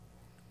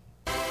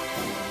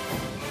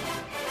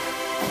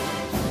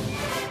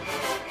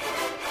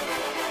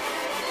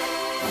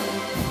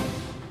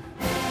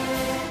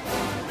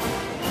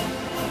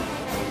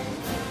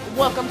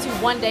Welcome to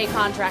One Day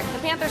Contract, the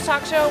Panthers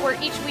talk show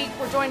where each week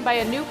we're joined by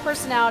a new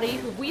personality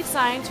who we've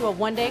signed to a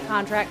one-day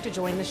contract to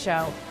join the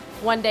show.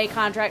 One Day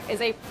Contract is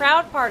a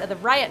proud part of the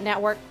Riot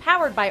Network,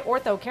 powered by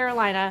Ortho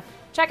Carolina.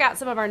 Check out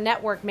some of our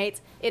network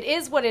mates. It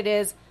Is What It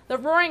Is, the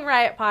Roaring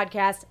Riot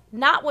podcast,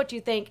 Not What You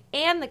Think,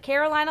 and the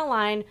Carolina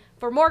Line.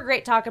 For more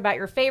great talk about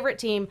your favorite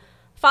team,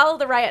 follow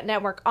the Riot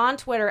Network on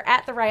Twitter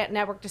at the Riot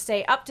Network to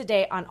stay up to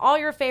date on all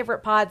your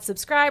favorite pods.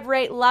 Subscribe,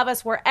 rate, love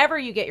us wherever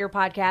you get your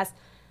podcasts.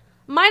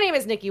 My name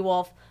is Nikki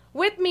Wolf.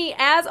 With me,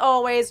 as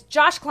always,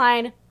 Josh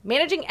Klein,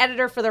 managing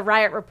editor for the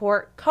Riot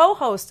Report,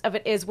 co-host of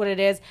It Is What It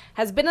Is,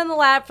 has been in the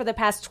lab for the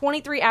past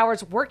 23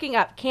 hours working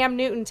up Cam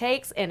Newton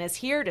takes and is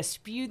here to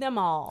spew them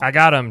all. I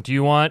got them. Do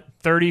you want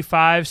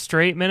 35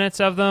 straight minutes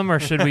of them, or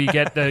should we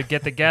get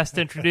the guest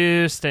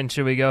introduced, and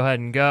should we go ahead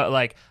and go?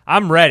 Like,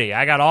 I'm ready.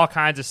 I got all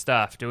kinds of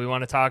stuff. Do we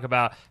want to talk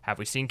about, have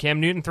we seen Cam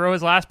Newton throw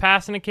his last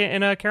pass in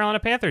a Carolina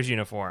Panthers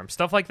uniform?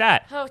 Stuff like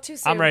that. Oh, too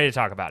soon. I'm ready to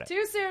talk about it.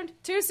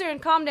 Too soon.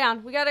 Calm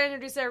down. We got to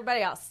introduce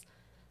everybody else.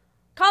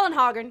 Colin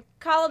Hogan,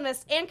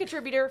 columnist and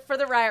contributor for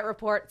the Riot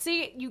Report.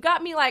 See, you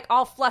got me like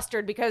all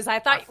flustered because I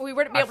thought we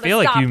wouldn't be able to stop you.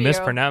 I feel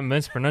like you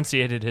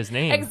mispronunciated his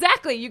name.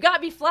 Exactly. You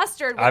got me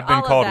flustered with I've been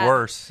all called of that.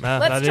 worse.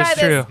 Let's try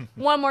this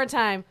one more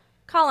time.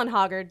 Colin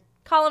Hoggard,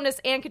 columnist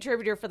and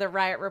contributor for the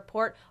Riot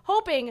Report,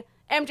 hoping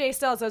MJ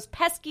sells those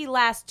pesky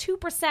last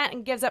 2%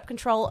 and gives up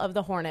control of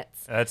the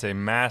Hornets. That's a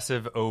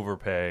massive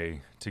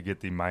overpay to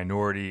get the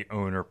minority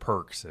owner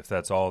perks if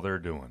that's all they're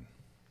doing.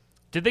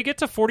 Did they get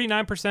to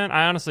 49%?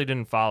 I honestly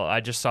didn't follow. I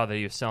just saw that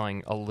he was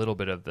selling a little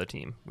bit of the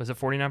team. Was it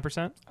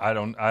 49%?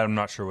 I'm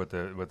not sure what they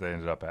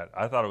ended up at.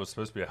 I thought it was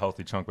supposed to be a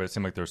healthy chunk, but it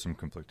seemed like there was some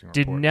conflicting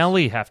reports. Did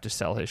Nelly have to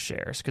sell his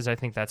shares? Because I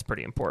think that's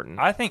pretty important.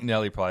 I think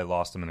Nelly probably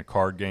lost him in a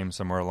card game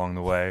somewhere along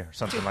the way or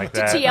something like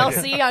that. To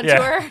TLC on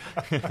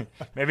tour.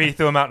 Maybe he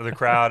threw him out to the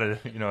crowd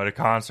at a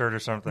concert or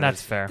something.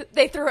 That's fair.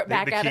 They threw it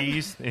back the at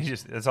keys, him.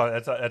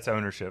 That's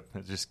ownership.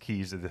 It's just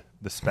keys to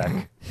the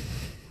spec.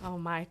 Oh,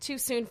 my. Too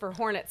soon for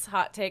Hornets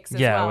hot takes as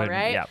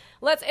right? Yeah.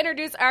 Let's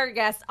introduce our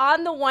guest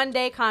on the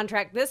one-day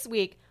contract this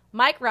week,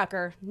 Mike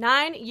Rucker,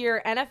 9-year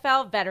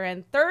NFL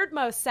veteran, third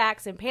most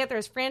sacks in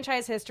Panthers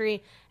franchise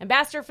history,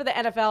 ambassador for the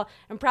NFL,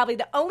 and probably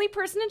the only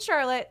person in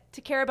Charlotte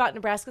to care about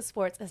Nebraska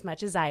sports as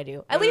much as I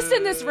do, at least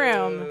in this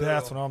room.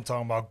 That's what I'm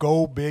talking about.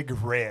 Go Big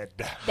Red.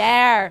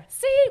 There.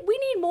 See, we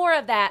need more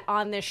of that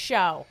on this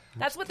show.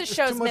 That's what the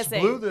show's too much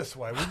missing. Blue this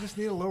way. We just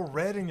need a little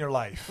red in your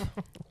life.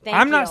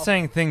 I'm not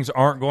saying things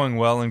aren't going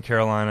well in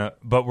Carolina,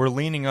 but we're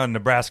leaning on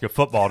Nebraska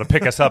football to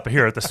pick us up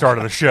here at the start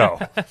of the show.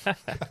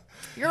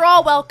 You're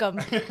all welcome.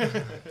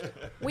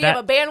 We have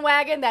a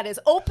bandwagon that is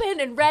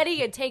open and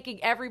ready and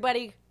taking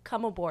everybody.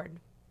 Come aboard.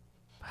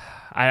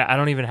 I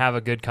don't even have a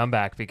good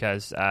comeback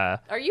because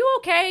are you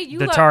okay?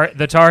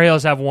 The Tar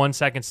Heels have 1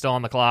 second still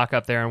on the clock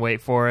up there in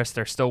Wake Forest.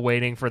 They're still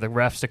waiting for the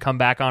refs to come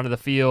back onto the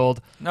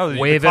field,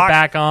 wave it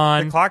back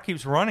on. The clock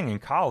keeps running in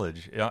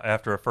college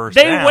after a first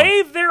down. They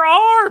waved their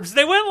arms.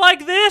 They went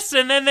like this,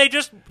 and then they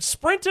just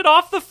sprinted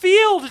off the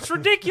field. It's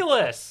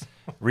ridiculous.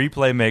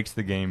 Replay makes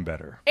the game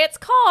better. It's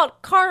called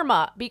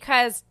karma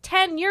because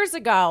 10 years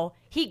ago,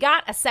 he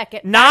got a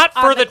second. Not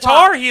for the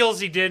clock. Tar Heels,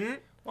 he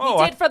didn't. He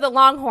did for the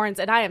Longhorns,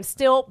 and I am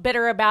still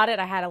bitter about it.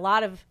 I had a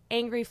lot of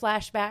angry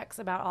flashbacks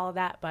about all of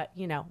that, but,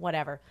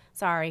 whatever.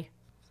 Sorry,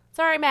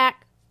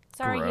 Mac.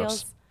 Sorry, Gross.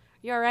 Heels.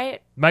 You all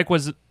right? Mike,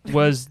 was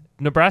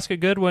Nebraska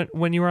good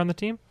when you were on the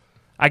team?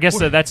 I guess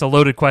that's a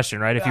loaded question,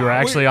 right? If you were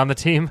actually on the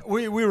team.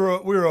 We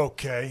were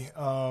okay.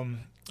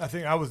 I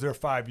think I was there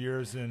 5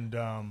 years,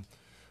 and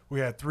we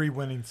had 3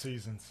 winning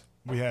seasons.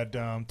 We had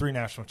 3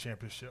 national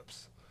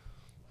championships.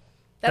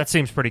 That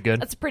seems pretty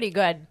good. That's pretty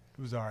good.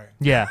 It was all right.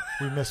 Yeah.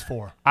 We missed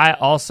 4. I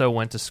also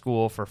went to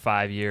school for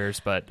 5 years,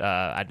 but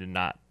I did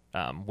not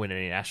win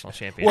any national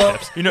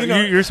championships.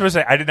 Well, you're supposed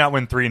to say, I did not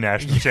win 3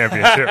 national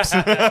championships.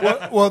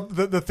 well,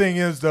 the thing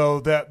is, though,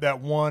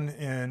 that one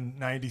in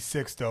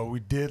 96, though, we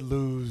did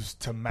lose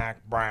to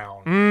Mac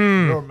Brown.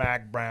 Your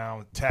Mac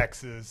Brown,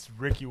 Texas,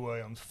 Ricky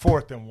Williams,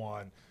 4th and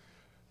 1.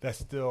 That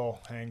still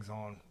hangs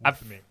on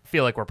with me. I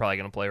feel like we're probably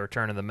going to play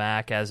Return of the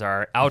Mac as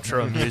our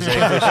outro music.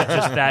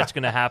 That's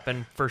going to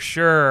happen for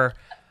sure.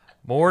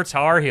 More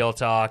Tar Heel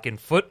talk in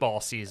football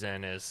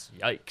season is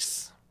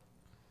yikes.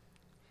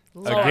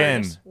 Lord.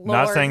 Again,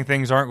 not saying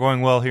things aren't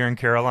going well here in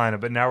Carolina,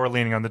 but now we're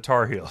leaning on the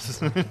Tar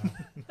Heels.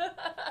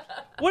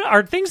 What,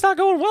 are things not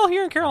going well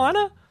here in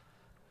Carolina?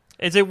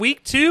 Is it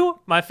week 2?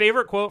 My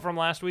favorite quote from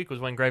last week was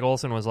when Greg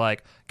Olson was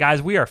like,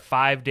 guys, we are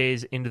 5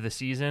 days into the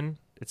season.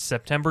 It's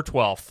September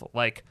 12th.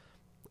 Like,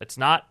 let's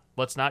not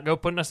go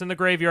putting us in the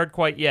graveyard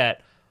quite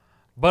yet.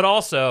 But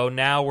also,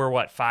 now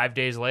we're, 5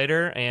 days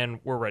later, and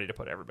we're ready to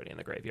put everybody in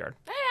the graveyard.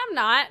 Hey, I'm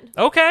not.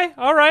 Okay,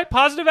 all right.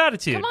 Positive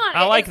attitude. Come on.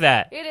 I like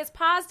that. It is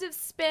Positive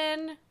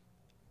Spin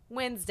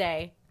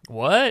Wednesday.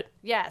 What?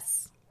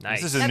 Yes.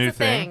 Nice. This is a new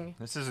thing.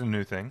 This is a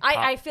new thing.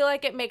 I feel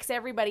like it makes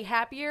everybody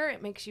happier.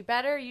 It makes you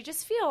better. You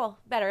just feel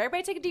better.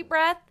 Everybody take a deep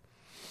breath.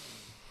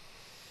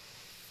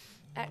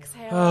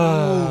 Exhale.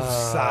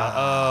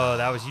 Oh,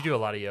 that was, you do a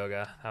lot of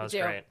yoga. That was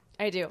great.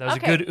 I do. That was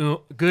okay. a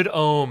good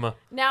ohm.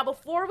 Now,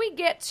 before we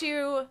get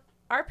to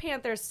our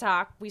Panthers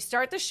talk, we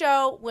start the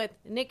show with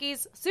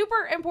Nikki's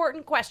super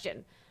important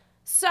question.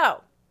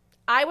 So,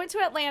 I went to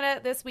Atlanta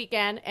this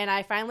weekend, and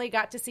I finally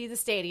got to see the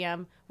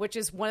stadium, which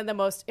is one of the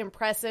most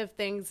impressive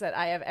things that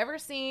I have ever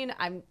seen.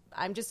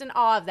 I'm just in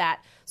awe of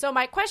that. So,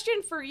 my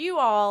question for you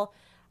all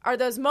are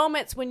those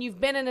moments when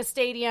you've been in a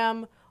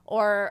stadium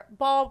or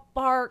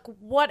ballpark,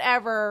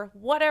 whatever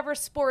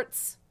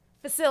sports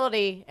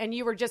facility, and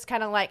you were just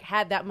kind of like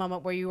had that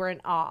moment where you were in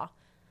awe.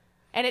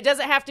 And it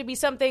doesn't have to be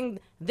something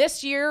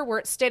this year where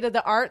it's state of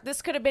the art.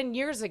 This could have been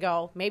years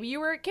ago. Maybe you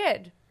were a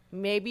kid.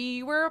 Maybe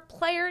you were a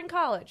player in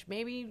college.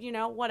 Maybe,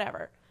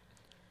 whatever.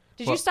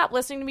 Did you stop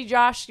listening to me,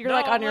 Josh? You're No,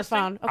 like on I'm your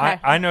listening. phone. Okay.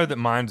 I know that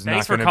mine's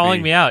Thanks not for going to calling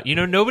be. me out.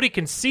 Nobody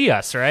can see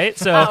us, right?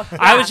 So Oh,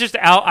 I yeah. was just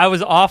out. I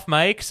was off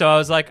mic, so I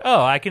was like,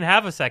 oh, I can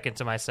have a second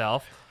to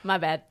myself. My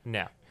bad.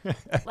 No.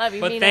 Love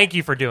you. But thank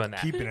you for doing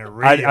that. Keeping it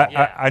real.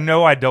 I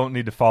know I don't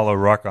need to follow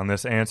Ruck on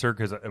this answer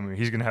because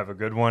he's going to have a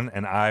good one,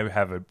 and I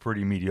have a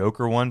pretty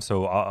mediocre one.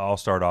 So I'll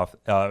start off.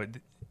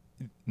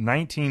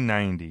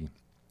 1990,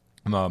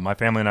 my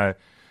family and I.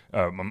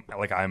 I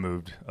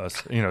moved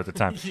us, at the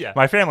time. Yeah.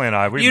 My family and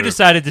I, You moved.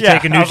 decided to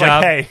take a new I was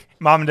job. Like, hey,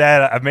 Mom and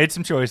Dad, I've made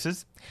some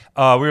choices.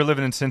 We were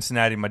living in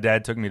Cincinnati. My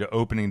dad took me to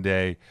opening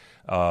day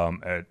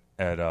at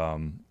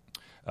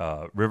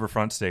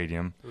Riverfront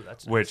Stadium,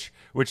 that's nice.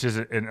 which is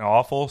an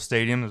awful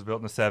stadium that was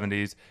built in the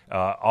 70s,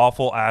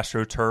 awful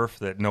AstroTurf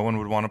that no one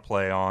would want to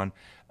play on.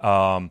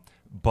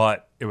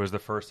 But it was the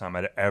first time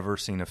I'd ever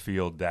seen a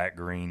field that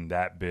green,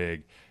 that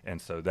big,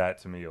 and so that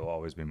to me will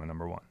always be my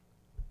number one.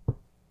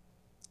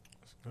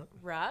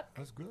 Rob?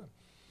 That's good.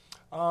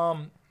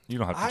 You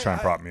don't have to try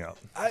and prop me up.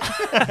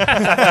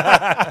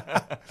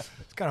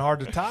 It's kind of hard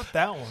to top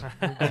that one.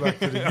 We'll go back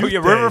to the Oh youth yeah,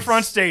 days,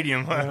 Riverfront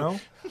Stadium.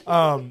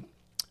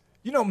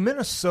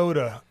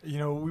 Minnesota.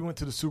 We went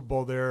to the Super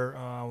Bowl there.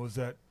 Was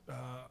that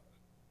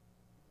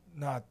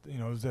not? It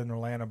was in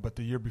Atlanta, but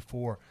the year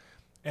before,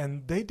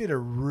 and they did a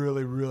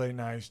really, really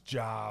nice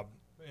job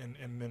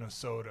in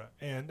Minnesota.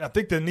 And I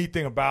think the neat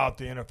thing about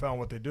the NFL and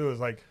what they do is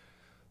like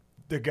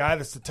the guy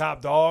that's the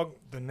top dog,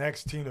 the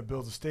next team that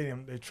builds a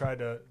stadium, they try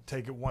to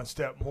take it one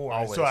step more.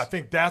 And so I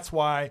think that's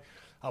why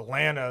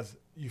Atlanta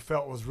you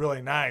felt was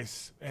really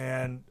nice,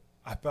 and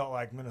I felt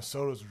like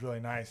Minnesota's was really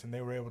nice, and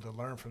they were able to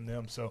learn from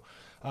them. So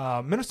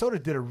Minnesota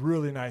did a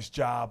really nice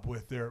job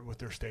with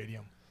their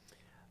stadium.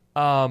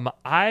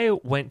 I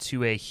went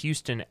to a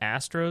Houston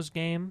Astros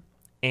game,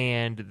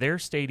 and their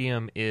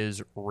stadium is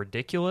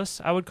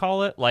ridiculous, I would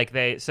call it.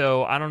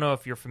 So I don't know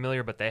if you're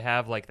familiar, but they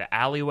have like the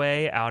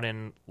alleyway out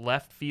in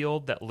left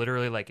field that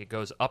literally like it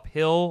goes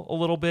uphill a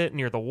little bit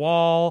near the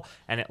wall,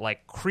 and it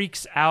like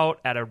creaks out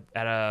at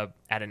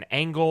an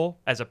angle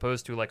as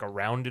opposed to like a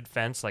rounded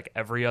fence like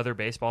every other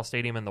baseball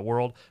stadium in the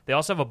world. They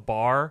also have a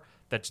bar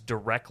that's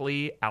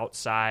directly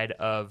outside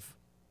of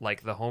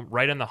like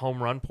right in the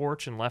home run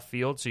porch in left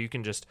field, so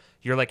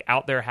you're like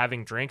out there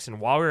having drinks,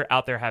 and while we were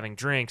out there having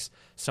drinks,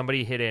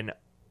 somebody hit an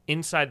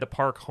inside the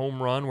park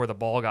home run where the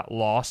ball got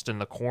lost in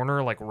the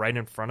corner, like right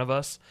in front of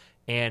us,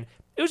 and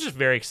it was just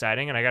very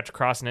exciting, and I got to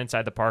cross an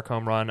inside the park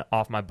home run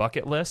off my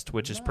bucket list,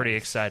 which is pretty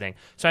exciting.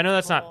 So I know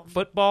that's not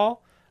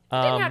football.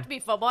 It didn't have to be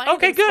football. Anything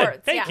Okay, good.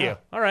 Sports. Thank Yeah. you.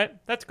 All right,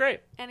 that's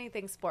great.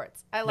 Anything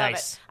sports. I love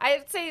Nice. it.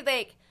 I'd say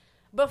like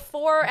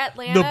before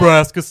Atlanta,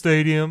 Nebraska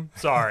Stadium.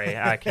 Sorry,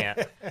 I can't.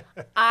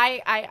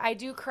 I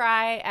do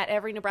cry at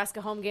every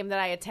Nebraska home game that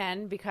I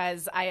attend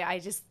because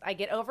I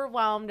get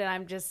overwhelmed and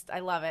I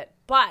love it.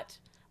 But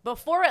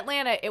before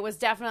Atlanta, it was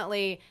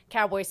definitely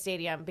Cowboy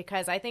Stadium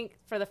because I think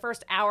for the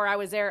first hour I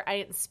was there, I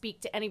didn't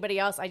speak to anybody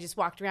else. I just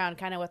walked around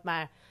kind of with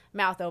my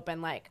mouth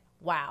open like,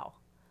 wow,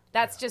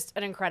 that's just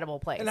an incredible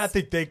place. And I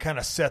think they kind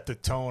of set the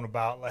tone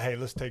about, like, hey,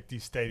 let's take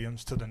these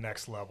stadiums to the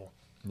next level.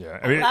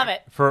 Yeah, love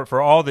it. For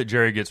all that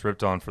Jerry gets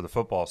ripped on for the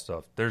football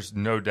stuff, there's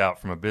no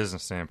doubt from a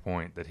business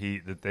standpoint that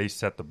they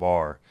set the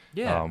bar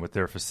with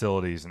their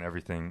facilities and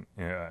everything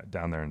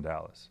down there in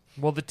Dallas.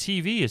 Well, the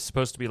TV is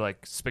supposed to be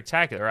like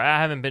spectacular. I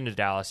haven't been to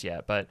Dallas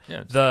yet, but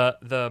Yeah,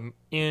 the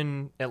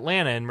in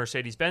Atlanta in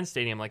Mercedes-Benz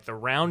Stadium, like the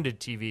rounded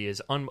TV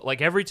is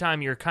like every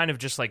time you're kind of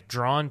just like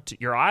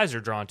your eyes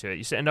are drawn to it.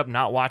 You end up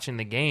not watching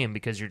the game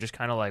because you're just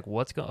kind of like,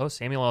 what's going? Oh,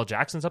 Samuel L.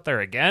 Jackson's up there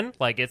again.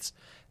 Like it's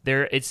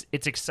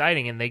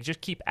exciting, and they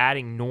just keep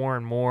adding more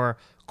and more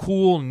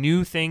cool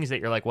new things that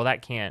you're like, well,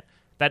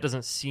 that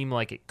doesn't seem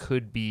like it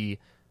could be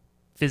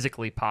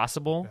physically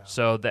possible. Yeah.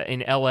 So that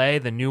in LA,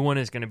 the new one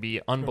is going to be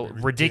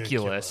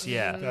ridiculous.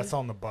 Yeah, that's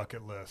on the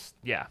bucket list.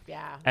 Yeah.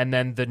 Yeah. And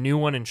then the new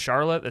one in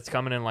Charlotte that's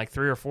coming in like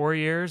 3 or 4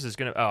 years is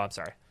going to. Oh, I'm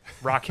sorry,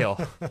 Rock Hill,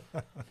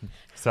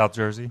 South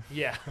Jersey.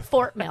 Yeah,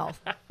 Fort Mill,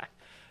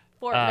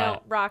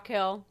 Rock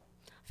Hill.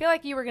 I feel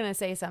like you were going to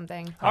say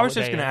something. I was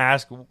just going to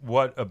ask,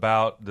 what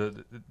about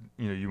the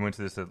you went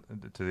to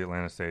the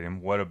Atlanta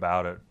Stadium. What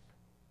about it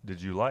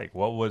did you like?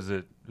 What was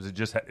it? Was it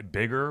just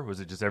bigger? Was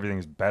it just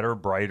everything's better,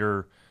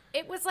 brighter?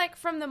 It was like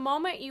from the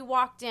moment you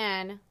walked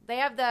in, they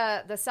have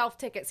the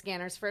self-ticket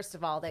scanners, first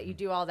of all, that you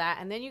do all that.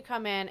 And then you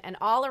come in, and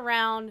all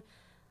around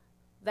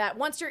that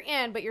once you're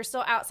in, but you're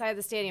still outside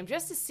the stadium,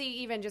 just to see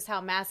even just how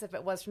massive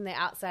it was from the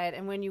outside.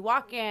 And when you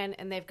walk in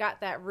and they've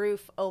got that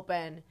roof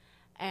open,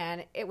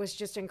 and it was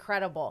just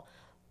incredible.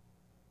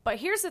 But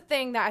here's the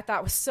thing that I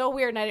thought was so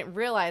weird, and I didn't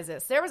realize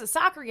this. There was a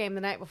soccer game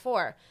the night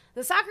before.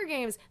 The soccer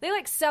games, they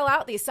like sell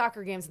out these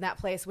soccer games in that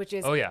place, which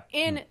is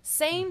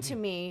insane to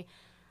me.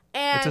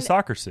 And it's a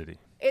soccer city.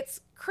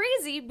 It's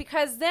crazy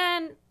because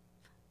then...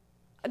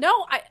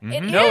 No,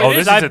 No,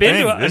 this is I've a been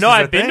thing. to. This No, is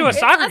I've a been to a thing.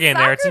 soccer It's a game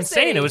there. It's soccer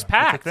insane. city. It was It's a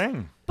packed.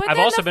 thing. But I've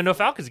then also been to a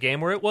Falcons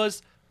game where it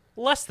was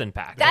less than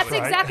packed. That's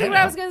Right. exactly what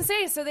I was going to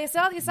say. So they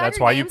sell these soccer That's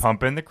why games. you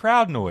pump in the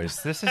crowd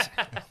noise. This is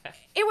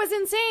It was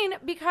insane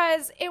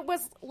because it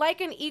was like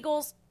an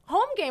Eagles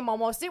home game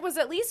almost. It was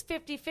at least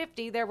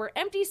 50-50. There were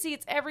empty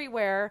seats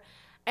everywhere,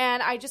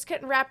 and I just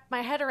couldn't wrap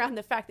my head around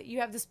the fact that you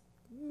have this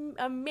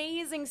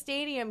amazing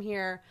stadium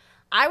here.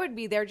 I would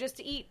be there just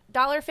to eat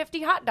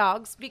 $1.50 hot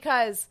dogs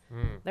because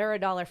they're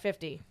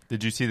 $1.50.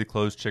 Did you see the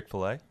closed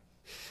Chick-fil-A?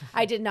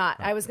 I did not.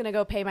 I was going to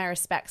go pay my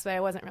respects, but I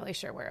wasn't really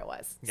sure where it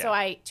was. Yeah. So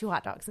I ate 2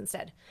 hot dogs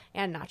instead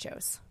and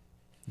nachos.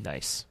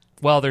 Nice.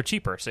 Well, they're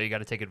cheaper, so you got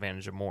to take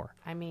advantage of more.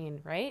 I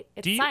mean, right?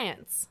 It's Do you-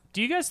 science.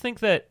 Do you guys think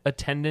that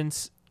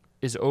attendance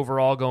is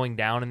overall going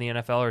down in the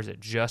NFL, or is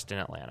it just in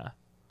Atlanta?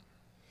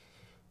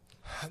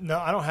 No,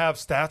 I don't have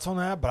stats on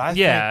that, but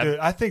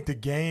I think the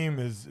game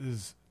is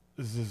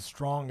as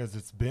strong as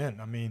it's been.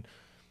 I mean,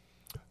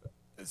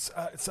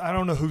 I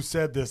don't know who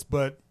said this,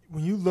 but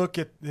when you look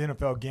at the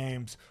NFL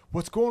games,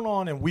 what's going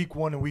on in week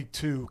 1 and week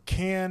 2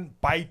 can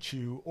bite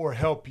you or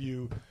help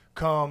you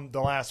come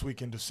the last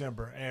week in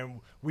December. And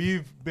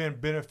we've been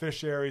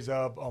beneficiaries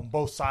of on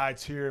both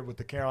sides here with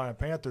the Carolina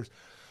Panthers.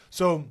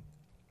 So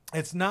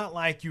it's not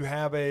like you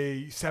have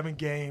a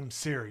 7-game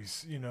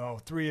series,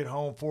 3 at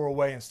home, 4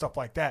 away, and stuff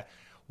like that.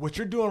 What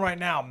you're doing right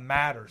now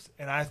matters.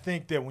 And I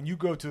think that when you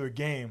go to a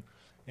game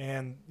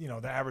and,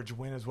 the average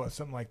win is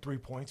something like 3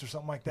 points or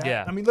something like that.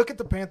 Yeah. I mean, look at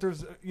the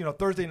Panthers,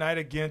 Thursday night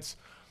against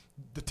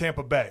the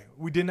Tampa Bay.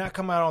 We did not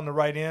come out on the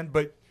right end,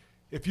 but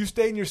if you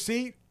stayed in your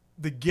seat,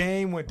 the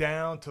game went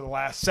down to the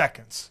last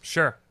seconds.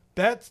 Sure.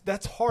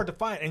 That's hard to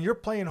find, and you're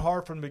playing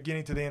hard from the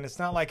beginning to the end. It's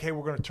not like, hey,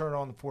 we're going to turn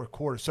on the fourth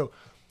quarter. So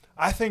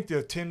I think the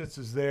attendance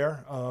is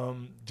there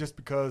just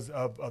because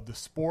of the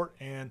sport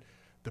and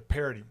the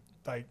parity.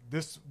 Like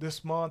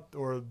this month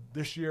or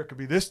this year it could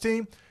be this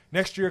team.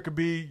 Next year it could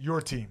be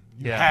your team.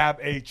 You have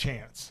a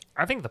chance.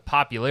 I think the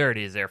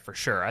popularity is there for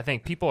sure. I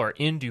think people are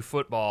into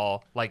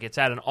football, like it's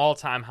at an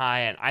all-time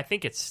high, and I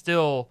think it's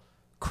still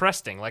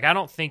cresting. Like I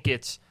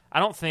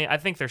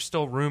think there's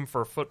still room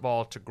for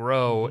football to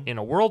grow in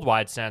a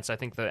worldwide sense. I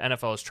think the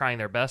NFL is trying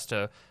their best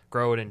to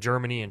grow it in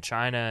Germany and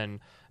China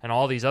and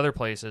all these other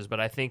places, but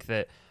I think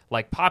that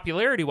like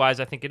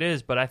popularity-wise, I think it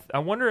is, but I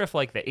wonder if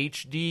like the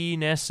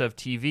HD-ness of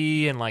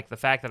TV and like the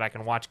fact that I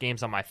can watch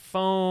games on my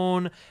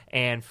phone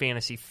and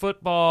fantasy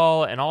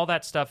football and all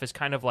that stuff is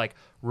kind of like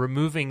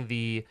removing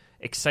the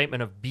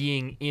excitement of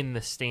being in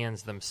the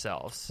stands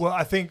themselves. Well,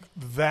 I think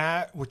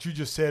that what you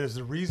just said is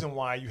the reason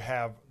why you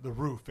have the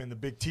roof and the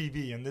big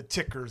TV and the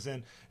tickers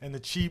and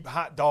the cheap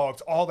hot dogs,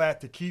 all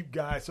that to keep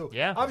guys. So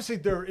obviously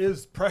there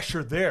is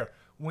pressure there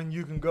when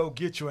you can go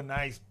get you a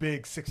nice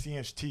big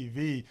 60-inch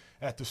TV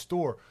at the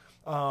store.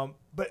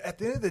 But at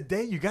the end of the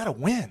day, you got to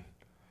win.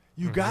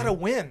 You got to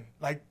win.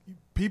 Like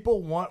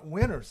people want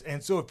winners.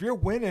 And so if you're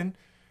winning,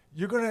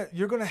 you're going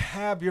to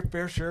have your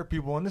fair share of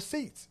people in the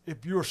seats.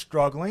 If you're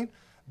struggling,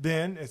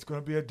 then it's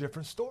going to be a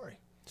different story.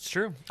 It's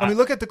true. I mean,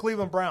 look at the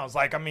Cleveland Browns.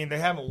 Like, I mean, they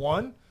haven't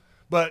won,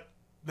 but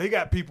they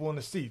got people in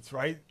the seats,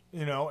 right?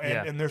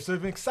 And there's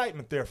some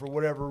excitement there for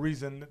whatever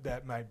reason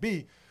that might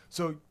be.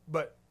 So,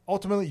 but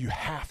ultimately, you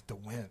have to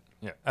win.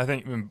 Yeah, I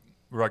think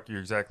Ruck, you're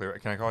exactly right.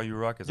 Can I call you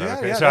Ruck? Is that Yeah,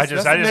 okay? yeah, So I that's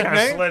just kind of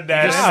nickname. slid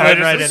that. Just in. slid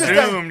I right just in.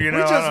 assumed, we I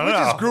don't know.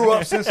 just grew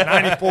up since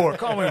 '94.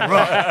 Call me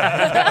Ruck.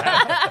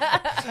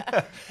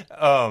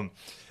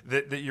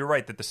 That you're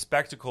right that the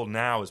spectacle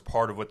now is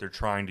part of what they're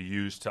trying to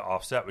use to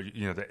offset the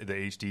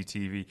HD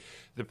TV.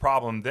 The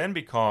problem then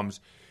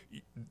becomes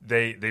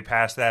they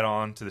pass that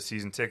on to the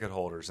season ticket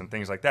holders and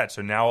things like that.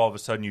 So now all of a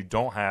sudden you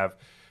don't have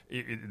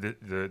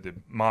the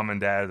mom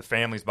and dad, the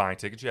families buying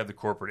tickets. You have the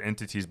corporate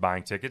entities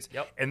buying tickets,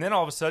 and then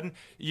all of a sudden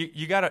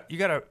you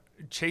gotta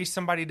chase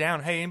somebody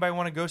down. Hey, anybody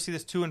want to go see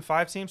this 2 and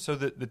 5 team? So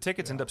the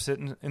tickets end up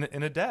sitting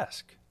in a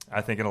desk. I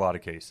think in a lot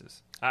of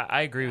cases.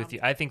 I agree with you.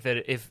 I think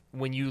that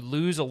when you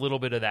lose a little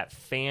bit of that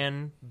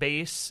fan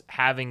base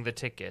having the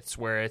tickets,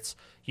 where it's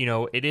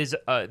it is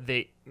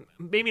they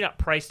maybe not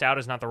priced out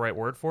is not the right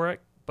word for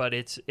it, but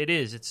it's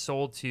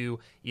sold to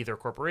either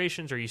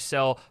corporations or you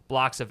sell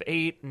blocks of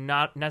 8,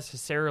 not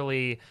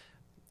necessarily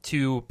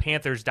to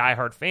Panthers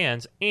diehard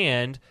fans,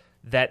 and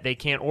that they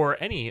can't,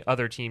 or any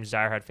other team's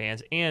diehard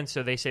fans, and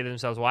so they say to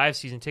themselves, well, I have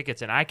season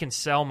tickets and I can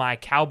sell my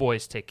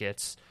Cowboys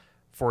tickets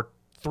for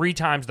 3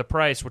 times the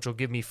price, which will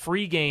give me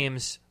free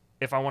games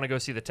if I want to go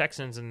see the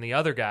Texans and the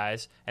other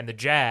guys and the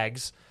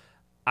Jags.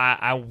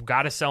 I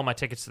got to sell my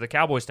tickets to the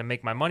Cowboys to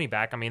make my money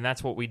back. I mean,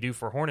 that's what we do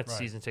for Hornets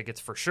season tickets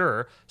for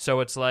sure. So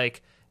it's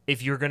like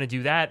if you're going to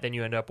do that, then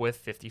you end up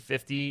with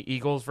 50-50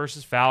 Eagles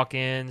versus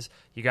Falcons.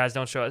 You guys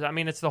don't show up. I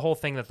mean, it's the whole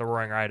thing that the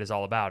Roaring Riot is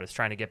all about, is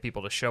trying to get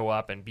people to show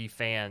up and be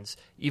fans,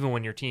 even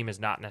when your team is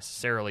not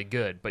necessarily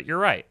good. But you're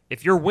right.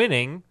 If you're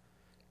winning,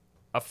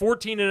 a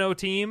 14-0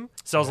 team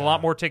sells a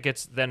lot more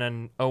tickets than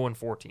an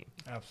 0-4 team.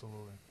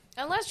 Absolutely.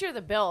 Unless you're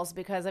the Bills,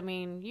 because, I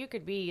mean, you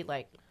could be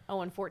like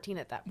 0-14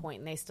 at that point,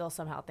 and they still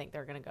somehow think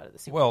they're going to go to the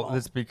Super Bowl. Well,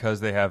 that's because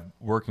they have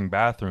working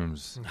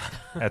bathrooms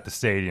at the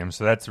stadium,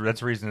 so that's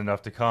reason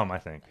enough to come, I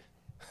think.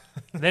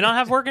 They don't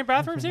have working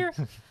bathrooms here?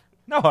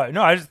 No,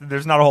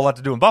 there's not a whole lot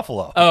to do in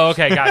Buffalo. Oh,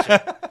 okay,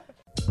 gotcha.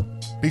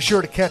 Be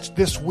sure to catch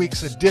this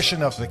week's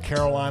edition of the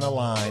Carolina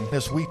Line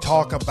as we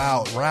talk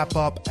about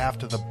wrap-up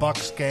after the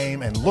Bucs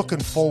game and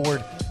looking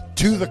forward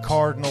to the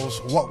Cardinals.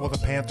 What will the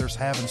Panthers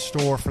have in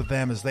store for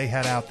them as they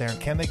head out there, and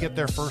can they get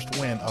their first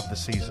win of the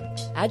season?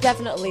 I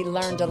definitely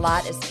learned a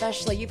lot,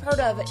 especially you've heard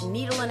of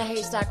needle in a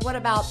haystack. What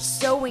about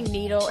sewing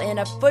needle in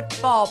a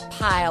football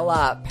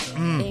pile-up?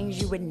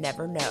 Things you would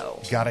never know.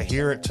 Got to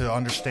hear it to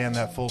understand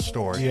that full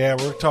story. Yeah,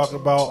 we're talking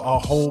about a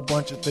whole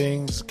bunch of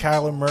things.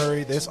 Kyler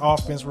Murray, this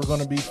offense we're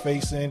going to be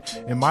facing.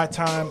 In my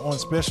time on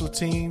special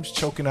teams,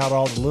 choking out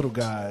all the little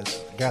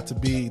guys. Got to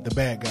be the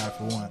bad guy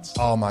for once.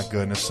 Oh, my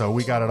goodness. So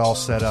we got it all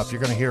set up. You're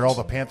going to hear all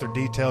the Panther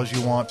details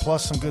you want,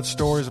 plus some good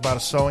stories about a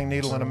sewing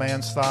needle in a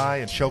man's thigh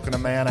and choking a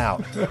man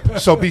out.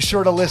 So be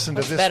sure to listen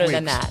to this better week's.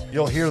 than that?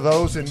 You'll hear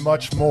those and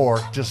much more.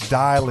 Just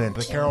dial in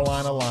the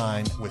Carolina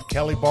Line with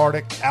Kelly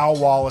Bardick, Al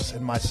Wallace,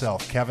 and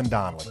myself, Kevin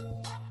Donnelly.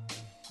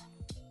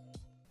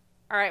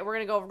 All right, we're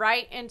going to go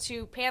right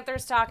into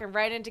Panthers talk and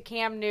right into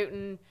Cam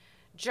Newton.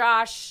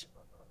 Josh,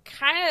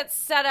 kind of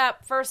set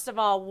up, first of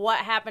all, what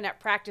happened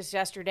at practice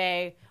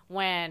yesterday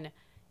when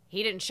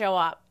he didn't show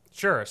up.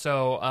 Sure.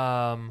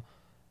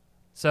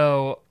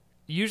 So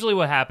usually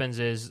what happens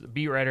is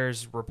beat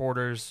writers,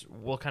 reporters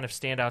will kind of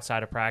stand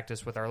outside of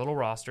practice with our little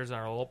rosters and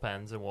our little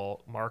pens, and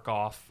we'll mark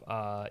off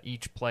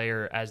each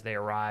player as they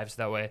arrive.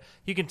 So that way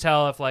you can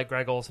tell if, like,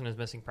 Greg Olsen is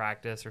missing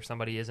practice or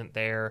somebody isn't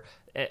there,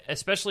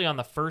 especially on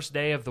the first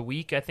day of the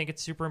week. I think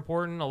it's super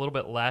important, a little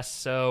bit less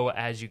so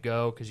as you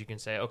go, because you can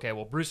say, okay,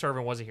 well, Bruce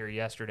Irvin wasn't here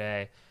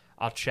yesterday.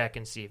 I'll check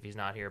and see if he's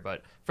not here.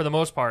 But for the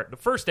most part, the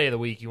first day of the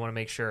week, you want to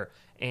make sure.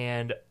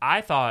 And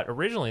I thought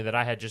originally that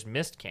I had just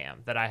missed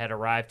Cam, that I had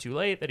arrived too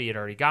late, that he had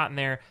already gotten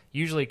there.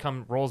 Usually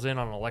rolls in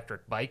on an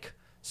electric bike,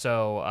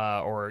 so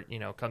or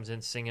comes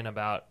in singing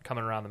about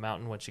coming around the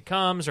mountain when she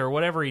comes, or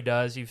whatever he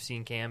does. You've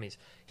seen Cam;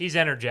 he's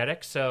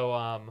energetic.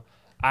 So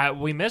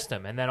we missed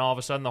him, and then all of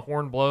a sudden the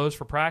horn blows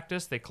for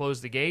practice. They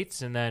close the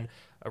gates, and then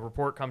a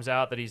report comes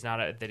out that he's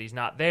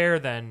not there.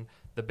 Then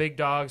the big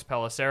dogs,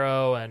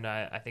 Pelissero, and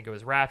I think it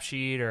was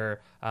Rapsheet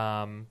or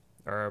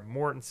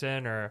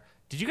Mortensen, or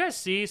did you guys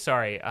see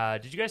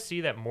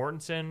that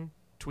Mortensen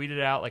tweeted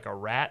out like a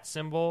rat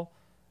symbol,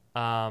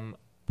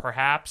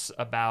 perhaps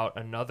about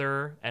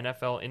another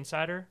NFL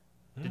insider?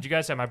 Did you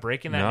guys, am I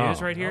breaking that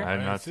news right here? I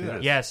did not see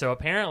this. Yeah, so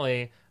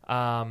apparently,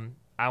 I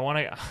want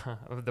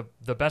to,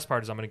 the best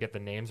part is I'm going to get the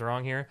names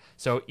wrong here.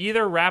 So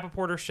either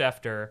Rappaport or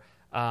Schefter,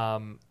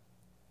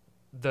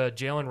 the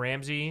Jalen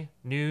Ramsey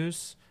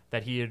news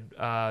that he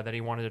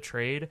wanted to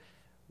trade,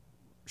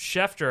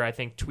 Schefter, I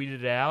think,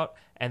 tweeted it out,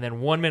 and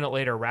then 1 minute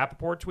later,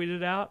 Rappaport tweeted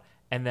it out,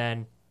 and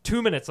then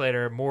 2 minutes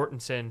later,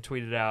 Mortensen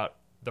tweeted out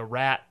the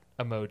rat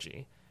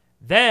emoji.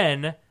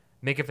 Then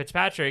Minka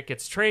Fitzpatrick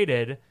gets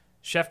traded,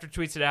 Schefter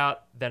tweets it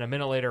out, then a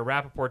minute later,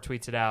 Rappaport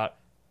tweets it out,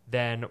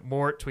 then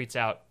Mort tweets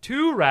out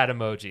 2 rat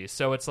emojis.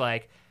 So it's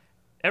like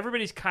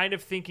everybody's kind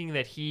of thinking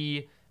that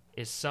he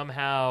is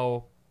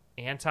somehow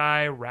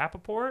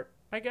anti-Rappaport,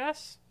 I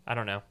guess. I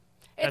don't know.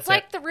 It's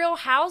like the Real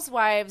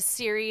Housewives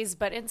series,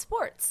 but in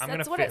sports.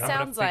 That's what it sounds like.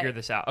 I'm going to figure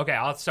this out. Okay,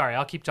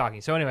 I'll keep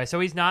talking. So anyway,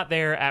 he's not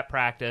there at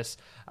practice.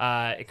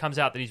 It comes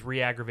out that he's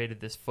re-aggravated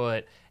this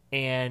foot.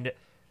 And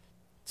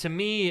to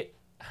me,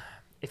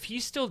 if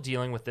he's still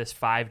dealing with this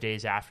 5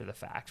 days after the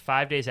fact,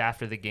 5 days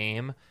after the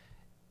game,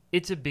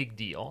 it's a big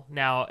deal.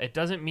 Now, it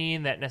doesn't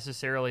mean that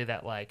necessarily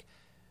that, like,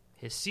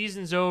 his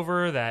season's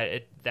over,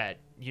 that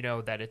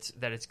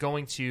it's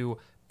going to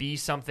be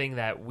something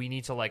that we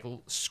need to, like,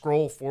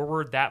 scroll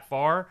forward that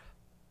far.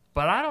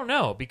 But I don't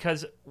know,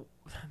 because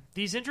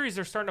these injuries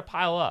are starting to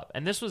pile up.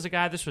 And this was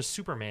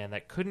Superman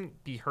that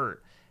couldn't be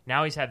hurt.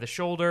 Now he's had the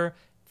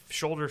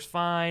shoulder's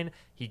fine.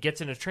 He gets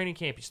into training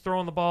camp, he's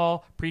throwing the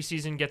ball,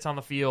 preseason, gets on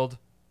the field,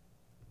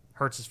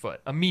 hurts his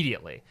foot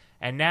immediately.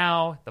 And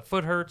now the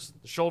foot hurts,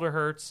 the shoulder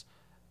hurts.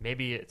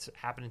 Maybe it's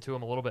happening to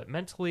him a little bit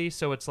mentally.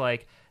 So it's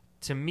like,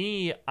 to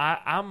me,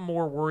 I'm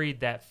more worried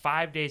that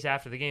 5 days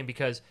after the game,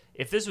 because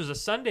if this was a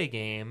Sunday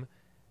game,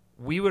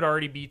 we would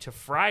already be to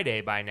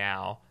Friday by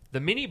now. The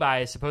mini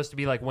bye is supposed to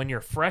be like when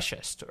you're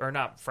freshest, or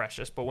not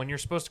freshest, but when you're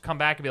supposed to come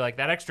back and be like,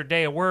 that extra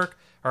day of work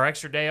or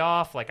extra day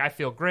off, like, I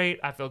feel great,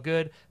 I feel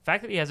good. The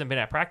fact that he hasn't been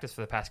at practice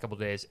for the past couple of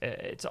days,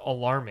 it's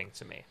alarming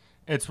to me.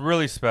 It's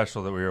really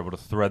special that we were able to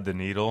thread the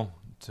needle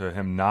to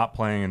him not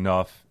playing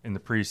enough in the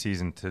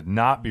preseason to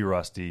not be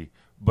rusty,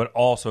 but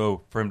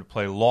also for him to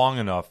play long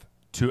enough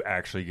to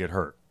actually get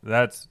hurt.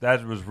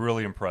 That was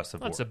really impressive.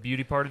 That's a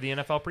beauty part of the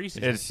NFL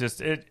preseason. It's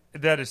just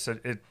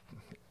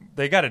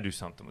they got to do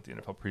something with the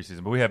NFL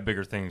preseason, but we have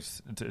bigger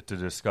things to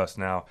discuss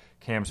now.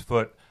 Cam's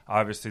foot,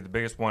 obviously the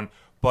biggest one,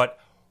 but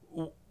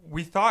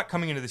we thought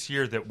coming into this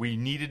year that we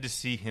needed to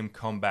see him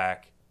come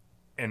back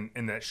and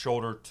that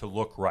shoulder to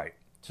look right.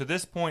 To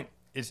this point,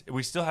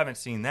 we still haven't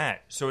seen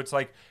that. So it's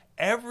like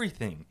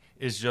everything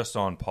is just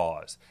on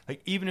pause.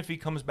 Like even if he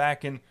comes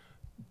back in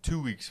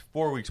 2 weeks,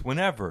 4 weeks,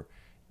 whenever,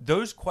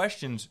 those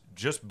questions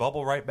just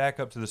bubble right back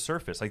up to the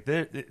surface. Like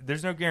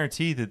there's no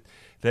guarantee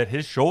that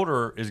his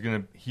shoulder is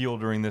going to heal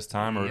during this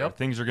time, or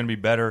things are going to be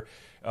better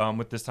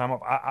with this time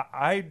off.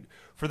 I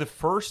for the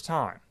first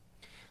time,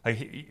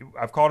 like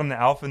I've called him the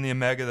alpha and the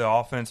omega, the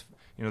offense,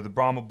 the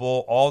Brahma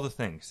Bull, all the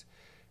things.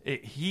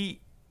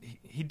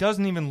 He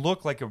doesn't even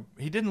look like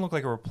he didn't look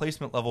like a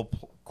replacement level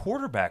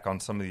quarterback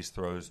on some of these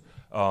throws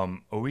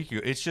a week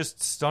ago. It's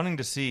just stunning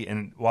to see.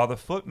 And while the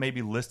foot may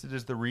be listed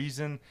as the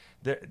reason,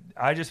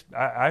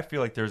 I feel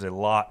like there's a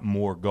lot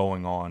more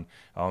going on,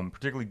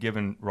 particularly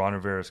given Ron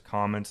Rivera's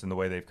comments and the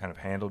way they've kind of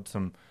handled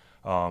some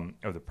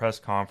of the press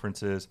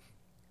conferences,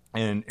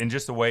 and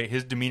just the way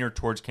his demeanor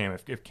towards Cam.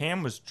 If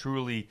Cam was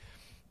truly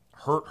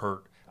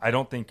hurt, I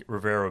don't think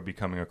Rivera would be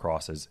coming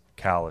across as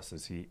callous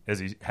as he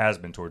has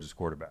been towards his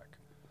quarterback.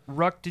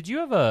 Ruck, did you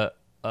have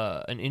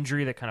an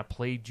injury that kind of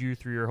plagued you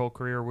through your whole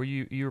career? Were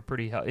you were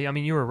pretty healthy? I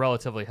mean, you were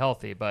relatively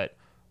healthy, but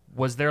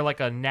was there like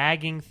a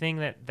nagging thing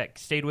that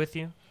stayed with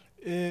you?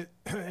 It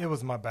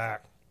was my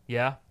back.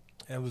 Yeah,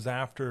 it was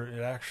after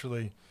it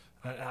actually.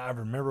 I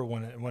remember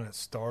when it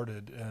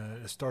started.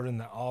 It started in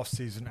the off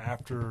season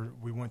after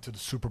we went to the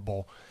Super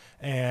Bowl,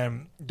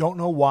 and don't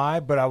know why,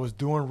 but I was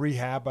doing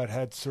rehab. I'd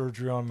had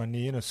surgery on my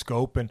knee and a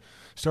scope, and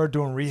started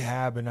doing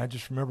rehab. And I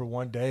just remember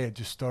one day it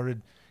just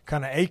started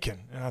kind of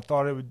aching, and I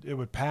thought it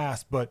would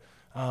pass, but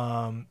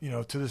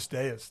to this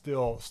day it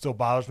still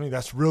bothers me.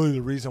 That's really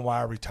the reason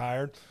why I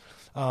retired.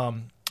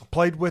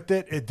 Played with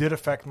it. It did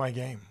affect my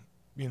game.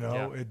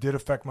 It did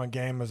affect my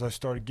game as I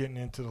started getting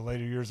into the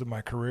later years of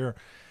my career.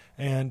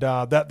 And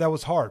that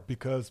was hard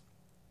because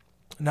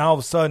now all of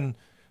a sudden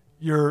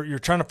you're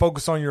trying to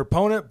focus on your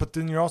opponent, but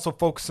then you're also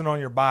focusing on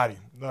your body.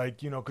 Like,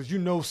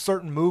 because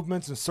certain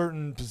movements and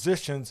certain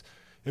positions,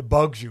 it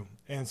bugs you.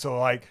 And so,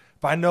 like,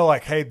 if I know,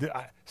 like, hey,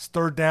 it's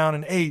 3rd down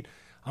and 8,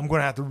 I'm going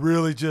to have to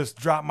really just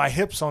drop my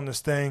hips on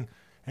this thing,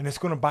 and it's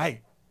going to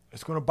bite.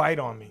 It's going to bite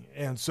on me.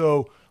 And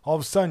so all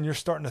of a sudden you're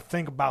starting to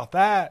think about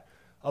that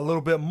a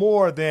little bit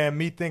more than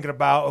me thinking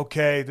about,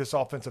 okay, this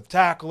offensive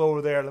tackle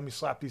over there, let me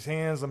slap these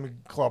hands, let me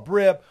club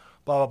rip,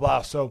 blah, blah,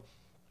 blah. So,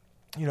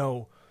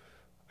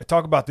 I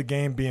talk about the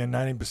game being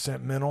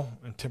 90% mental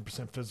and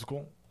 10%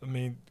 physical. I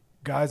mean,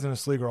 guys in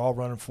this league are all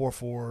running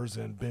 4.4s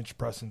and bench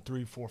pressing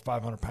 300, 400,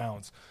 500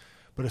 pounds.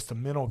 But it's the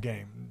mental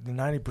game. The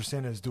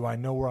 90% is, do I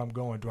know where I'm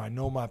going? Do I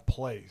know my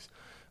plays?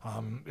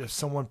 If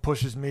someone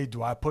pushes me,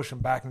 do I push them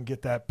back and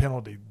get that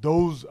penalty?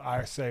 Those,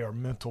 I say, are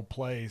mental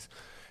plays.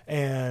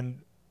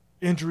 And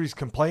injuries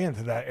can play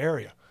into that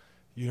area.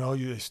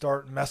 They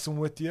start messing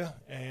with you,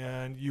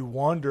 and you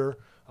wonder,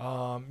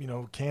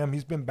 Cam,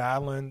 he's been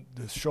battling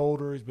the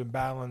shoulder. He's been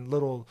battling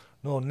little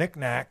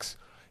knickknacks.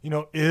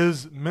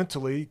 Is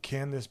mentally,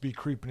 can this be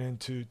creeping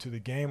into the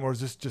game, or is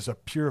this just a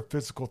pure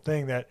physical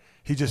thing that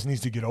he just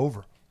needs to get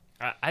over?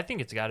 I think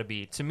it's got to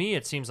be. To me,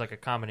 it seems like a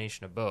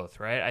combination of both,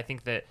 right? I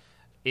think that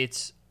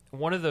it's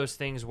one of those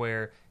things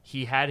where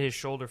he had his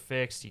shoulder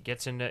fixed,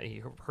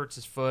 he hurts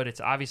his foot.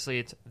 It's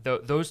obviously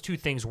those two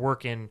things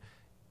work in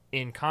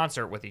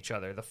concert with each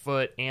other, the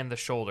foot and the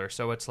shoulder.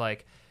 So it's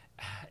like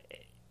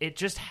it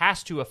just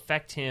has to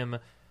affect him.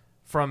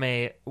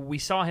 We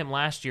saw him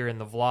last year in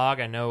the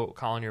vlog. I know,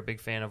 Colin, you're a big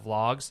fan of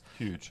vlogs.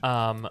 Huge.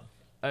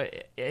 I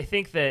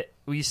think that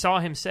we saw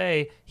him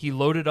say he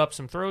loaded up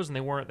some throws and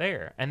they weren't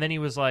there. And then he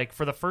was like,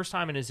 for the first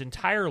time in his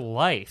entire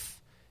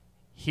life,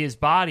 his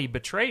body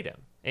betrayed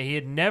him. And he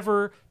had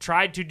never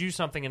tried to do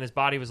something and his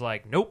body was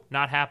like, nope,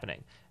 not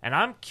happening. And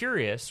I'm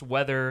curious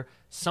whether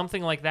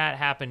something like that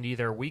happened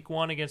either week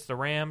 1 against the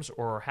Rams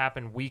or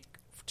happened week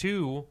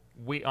 2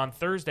 on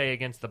Thursday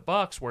against the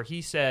Bucs, where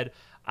he said,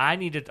 I'm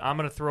going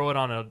to throw it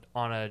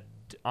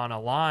on a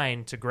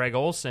line to Greg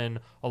Olsen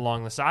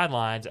along the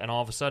sidelines, and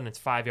all of a sudden it's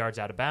 5 yards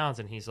out of bounds,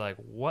 and he's like,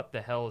 what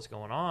the hell is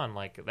going on?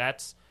 Like,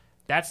 that's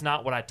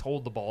not what I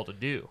told the ball to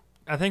do.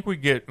 I think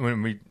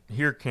when we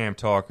hear Cam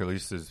talk, at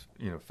least as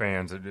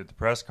fans at the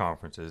press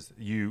conferences,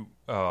 he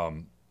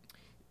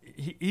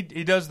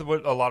does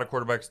what a lot of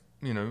quarterbacks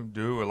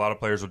do. A lot of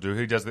players will do.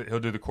 He'll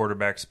do the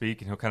quarterback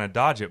speak and he'll kind of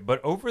dodge it. But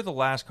over the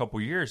last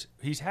couple years,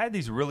 he's had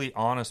these really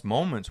honest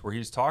moments where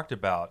he's talked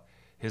about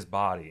his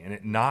body and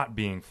it not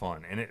being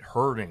fun and it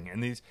hurting,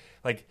 and these,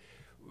 like,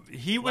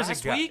 he was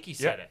last a guy, week he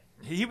said it.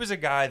 He was a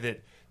guy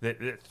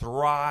that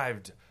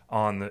thrived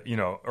on the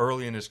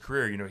early in his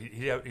career.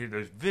 He had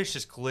those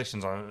vicious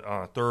collisions on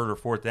a 3rd or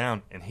 4th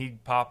down, and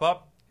he'd pop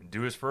up and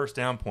do his first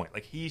down point.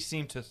 Like, he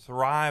seemed to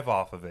thrive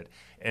off of it.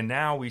 And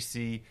now we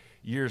see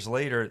years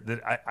later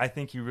that I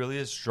think he really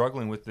is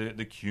struggling with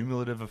the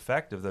cumulative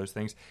effect of those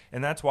things.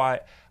 And that's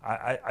why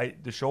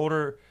the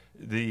shoulder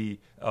the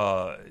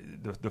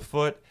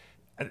foot.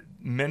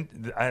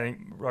 I think,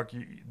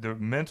 Rocky, the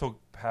mental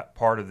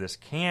part of this,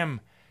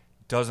 Cam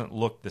doesn't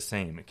look the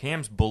same.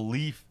 Cam's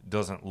belief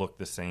doesn't look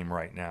the same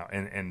right now,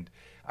 and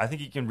I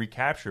think he can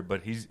recapture,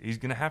 but he's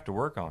going to have to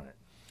work on it.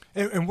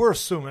 And we're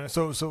assuming.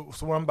 So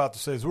what I'm about to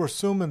say is we're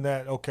assuming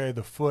that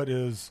the foot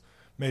is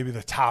maybe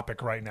the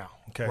topic right now.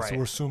 Okay, Right. So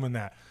we're assuming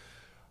that.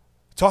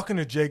 Talking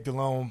to Jake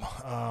Delhomme,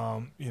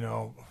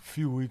 a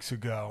few weeks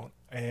ago,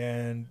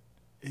 and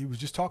he was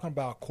just talking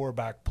about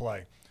quarterback play,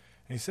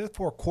 and he said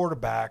for a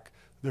quarterback,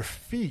 their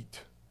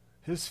feet,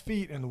 his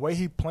feet, and the way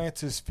he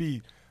plants his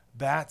feet,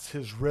 that's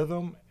his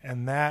rhythm,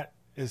 and that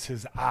is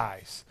his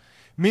eyes.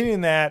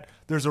 Meaning that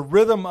there's a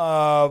rhythm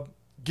of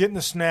getting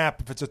the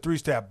snap. If it's a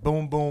 3-step,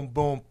 boom, boom,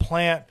 boom,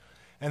 plant,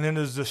 and then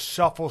there's the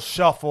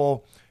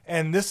shuffle,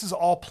 and this is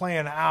all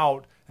playing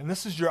out. And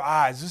this is your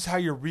eyes. This is how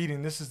you're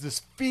reading. This is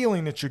this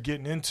feeling that you're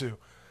getting into.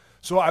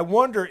 So I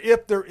wonder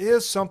if there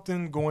is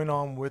something going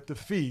on with the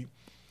feet.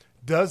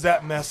 Does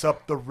that mess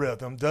up the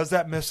rhythm? Does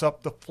that mess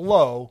up the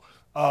flow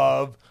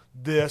of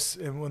this?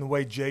 And the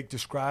way Jake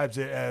describes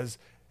it as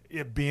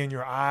it being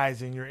your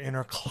eyes and your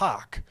inner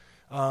clock,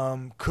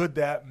 could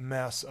that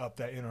mess up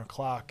that inner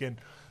clock?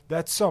 And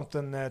that's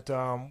something that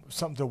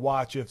something to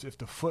watch if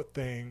the foot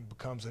thing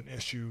becomes an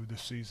issue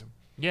this season.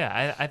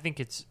 Yeah, I think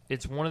it's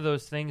one of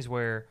those things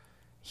where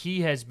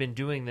he has been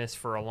doing this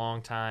for a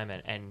long time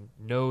and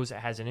knows,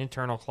 has an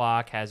internal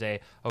clock, I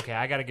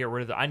got to get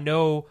rid of I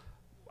know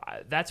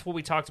that's what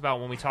we talked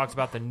about when we talked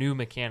about the new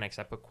mechanics.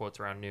 I put quotes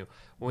around new.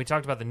 When we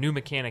talked about the new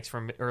mechanics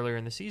from earlier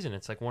in the season,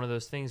 it's like one of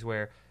those things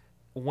where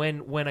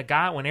when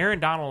Aaron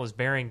Donald is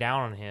bearing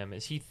down on him,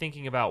 is he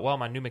thinking about, well,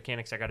 my new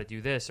mechanics, I got to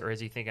do this, or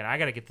is he thinking, I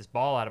got to get this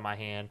ball out of my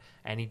hand,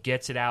 and he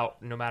gets it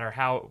out no matter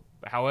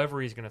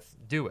however he's going to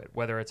do it,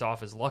 whether it's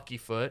off his lucky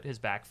foot, his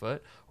back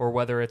foot, or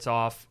whether it's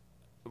off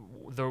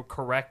the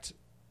correct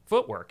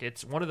footwork.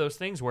 It's one of those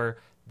things where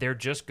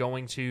it's just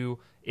going to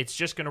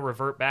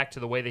revert back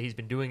to the way that he's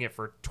been doing it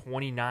for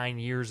 29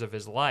 years of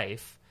his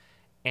life,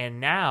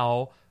 and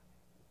now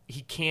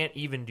he can't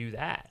even do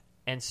that.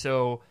 And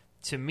so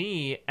to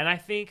me, and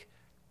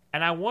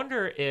I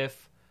wonder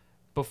if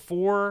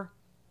before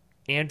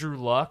Andrew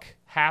Luck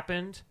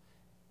happened,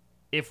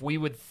 if we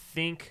would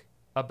think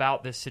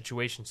about this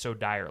situation so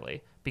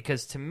direly.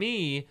 Because to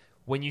me,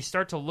 when you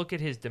start to look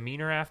at his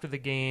demeanor after the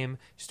game,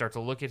 you start to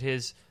look at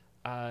his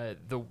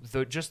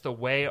just the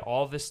way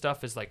all this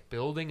stuff is like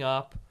building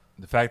up.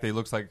 The fact that he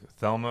looks like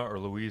Thelma or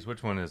Louise,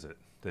 which one is it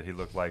that he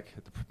looked like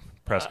at the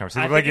press conference? He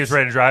I looked like think he was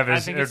ready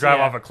to drive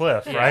off a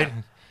cliff, Yeah. right?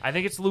 I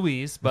think it's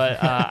Louise,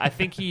 but I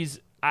think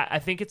I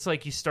think it's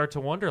like you start to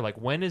wonder, like,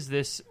 when does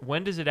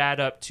it add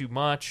up too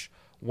much?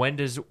 When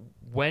does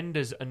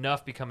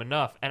enough become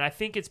enough? And I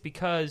think it's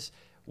because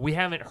we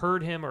haven't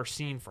heard him or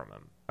seen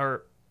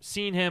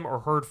him or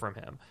heard from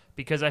him.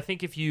 Because I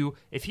think if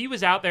he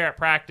was out there at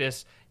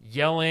practice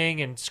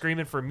yelling and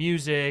screaming for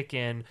music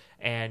and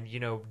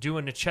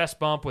doing a chest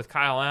bump with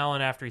Kyle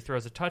Allen after he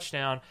throws a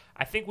touchdown,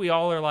 I think we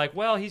all are like,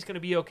 well, he's going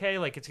to be okay,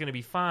 like it's going to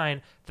be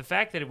fine. The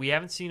fact that we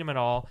haven't seen him at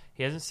all,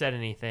 he hasn't said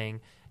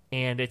anything,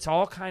 and it's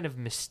all kind of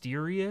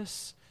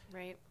mysterious.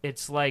 Right.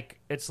 It's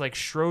like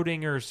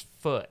Schrodinger's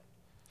foot.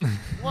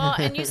 Well,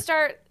 and you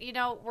start,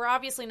 we're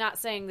obviously not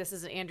saying this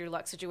is an Andrew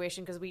Luck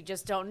situation because we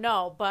just don't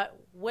know. But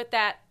with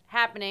that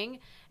happening,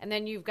 and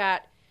then you've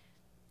got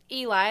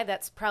Eli,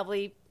 that's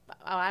probably,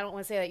 I don't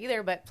want to say that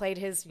either, but played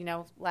his,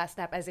 last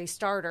snap as a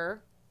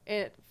starter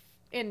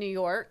in New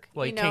York.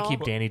 Well, you can't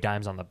keep Danny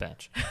Dimes on the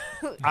bench.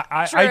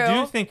 I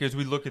do think as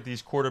we look at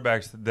these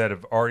quarterbacks that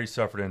have already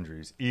suffered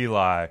injuries,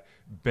 Eli,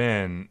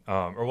 Ben,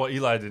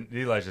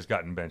 Eli's just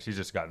gotten benched. He's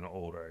just gotten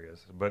older, I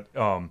guess. But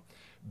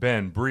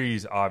Ben,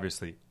 Breeze,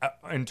 obviously.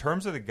 In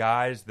terms of the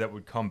guys that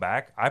would come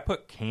back, I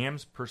put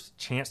Cam's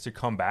chance to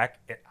come back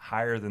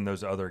higher than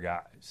those other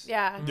guys.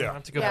 Yeah.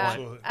 That's a good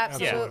point.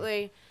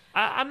 Absolutely.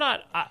 I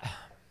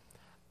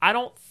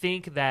don't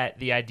think that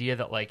the idea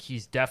that like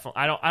he's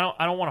definitely I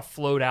don't want to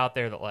float out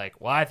there that like,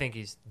 well, I think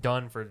he's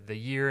done for the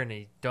year and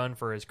he's done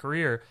for his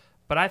career,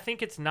 but I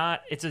think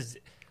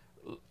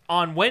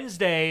on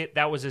Wednesday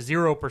that was a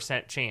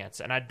 0% chance,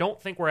 and I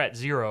don't think we're at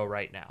 0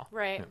 right now.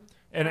 Right. Yeah.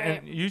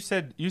 And you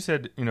said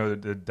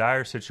the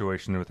dire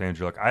situation with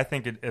Andrew Luck. I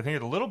think it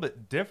a little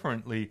bit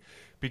differently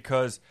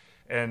because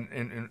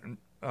the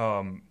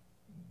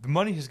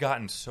money has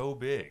gotten so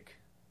big,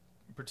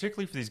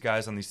 particularly for these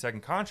guys on these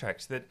second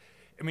contracts, that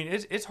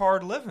it's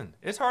hard living.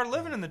 It's hard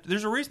living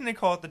there's a reason they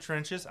call it the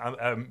trenches.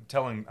 I'm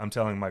telling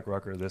Mike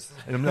Rucker this.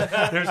 I'm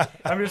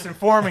just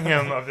informing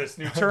him of this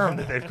new term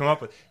that they've come up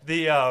with.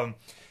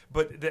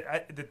 But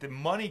the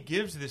money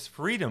gives this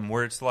freedom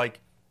where it's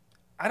like,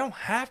 I don't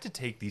have to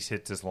take these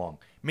hits as long.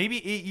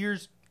 Maybe 8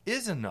 years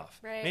is enough.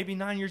 Right. Maybe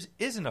 9 years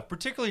is enough,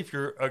 particularly if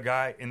you're a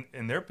guy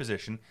in their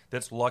position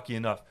that's lucky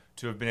enough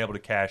to have been able to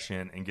cash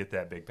in and get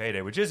that big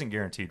payday, which isn't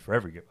guaranteed for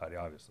everybody,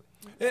 obviously.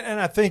 And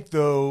I think,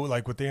 though,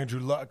 like with Andrew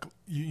Luck,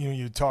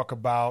 you talk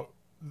about,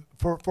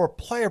 for a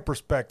player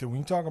perspective, when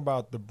you talk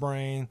about the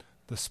brain,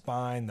 the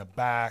spine, the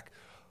back,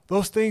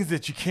 those things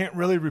that you can't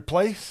really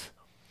replace,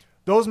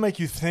 those make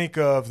you think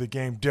of the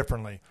game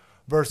differently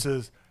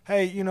versus,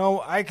 hey,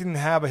 I can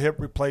have a hip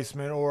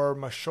replacement or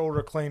my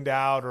shoulder cleaned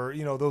out or,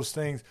 those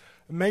things.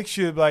 It makes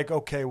you like,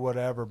 okay,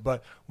 whatever.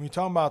 But when you're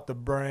talking about the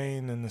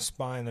brain and the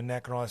spine, the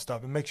neck and all that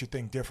stuff, it makes you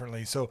think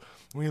differently. So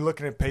when you're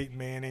looking at Peyton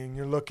Manning,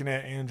 you're looking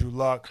at Andrew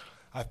Luck,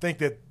 I think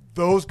that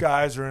those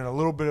guys are in a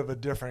little bit of a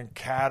different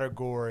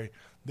category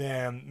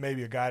than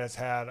maybe a guy that's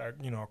had a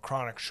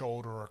chronic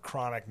shoulder or a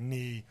chronic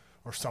knee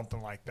or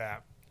something like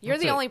that. You're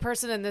the only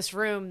person in this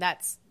room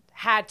that's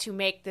had to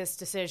make this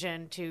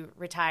decision to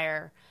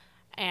retire.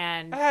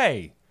 And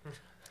Hey,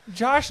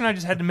 Josh and I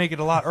just had to make it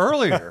a lot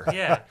earlier.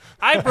 Yeah.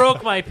 I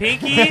broke my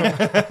pinky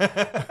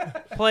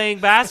playing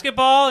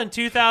basketball in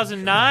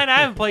 2009. I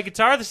haven't played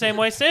guitar the same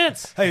way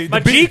since. Hey, my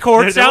to be- G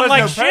chords There sound was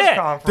like no press shit.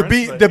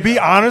 conference, To be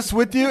honest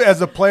with you,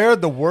 as a player,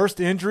 the worst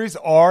injuries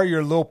are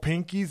your little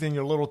pinkies and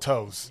your little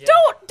toes.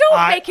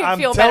 don't make him I'm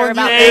feel better telling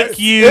about you, this. Thank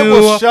you, It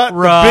will shut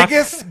Rock. the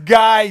biggest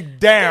guy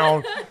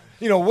down.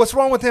 What's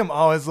wrong with him?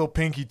 Oh, his little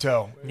pinky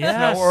toe.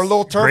 Yes. Or a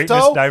little turf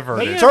Greatness toe.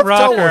 diverted. Me and Turf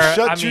toe will Rucker,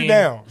 shut you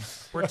down.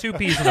 We're two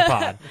peas in a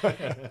pod.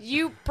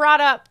 You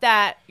brought up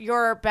that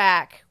your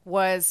back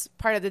was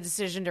part of the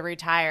decision to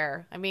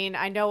retire. I mean,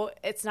 I know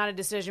it's not a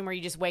decision where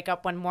you just wake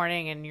up one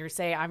morning and you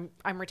say, I'm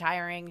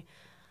retiring.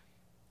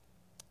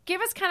 Give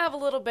us kind of a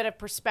little bit of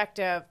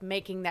perspective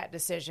making that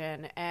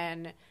decision.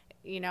 And,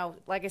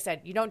 like I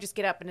said, you don't just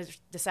get up and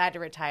decide to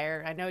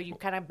retire. I know you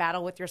kind of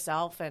battle with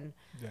yourself and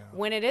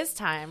when it is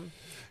time.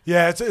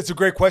 Yeah, it's a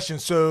great question.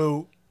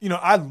 So,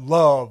 I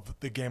love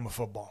the game of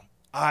football.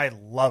 I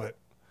love it.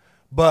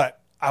 But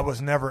I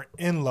was never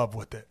in love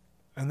with it.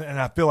 And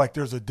I feel like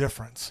there's a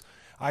difference.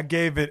 I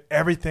gave it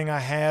everything I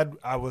had.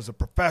 I was a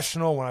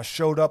professional. When I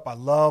showed up, I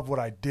loved what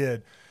I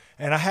did.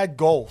 And I had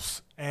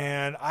goals.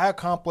 And I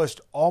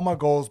accomplished all my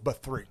goals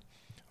but 3.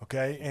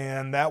 Okay?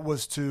 And that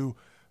was to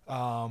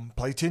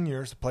play 10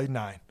 years. I played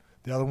 9.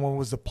 The other one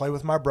was to play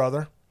with my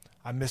brother.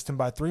 I missed him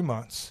by 3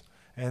 months.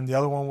 And the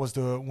other one was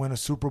to win a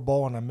Super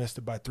Bowl, and I missed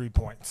it by 3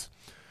 points.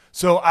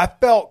 So I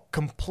felt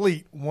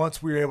complete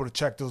once we were able to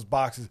check those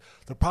boxes.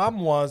 The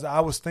problem was I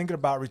was thinking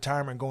about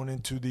retirement going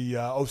into the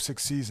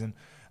 06 season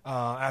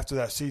after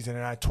that season,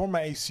 and I tore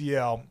my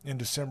ACL in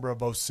December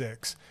of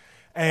 06.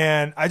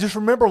 And I just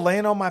remember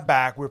laying on my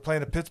back. We were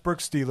playing the Pittsburgh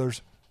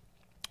Steelers.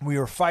 We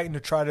were fighting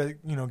to try to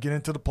get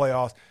into the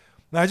playoffs.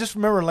 And I just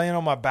remember laying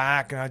on my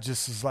back, and I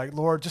just was like,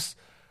 Lord,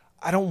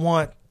 I don't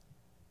want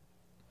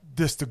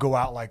this to go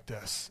out like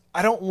this.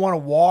 I don't want to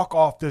walk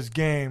off this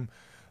game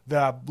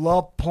that I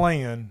love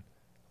playing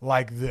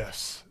like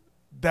this.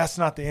 That's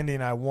not the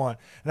ending I want.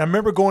 And I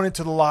remember going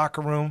into the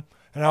locker room,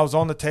 and I was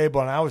on the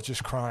table, and I was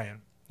just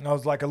crying. And I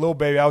was like a little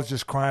baby. I was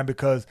just crying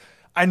because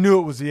I knew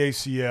it was the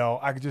ACL.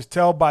 I could just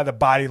tell by the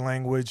body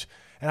language,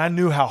 and I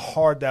knew how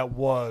hard that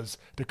was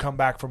to come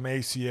back from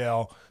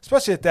ACL,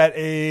 especially at that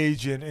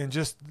age and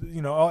just,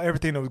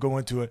 everything that would go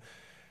into it.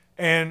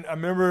 And I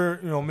remember,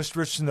 Mr.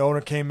 Richardson, the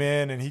owner, came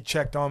in, and he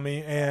checked on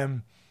me,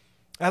 and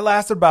that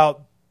lasted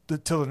about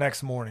till the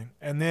next morning.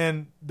 And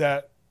then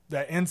that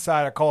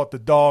inside, I call it the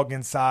dog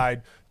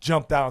inside,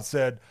 jumped out and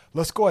said,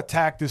 let's go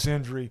attack this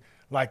injury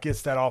like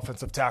it's that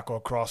offensive tackle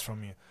across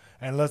from you.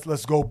 And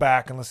let's go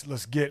back and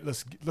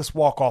let's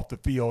walk off the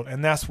field.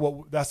 And that's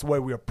the way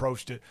we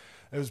approached it.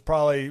 It was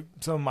probably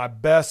some of my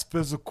best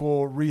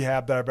physical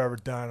rehab that I've ever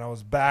done. I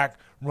was back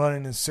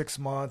running in 6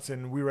 months,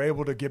 and we were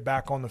able to get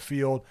back on the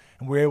field,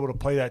 and we were able to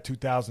play that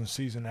 2000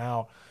 season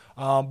out.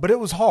 But it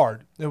was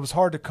hard. It was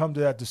hard to come to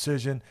that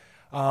decision.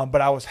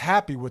 But I was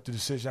happy with the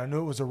decision. I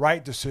knew it was the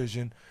right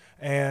decision.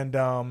 And,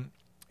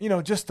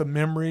 just the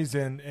memories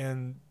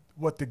and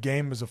what the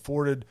game has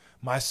afforded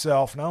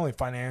myself, not only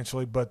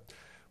financially, but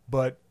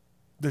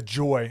the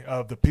joy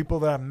of the people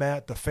that I've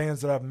met, the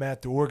fans that I've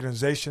met, the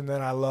organization that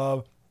I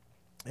love,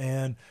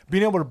 and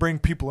being able to bring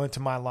people into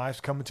my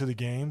life, coming to the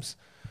games,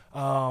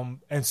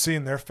 and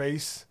seeing their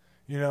face,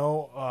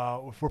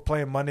 if we're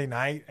playing Monday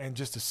night and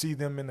just to see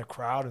them in the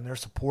crowd and their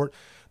support,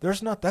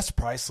 that's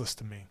priceless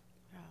to me.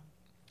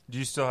 Do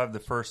you still have the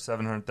first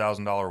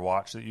 $700,000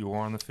 watch that you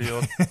wore on the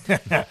field?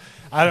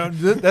 I don't.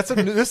 This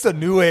is a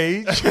new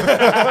age.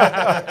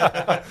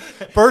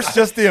 First,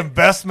 just the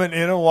investment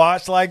in a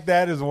watch like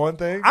that is one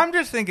thing. I'm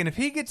just thinking if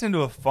he gets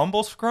into a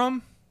fumble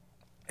scrum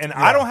and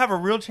I don't have a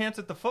real chance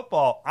at the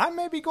football, I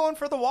may be going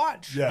for the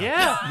watch.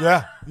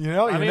 Yeah. You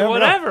I mean, never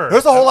whatever. know.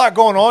 There's a whole lot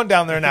going on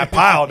down there in that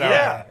pile down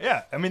there.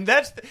 Yeah. I mean,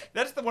 that's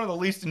one of the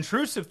least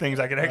intrusive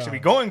things I could actually be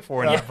going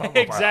for. In that fumble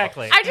pile.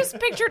 Exactly. I just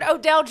pictured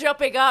Odell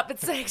jumping up and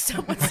saying,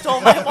 someone stole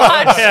my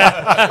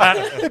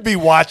watch. It'd be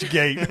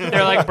Watchgate.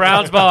 They're like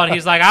Brown's ball, and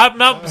he's like,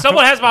 no,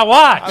 someone has my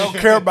watch. I don't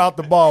care about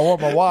the ball. I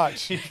want my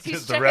watch. He's checking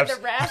the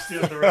refs.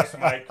 The refs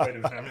might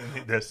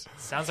need this.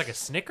 Sounds like a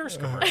Snickers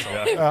commercial.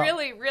 It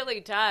really, really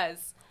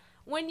does.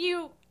 When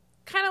you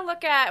kind of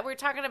look at, we're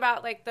talking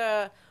about like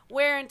the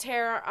wear and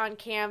tear on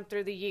Cam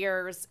through the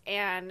years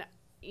and,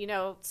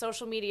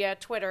 social media,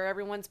 Twitter,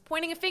 everyone's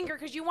pointing a finger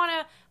because you want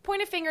to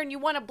point a finger and you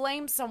want to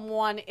blame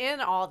someone in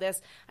all this.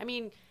 I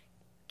mean,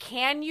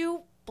 can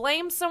you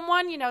blame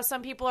someone,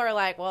 some people are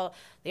like, well,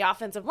 the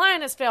offensive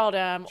line has failed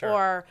him,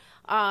 or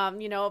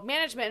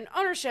management and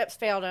ownership's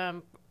failed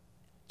him.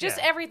 Just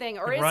everything,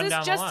 or is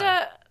this just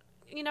a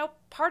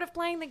part of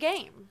playing the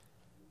game?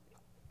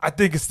 I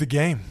think it's the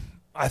game.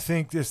 I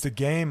think it's the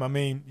game. I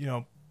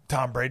mean,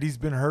 Tom Brady's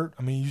been hurt.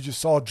 I mean, you just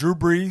saw Drew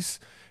Brees.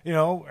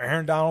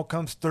 Aaron Donald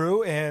comes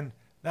through, and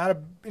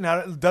it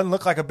doesn't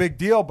look like a big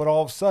deal, but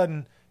all of a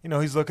sudden,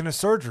 he's looking at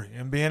surgery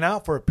and being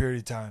out for a period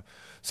of time.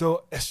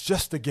 So it's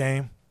just the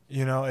game.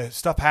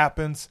 Stuff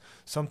happens.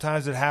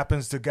 Sometimes it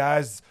happens to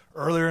guys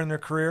earlier in their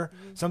career.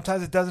 Mm-hmm.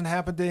 Sometimes it doesn't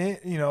happen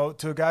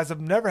to guys that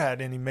have never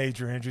had any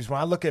major injuries.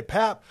 When I look at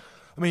Pap,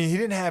 I mean, he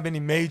didn't have any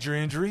major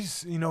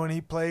injuries, and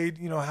he played,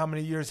 how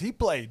many years he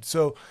played.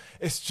 So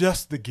it's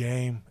just the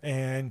game,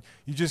 and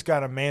you just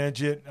got to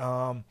manage it.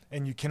 And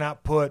you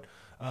cannot put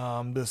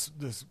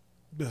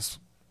this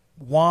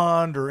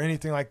wand or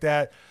anything like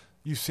that.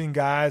 You've seen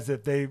guys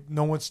that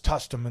no one's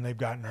touched them and they've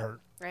gotten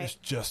hurt. Right. It's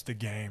just the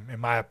game, in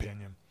my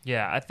opinion.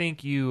 Yeah, I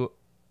think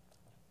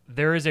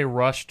there is a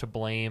rush to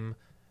blame.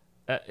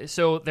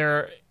 So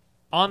there,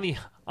 on the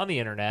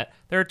internet,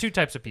 there are two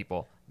types of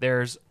people.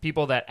 There's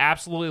people that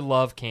absolutely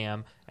love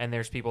Cam, and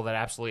there's people that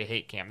absolutely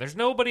hate Cam. There's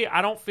nobody.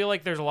 I don't feel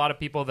like there's a lot of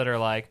people that are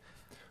like,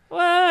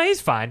 well, he's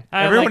fine.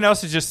 Everyone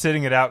else is just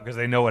sitting it out because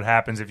they know what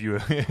happens if you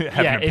have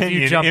an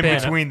opinion in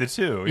between the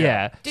two.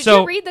 Yeah. Did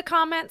you read the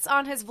comments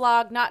on his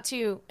vlog? Not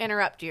to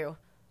interrupt you.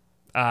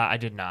 I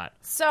did not.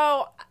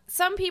 So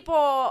some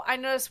people I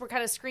noticed were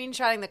kind of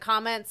screenshotting the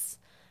comments,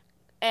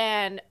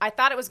 and I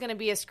thought it was going to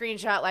be a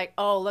screenshot like,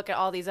 oh, look at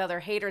all these other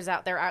haters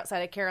out there outside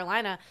of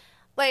Carolina.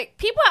 Like,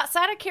 people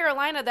outside of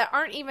Carolina that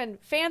aren't even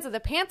fans of the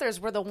Panthers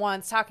were the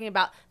ones talking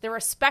about the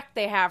respect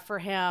they have for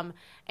him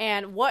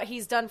and what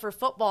he's done for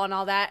football and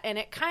all that. And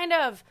it kind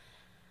of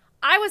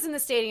 – I was in the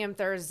stadium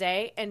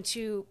Thursday, and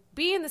to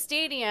be in the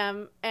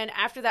stadium and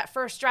after that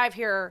first drive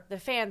hear the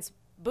fans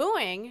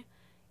booing,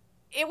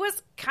 it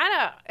was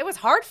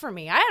hard for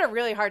me. I had a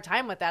really hard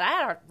time with that. I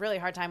had a really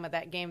hard time with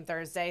that game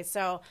Thursday.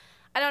 So,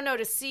 I don't know,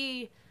 to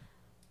see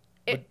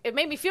 – It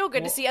made me feel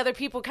good to see other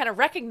people kind of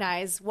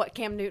recognize what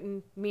Cam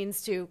Newton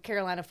means to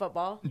Carolina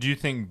football. Do you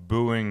think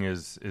booing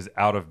is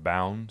out of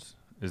bounds?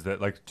 Is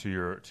that like to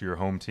your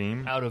home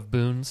team? Out of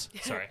bounds?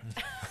 Sorry.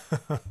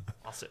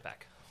 I'll sit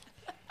back.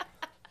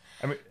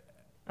 I mean,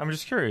 I'm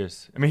just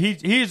curious. I mean,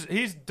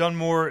 he's done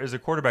more as a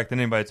quarterback than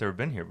anybody that's ever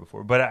been here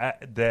before.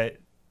 But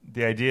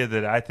the idea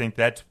that I think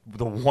that's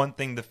the one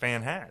thing the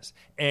fan has,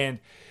 and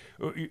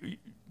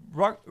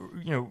Rock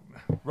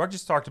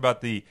just talked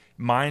about the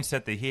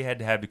mindset that he had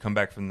to have to come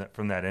back from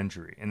that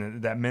injury,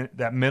 and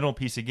that mental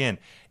piece again.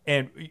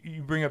 And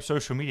you bring up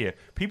social media.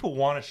 People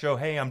want to show,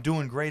 hey, I'm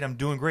doing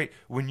great.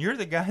 When you're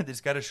the guy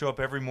that's got to show up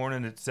every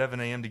morning at 7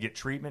 a.m. to get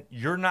treatment,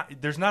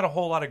 there's not a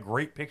whole lot of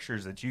great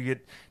pictures that you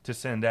get to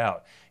send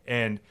out.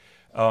 And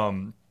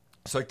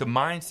it's like the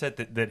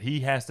mindset that he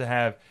has to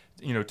have,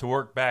 to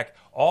work back,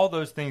 all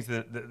those things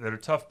that are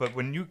tough. But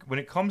when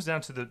it comes down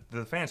to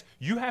the fans,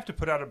 you have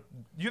to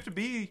you have to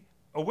be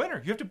a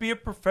winner. You have to be a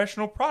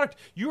professional product.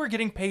 You are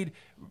getting paid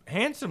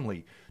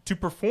handsomely to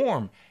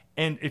perform.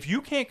 And if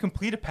you can't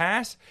complete a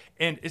pass,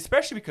 and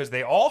especially because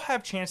they all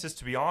have chances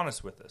to be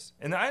honest with us,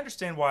 and I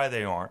understand why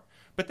they aren't,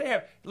 but they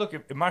have, look,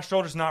 if my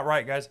shoulder's not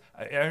right, guys,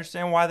 I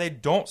understand why they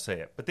don't say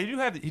it. But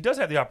he does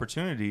have the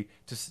opportunity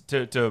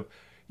to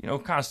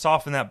kind of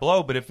soften that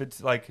blow. But if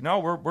it's like, no,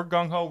 we're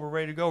gung-ho, we're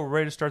ready to go, we're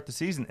ready to start the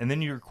season, and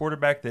then your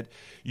quarterback that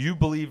you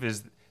believe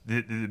is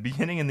the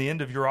beginning and the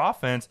end of your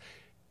offense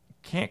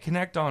can't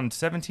connect on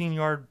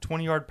 17-yard,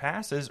 20-yard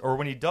passes, or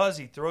when he does,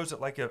 he throws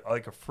it like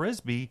a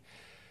Frisbee.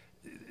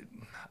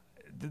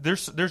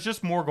 There's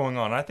just more going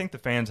on. I think the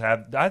fans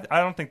have – I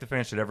don't think the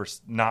fans should ever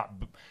not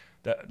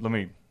 – let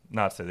me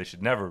not say they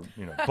should never,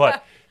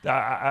 but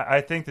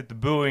I think that the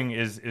booing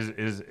is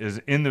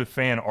in the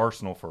fan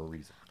arsenal for a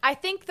reason. I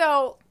think,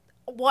 though,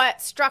 what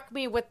struck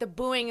me with the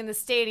booing in the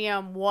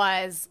stadium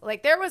was,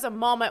 like, there was a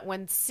moment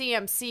when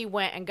CMC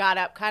went and got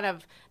up, kind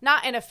of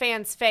not in a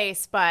fan's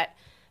face, but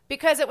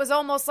because it was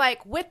almost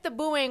like with the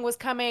booing was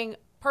coming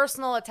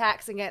personal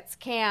attacks against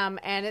Cam,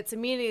 and it's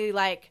immediately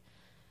like,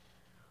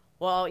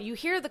 well, you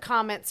hear the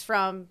comments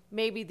from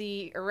maybe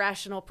the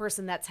irrational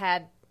person that's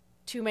had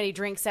too many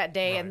drinks that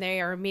day, right, and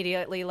they are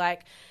immediately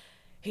like,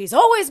 he's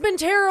always been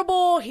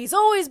terrible, he's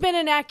always been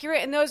inaccurate,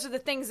 and those are the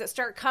things that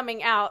start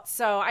coming out.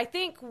 So I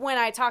think when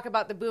I talk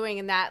about the booing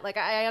and that, like,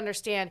 I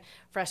understand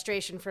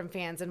frustration from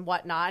fans and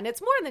whatnot, and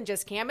it's more than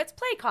just Cam, it's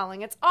play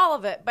calling, it's all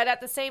of it. But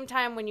at the same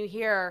time, when you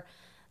hear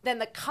then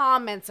the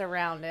comments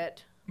around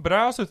it. But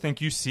I also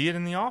think you see it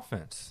in the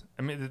offense.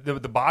 I mean,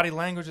 the body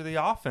language of the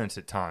offense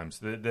at times,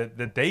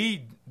 that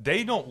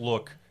they don't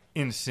look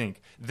in sync.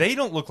 They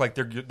don't look like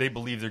they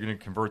believe they're going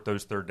to convert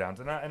those third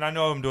downs. And I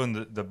know I'm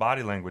doing the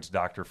body language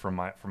doctor from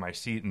my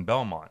seat in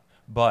Belmont,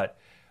 but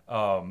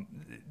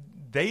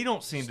they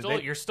don't seem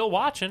to. You're still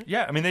watching.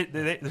 Yeah, I mean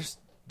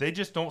they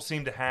just don't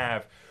seem to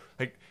have,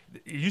 like,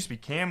 it used to be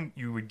Cam.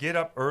 You would get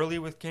up early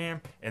with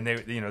Cam, and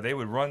they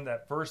would run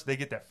that first. They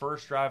get that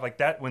first drive like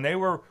that when they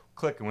were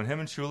clicking. When him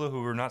and Shula,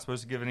 who we're not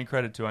supposed to give any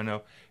credit to, I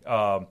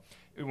know.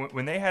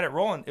 when they had it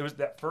rolling, it was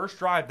that first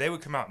drive, they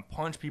would come out and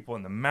punch people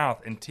in the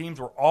mouth, and teams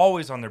were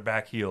always on their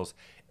back heels.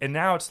 And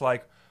now it's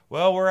like,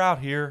 well, we're out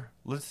here.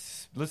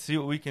 Let's see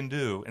what we can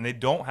do. And they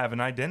don't have an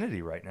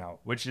identity right now,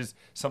 which is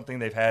something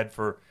they've had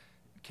for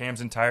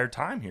Cam's entire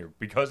time here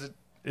because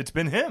it's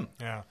been him.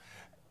 Yeah.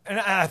 And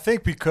I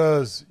think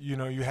because, you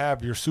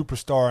have your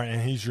superstar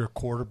and he's your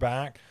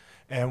quarterback,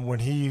 and when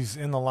he's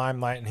in the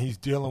limelight and he's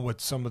dealing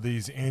with some of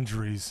these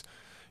injuries,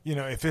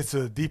 if it's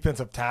a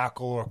defensive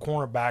tackle or a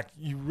cornerback,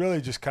 you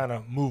really just kind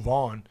of move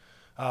on.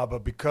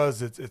 But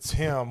because it's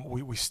him,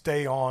 we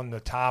stay on the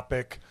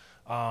topic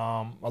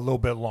a little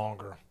bit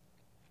longer.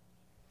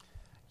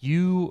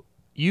 You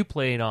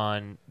played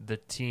on the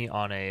team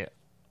on a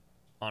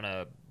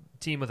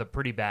team with a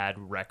pretty bad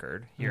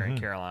record here in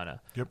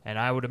Carolina. Yep. And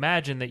I would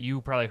imagine that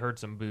you probably heard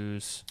some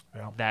boos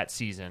that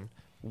season.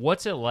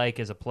 What's it like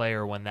as a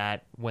player when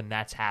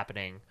that's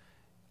happening?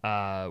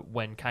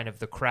 When kind of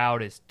the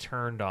crowd is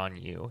turned on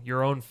you,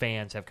 your own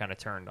fans have kind of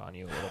turned on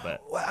you a little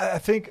bit. Well, I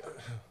think,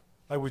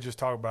 like we just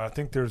talked about, I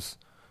think there's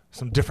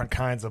some different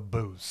kinds of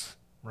boos,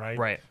 right?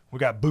 Right. We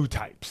got boo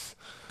types.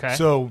 Okay.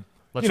 So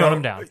let's run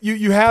them down.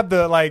 You have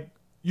the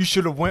you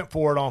should have went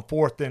for it on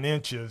 4th and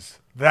inches.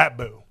 That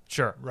boo.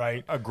 Sure.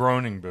 Right. A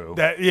groaning boo.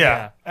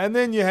 Yeah. And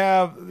then you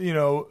have,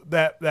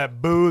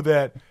 that boo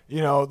that,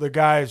 the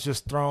guy has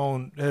just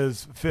thrown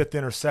his 5th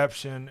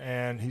interception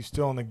and he's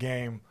still in the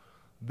game.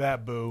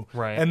 That boo.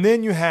 Right. And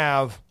then you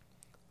have,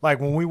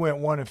 when we went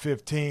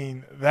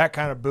 1-15, that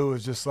kind of boo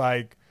is just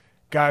like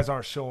guys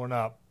aren't showing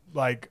up.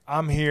 Like,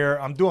 I'm here,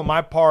 I'm doing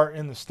my part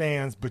in the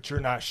stands, but you're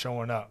not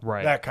showing up.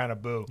 Right. That kind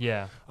of boo.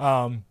 Yeah.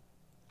 And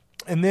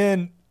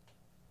then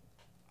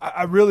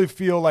I really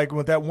feel like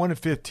with that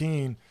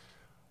 1-15,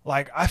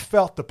 I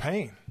felt the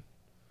pain,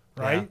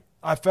 right?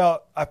 Yeah.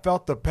 I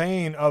felt the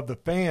pain of the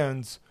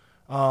fans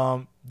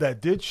that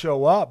did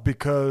show up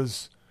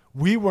because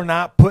we were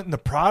not putting the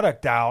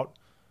product out.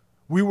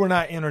 We were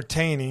not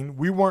entertaining.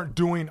 We weren't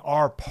doing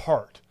our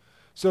part.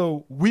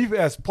 So we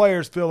as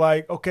players feel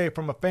like, okay,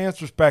 from a fan's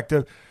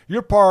perspective,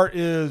 your part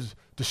is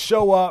to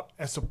show up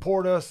and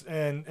support us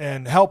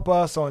and help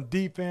us on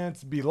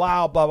defense, be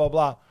loud, blah, blah,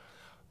 blah.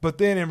 But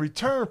then in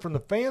return from the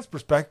fans'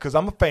 perspective, because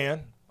I'm a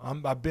fan,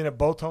 I've been at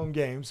both home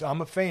games, I'm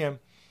a fan,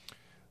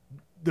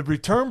 the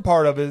return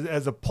part of it,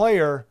 as a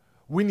player,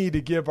 we need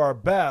to give our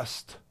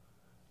best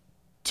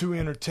to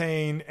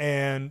entertain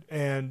and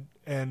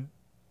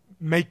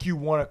make you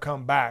want to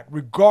come back,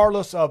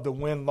 regardless of the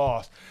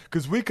win-loss.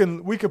 Because we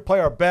can play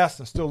our best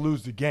and still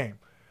lose the game.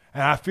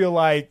 And I feel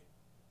like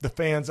the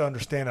fans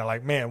understand that.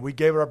 Like, man, we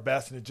gave it our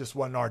best and it just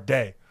wasn't our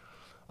day.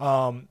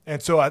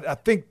 And so I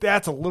think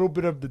that's a little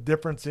bit of the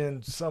difference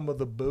in some of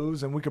the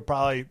boos. And we could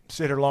probably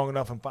sit here long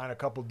enough and find a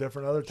couple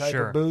different other type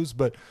of boos.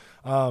 But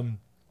that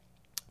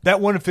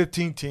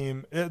 1-15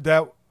 team,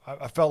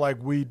 I felt like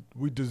we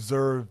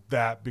deserved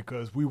that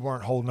because we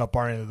weren't holding up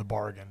our end of the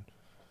bargain.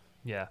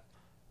 Yeah.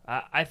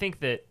 I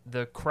think that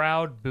the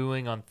crowd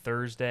booing on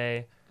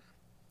Thursday,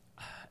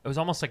 it was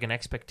almost like an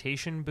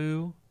expectation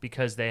boo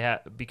because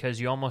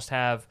you almost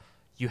have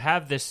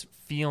this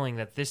feeling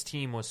that this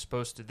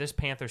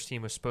Panthers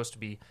team was supposed to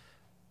be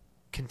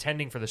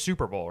contending for the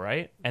Super Bowl,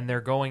 right? And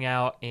they're going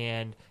out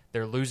and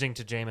they're losing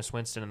to Jameis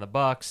Winston and the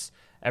Bucs.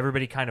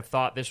 Everybody kind of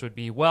thought this would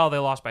be, they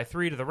lost by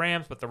 3 to the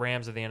Rams, but the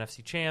Rams are the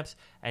NFC champs.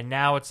 And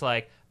now it's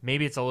like,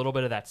 maybe it's a little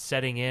bit of that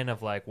setting in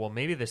of like, well,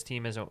 maybe this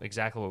team isn't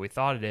exactly what we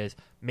thought it is.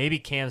 Maybe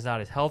Cam's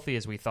not as healthy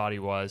as we thought he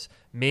was.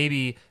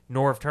 Maybe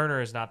Norv Turner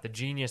is not the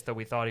genius that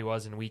we thought he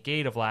was in week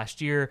 8 of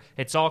last year.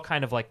 It's all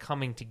kind of like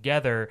coming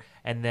together.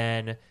 And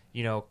then,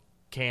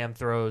 Cam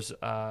throws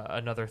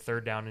another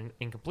 3rd down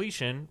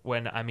incompletion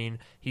when,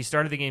 he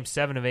started the game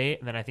 7 of 8,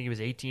 and then I think he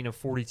was 18 of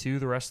 42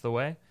 the rest of the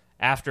way.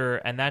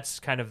 And that's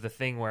kind of the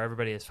thing where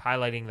everybody is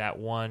highlighting that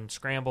one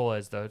scramble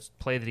as the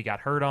play that he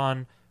got hurt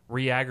on,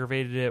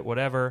 re-aggravated it,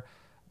 whatever.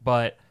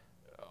 But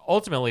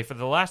ultimately, for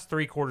the last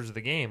 3 quarters of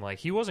the game,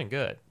 he wasn't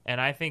good.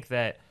 And I think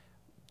that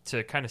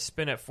to kind of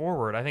spin it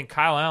forward, I think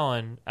Kyle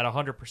Allen at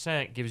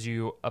 100% gives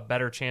you a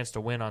better chance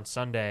to win on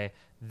Sunday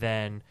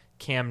than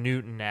Cam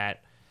Newton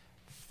at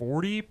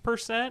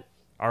 40%.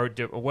 Or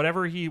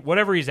whatever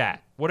he's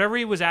at. Whatever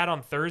he was at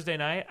on Thursday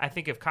night, I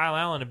think if Kyle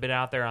Allen had been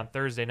out there on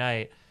Thursday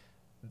night,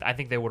 I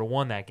think they would have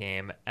won that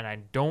game, and I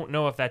don't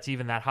know if that's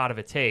even that hot of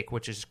a take,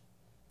 which is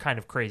kind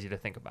of crazy to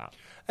think about.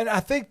 And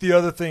I think the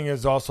other thing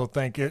is also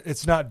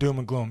it's not doom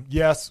and gloom.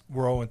 Yes,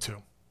 we're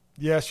 0-2.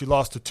 Yes, you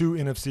lost to 2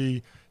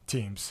 NFC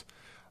teams.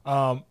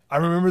 I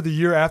remember the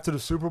year after the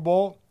Super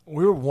Bowl,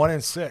 we were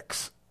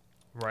 1-6.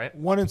 Right.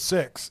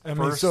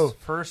 1-6.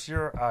 First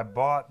year I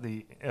bought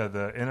the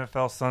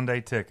NFL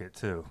Sunday ticket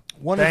too.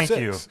 1-6. Thank you.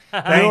 You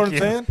know what I'm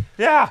saying?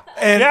 Yeah.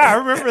 I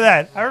remember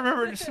that. I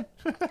remember.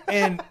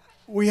 And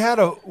we had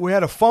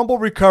a fumble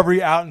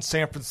recovery out in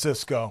San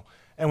Francisco,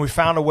 and we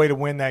found a way to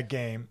win that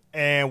game,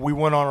 and we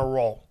went on a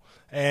roll.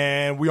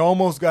 And we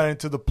almost got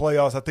into the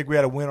playoffs. I think we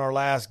had to win our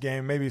last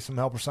game, maybe some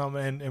help or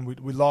something, and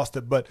we lost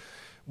it. But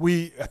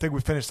I think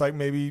we finished like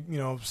maybe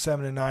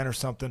 7-9 or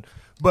something.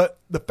 But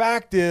the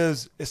fact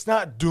is, it's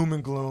not doom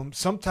and gloom.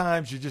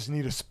 Sometimes you just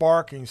need a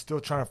spark, and you're still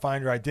trying to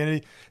find your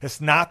identity.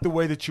 It's not the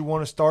way that you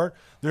want to start.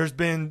 There's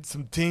been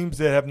some teams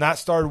that have not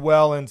started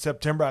well in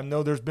September. I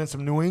know there's been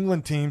some New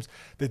England teams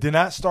that did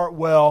not start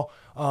well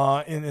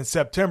in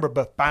September,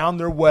 but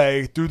found their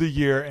way through the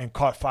year and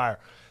caught fire.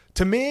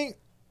 To me,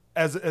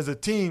 as a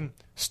team,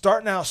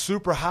 starting out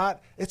super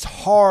hot, it's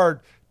hard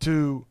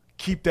to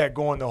keep that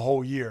going the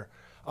whole year.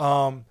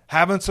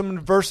 Having some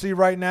adversity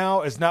right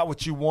now is not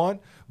what you want,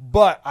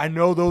 but I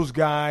know those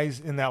guys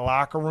in that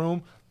locker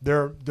room,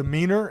 their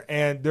demeanor,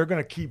 and they're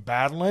going to keep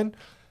battling.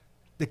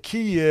 The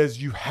key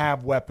is you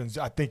have weapons.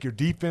 I think your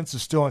defense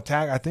is still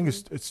intact. I think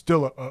it's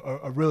still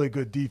a really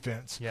good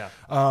defense. Yeah.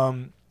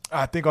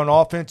 I think on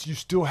offense you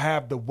still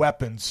have the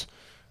weapons.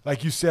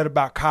 Like you said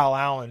about Kyle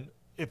Allen,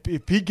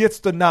 if he gets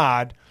the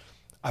nod,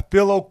 I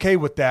feel okay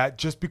with that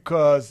just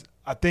because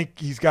I think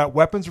he's got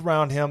weapons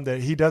around him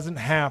that he doesn't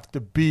have to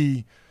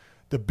be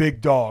the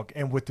big dog.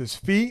 And with his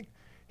feet,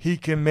 he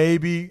can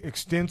maybe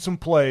extend some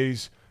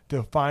plays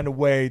to find a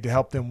way to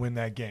help them win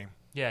that game.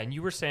 Yeah, and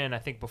you were saying, I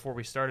think, before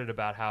we started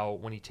about how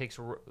when he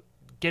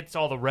gets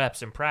all the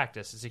reps in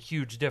practice, it's a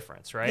huge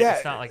difference, right? Yeah,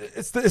 it's not like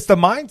it's the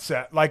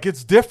mindset. Like,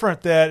 it's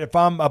different that if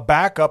I'm a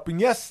backup,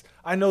 and yes,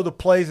 I know the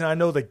plays and I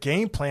know the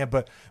game plan,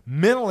 but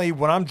mentally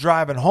when I'm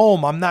driving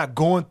home, I'm not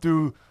going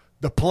through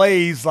the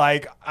plays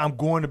like I'm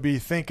going to be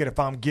thinking if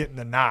I'm getting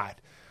the nod.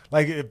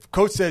 Like, if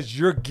coach says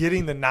you're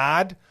getting the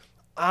nod,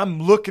 I'm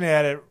looking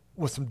at it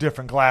with some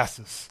different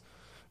glasses.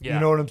 Yeah. You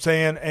know what I'm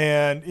saying?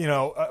 And,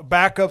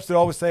 backups that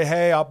always say,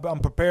 hey, I'm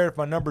prepared if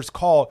my number's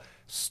called.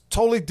 It's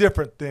totally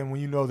different than when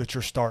you know that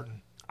you're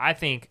starting. I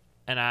think,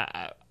 and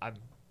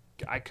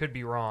I could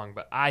be wrong,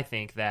 but I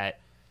think that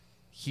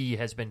he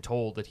has been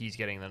told that he's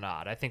getting the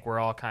nod. I think we're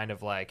all kind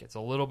of like, it's a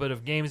little bit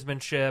of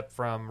gamesmanship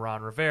from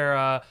Ron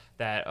Rivera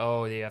that,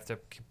 they have to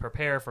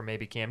prepare for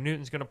maybe Cam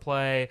Newton's going to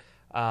play.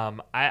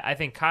 I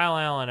think Kyle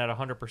Allen at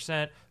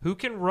 100%, who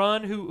can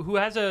run, who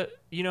has a,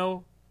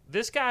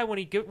 this guy, when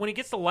he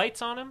gets the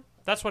lights on him,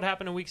 that's what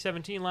happened in Week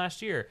 17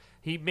 last year.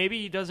 He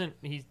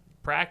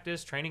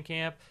practice, training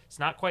camp, it's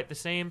not quite the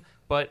same,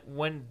 but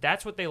when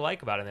that's what they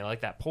like about him, they like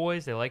that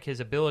poise, they like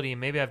his ability,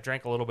 and maybe I've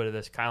drank a little bit of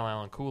this Kyle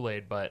Allen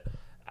Kool-Aid, but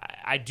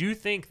I do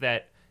think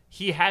that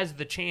he has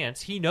the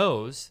chance. He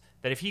knows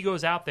that if he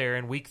goes out there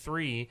in Week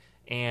 3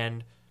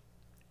 and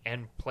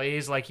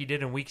plays like he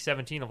did in Week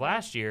 17 of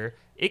last year,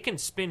 it can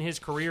spin his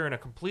career in a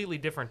completely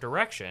different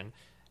direction.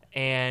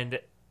 And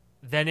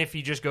then if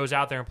he just goes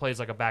out there and plays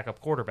like a backup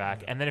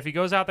quarterback, and then if he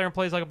goes out there and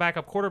plays like a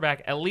backup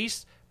quarterback, at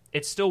least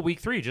it's still Week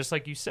 3. Just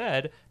like you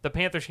said, the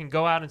Panthers can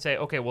go out and say,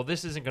 okay, well,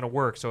 this isn't going to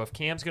work. So if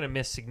Cam's going to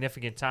miss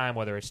significant time,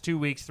 whether it's 2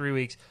 weeks, 3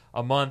 weeks,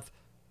 a month,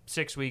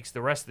 6 weeks,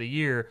 the rest of the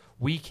year,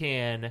 we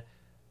can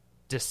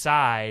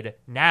decide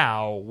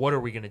now what are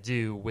we going to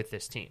do with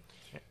this team.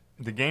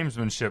 The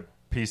gamesmanship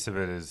piece of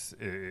it is,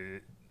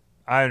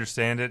 I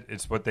understand it.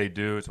 It's what they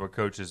do. It's what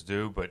coaches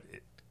do. But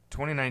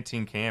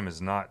 2019 Cam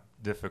is not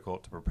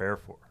difficult to prepare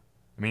for.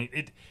 I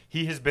mean,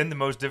 he has been the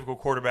most difficult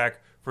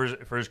quarterback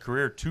for his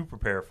career to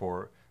prepare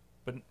for,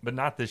 but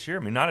not this year.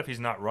 I mean, not if he's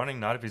not running,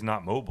 not if he's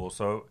not mobile.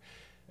 So,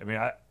 I mean,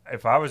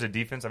 if I was a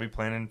defense, I'd be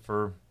planning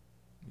for,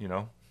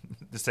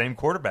 the same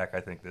quarterback,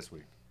 I think, this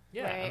week.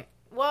 Yeah. Right.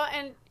 Well,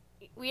 and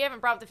we haven't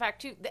brought up the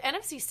fact, too, the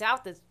NFC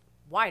South is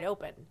wide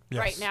open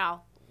right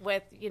now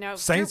with,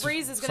 Saints, Drew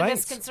Brees is going to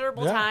miss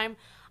considerable time.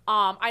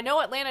 I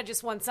know Atlanta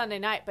just won Sunday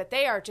night, but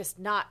they are just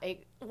not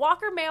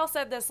Walker Mail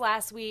said this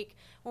last week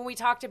when we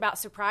talked about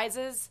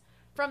surprises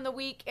from the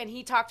week, and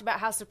he talked about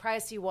how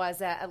surprised he was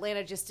that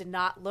Atlanta just did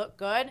not look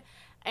good.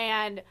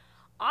 And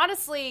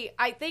honestly,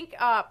 I think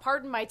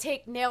Pardon My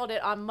Take nailed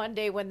it on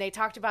Monday when they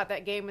talked about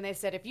that game, and they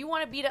said, if you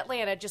want to beat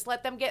Atlanta, just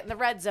let them get in the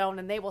red zone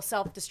and they will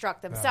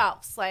self-destruct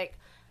themselves.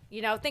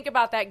 Yeah. Think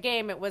about that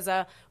game. It was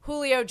a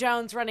Julio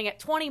Jones running at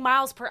 20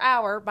 miles per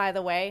hour, by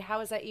the way.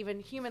 How is that even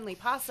humanly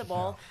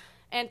possible?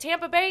 Yeah. And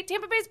Tampa Bay's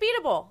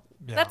beatable.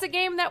 Yeah. That's a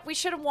game that we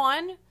should have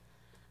won.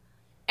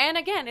 And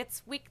again,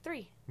 it's Week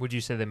 3. Would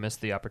you say they missed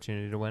the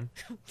opportunity to win?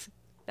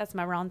 That's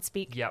my Ron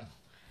speak. Yep.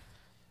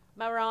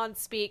 My Ron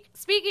speak.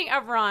 Speaking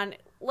of Ron,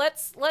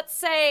 let's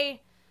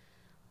say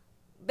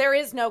there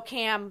is no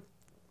Cam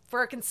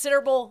for a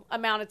considerable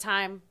amount of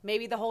time,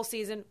 maybe the whole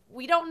season.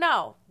 We don't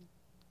know.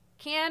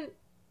 Can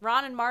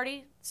Ron and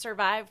Marty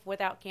survive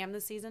without Cam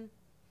this season?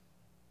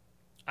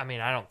 I mean,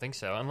 I don't think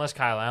so, unless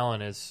Kyle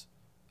Allen is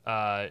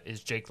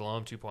Jake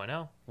Delhomme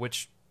 2.0,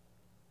 which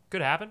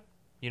could happen.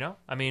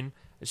 I mean,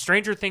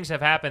 stranger things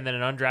have happened than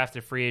an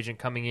undrafted free agent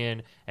coming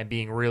in and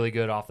being really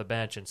good off the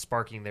bench and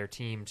sparking their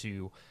team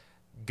to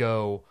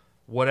go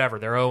whatever.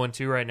 They're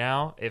 0-2 right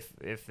now.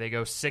 If they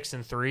go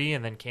 6-3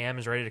 and then Cam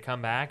is ready to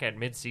come back at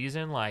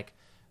midseason,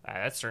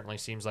 that certainly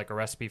seems like a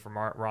recipe for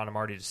Ron and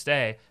Marty to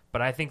stay.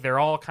 But I think they're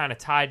all kind of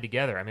tied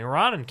together. I mean,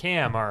 Ron and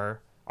Cam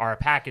are a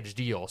package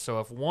deal.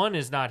 So if one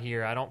is not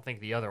here, I don't think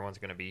the other one's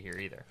going to be here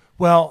either.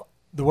 Well,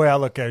 the way I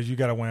look at it is you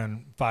got to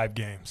win 5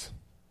 games.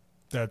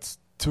 That's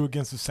 2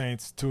 against the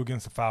Saints, 2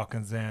 against the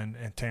Falcons, and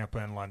Tampa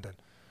and London.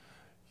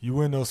 You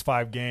win those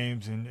 5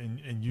 games,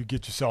 and you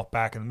get yourself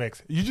back in the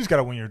mix. You just got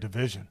to win your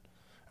division.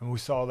 And we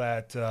saw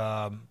that,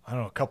 I don't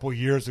know, a couple of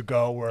years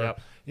ago where,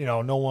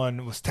 no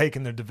one was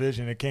taking their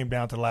division. It came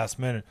down to the last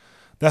minute.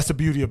 That's the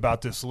beauty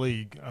about this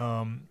league.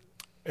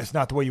 It's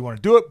not the way you want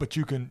to do it, but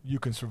you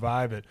can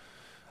survive it.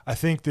 I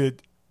think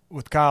that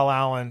with Kyle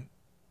Allen,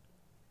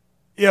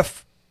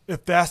 if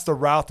that's the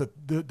route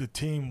that the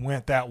team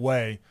went that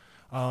way,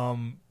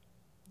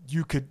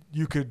 you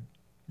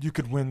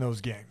could win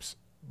those games.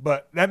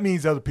 But that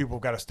means other people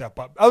got to step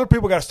up. Other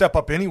people got to step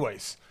up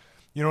anyways.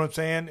 You know what I'm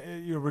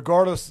saying?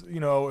 Regardless,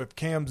 if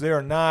Cam's there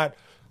or not,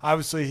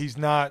 obviously he's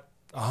not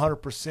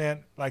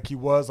 100% like he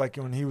was like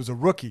when he was a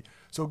rookie.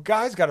 So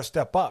guys got to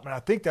step up. And I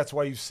think that's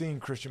why you've seen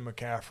Christian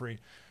McCaffrey,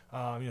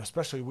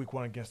 especially week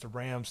 1 against the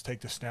Rams, take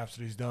the snaps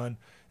that he's done.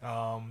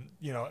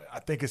 I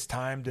think it's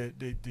time to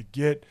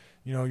get,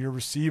 your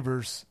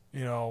receivers,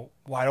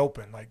 wide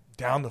open, like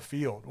down the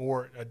field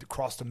or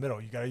across the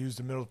middle. You got to use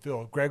the middle of the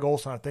field. Greg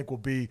Olsen, I think, will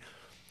be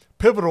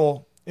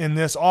pivotal in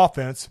this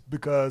offense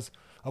because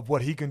of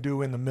what he can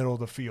do in the middle of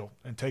the field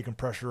and taking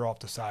pressure off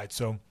the side.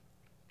 So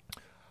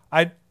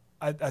I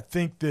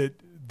think that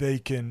they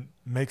can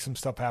make some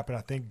stuff happen.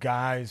 I think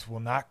guys will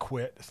not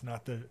quit. It's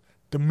not the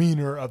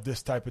demeanor of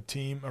this type of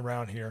team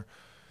around here.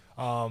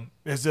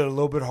 Is it a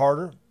little bit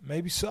harder?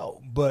 Maybe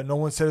so, but no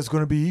one said it's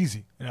going to be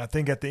easy. And I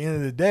think at the end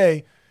of the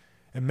day,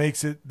 it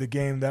makes it the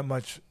game that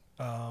much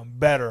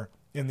better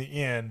in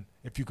the end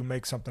if you can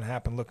make something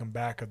happen looking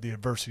back at the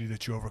adversity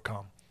that you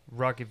overcome.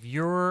 Ruck, if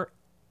you're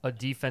a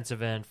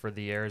defensive end for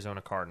the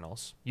Arizona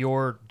Cardinals,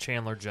 you're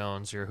Chandler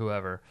Jones, you're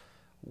whoever,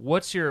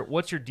 what's your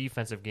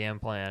defensive game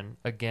plan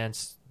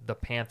against the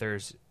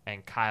Panthers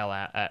and Kyle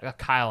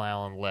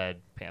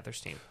Allen-led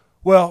Panthers team?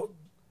 Well,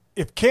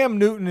 if Cam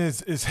Newton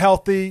is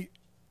healthy,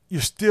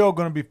 you're still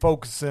going to be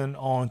focusing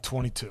on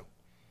 22.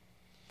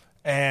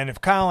 And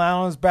if Kyle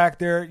Allen's back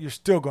there, you're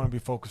still going to be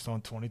focused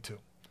on 22.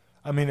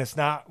 I mean,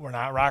 we're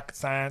not rocket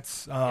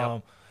science.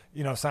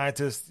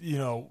 Scientists,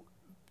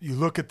 you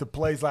look at the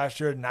plays last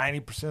year,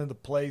 90% of the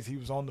plays he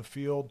was on the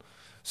field.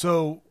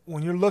 So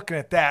when you're looking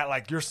at that,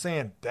 like you're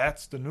saying,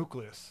 that's the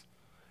nucleus.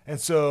 And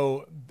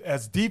so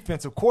as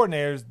defensive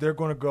coordinators, they're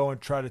going to go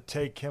and try to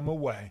take him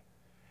away,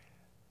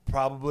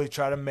 probably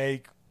try to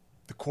make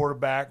the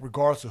quarterback,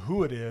 regardless of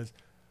who it is,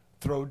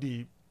 throw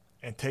deep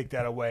and take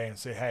that away and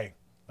say, hey,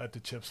 let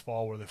the chips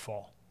fall where they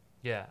fall.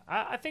 Yeah,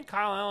 I think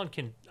Kyle Allen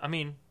can – I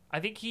mean,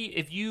 I think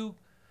if you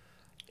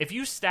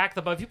stack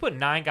the – if you put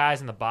 9 guys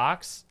in the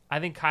box, I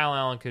think Kyle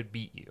Allen could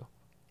beat you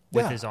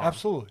with his arm.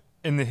 Absolutely.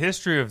 In the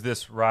history of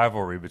this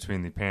rivalry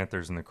between the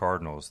Panthers and the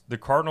Cardinals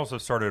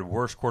have started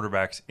worse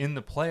quarterbacks in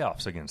the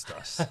playoffs against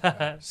us.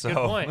 Good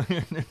point.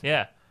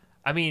 Yeah.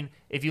 I mean,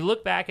 if you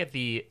look back at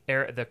the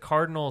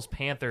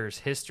Cardinals-Panthers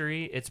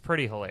history, it's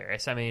pretty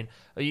hilarious. I mean,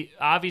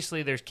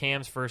 obviously there's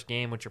Cam's first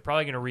game, which you're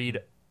probably going to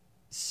read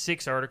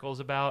 6 articles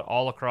about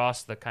all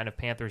across the kind of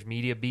Panthers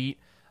media beat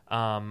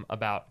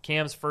about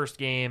Cam's first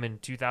game in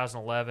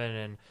 2011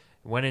 and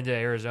went into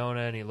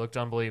Arizona and he looked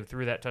unbelievable,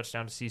 threw that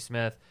touchdown to C.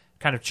 Smith,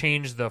 kind of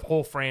changed the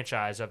whole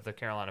franchise of the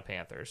Carolina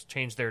Panthers,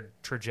 changed their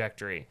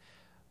trajectory.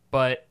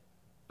 But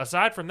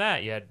aside from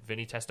that, you had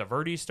Vinny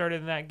Testaverde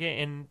started in that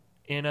game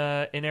in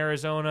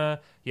Arizona.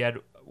 You had,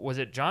 was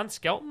it John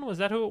Skelton? Was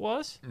that who it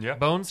was? Yeah.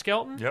 Bone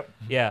Skelton? Yep.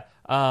 Yeah.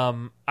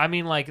 I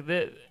mean, like,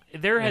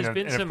 there has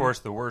been some... And, of course,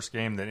 the worst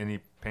game that any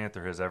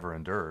Panther has ever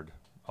endured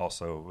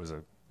also was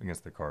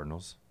against the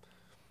Cardinals.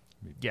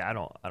 Yeah, I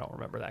don't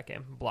remember that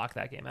game. Block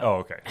that game out. Oh,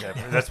 okay. Yeah,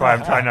 that's why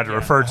I'm trying not to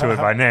refer to it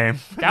by name.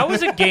 That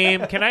was a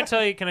game. Can I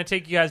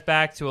take you guys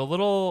back to a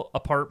little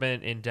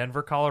apartment in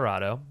Denver,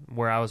 Colorado,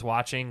 where I was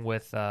watching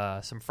with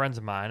some friends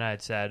of mine. I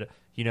had said,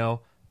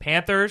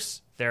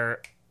 Panthers,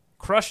 they're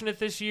crushing it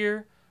this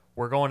year.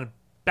 We're going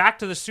back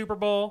to the Super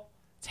Bowl.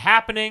 It's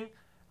happening.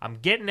 I'm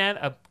getting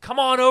at come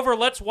on over.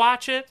 Let's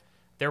watch it.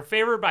 They're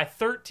favored by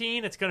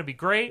 13. It's going to be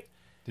great.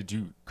 Did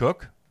you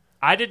cook?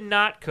 I did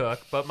not cook,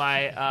 but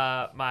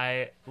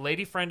my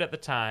lady friend at the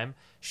time,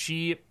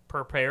 she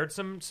prepared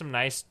some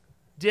nice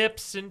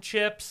dips and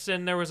chips,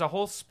 and there was a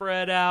whole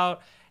spread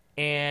out.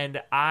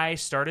 And I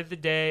started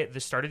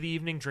the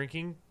evening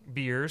drinking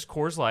beers,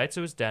 Coors Lights.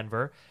 It was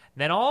Denver.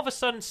 And then all of a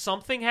sudden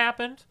something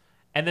happened,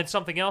 and then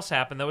something else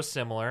happened that was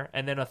similar,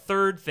 and then a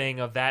third thing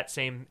of that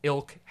same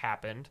ilk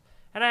happened,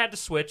 and I had to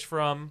switch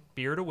from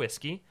beer to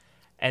whiskey.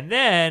 And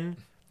then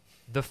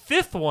the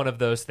 5th one of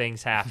those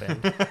things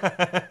happened.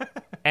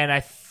 And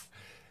I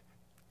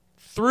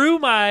threw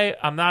my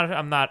I'm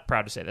not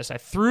proud to say this. I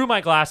threw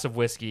my glass of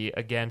whiskey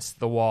against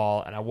the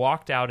wall and I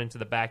walked out into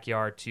the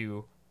backyard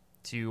to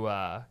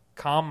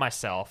calm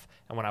myself.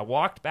 And when I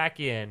walked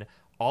back in,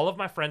 all of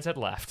my friends had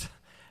left.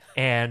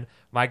 And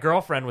my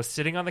girlfriend was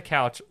sitting on the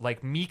couch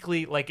like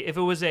meekly, like if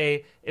it was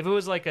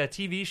like a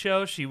TV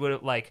show, she would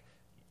have like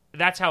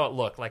that's how it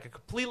looked, like a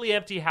completely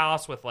empty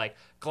house with like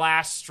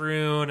glass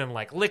strewn and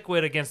like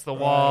liquid against the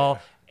wall.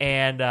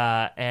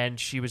 And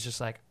she was just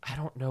like, I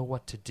don't know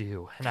what to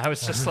do. And I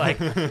was just like,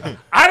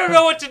 I don't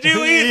know what to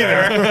do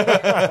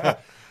either.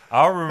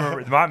 I'll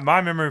remember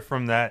my memory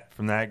from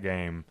that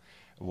game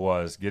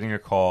was getting a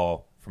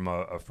call from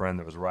a friend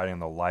that was riding on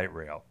the light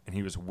rail, and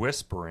he was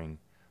whispering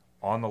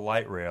on the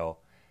light rail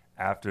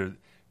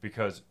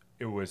because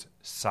it was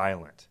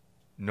silent.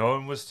 No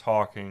one was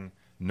talking.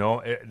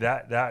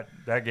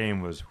 That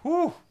game was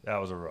that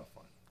was a rough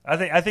one.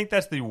 I think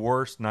that's the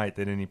worst night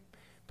that any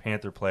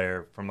Panther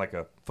player from like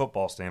a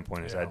football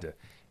standpoint has had to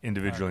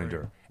individually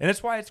endure. And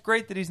that's why it's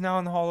great that he's now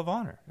in the Hall of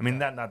Honor. I mean,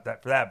 not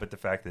that for that, but the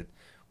fact that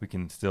we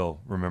can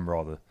still remember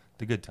all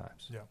the good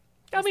times. Yeah.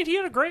 I mean,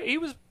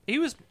 he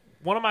was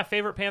one of my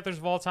favorite Panthers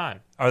of all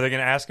time. Are they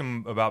going to ask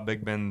him about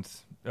Big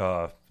Ben's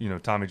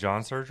Tommy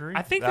John surgery?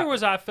 I think there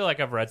was. I feel like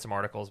I've read some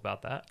articles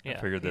about that. Yeah,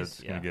 I figured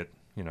that's going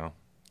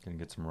to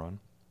get some run.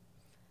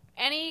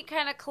 Any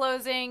kind of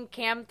closing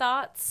Cam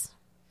thoughts?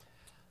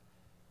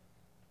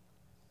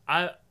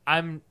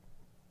 I'm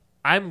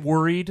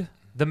worried.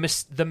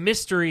 The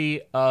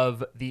mystery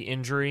of the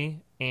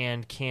injury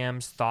and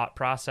Cam's thought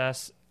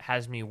process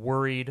has me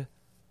worried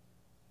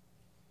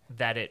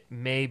that it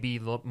may be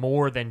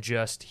more than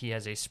just he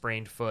has a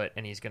sprained foot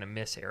and he's going to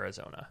miss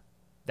Arizona.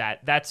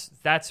 That's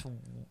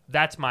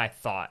my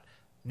thought.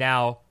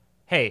 Now,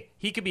 hey,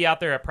 he could be out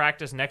there at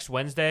practice next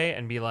Wednesday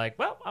and be like,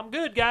 "Well, I'm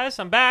good, guys.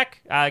 I'm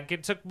back.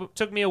 It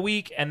took me a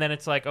week," and then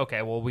it's like,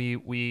 okay, well,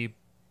 we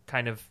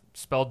kind of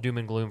spelled doom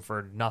and gloom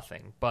for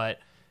nothing. But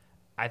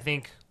I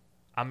think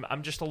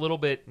I'm just a little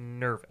bit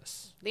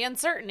nervous. The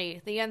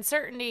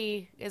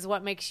uncertainty is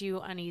what makes you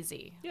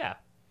uneasy. Yeah.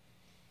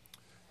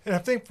 And I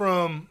think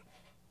from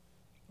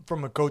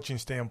a coaching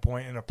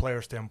standpoint and a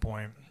player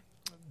standpoint,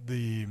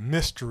 the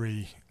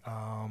mystery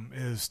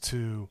is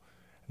to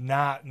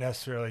not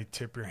necessarily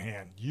tip your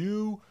hand.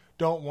 You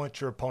don't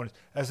want your opponents.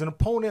 As an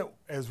opponent,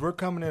 as we're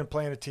coming in and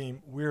playing a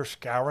team, we're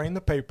scouring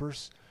the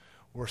papers.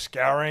 We're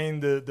scouring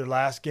the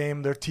last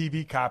game, their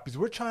TV copies.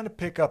 We're trying to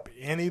pick up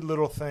any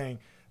little thing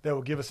that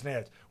will give us an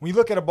edge. When you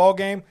look at a ball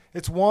game,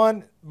 it's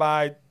won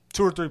by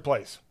 2 or 3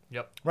 plays.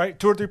 Yep. Right?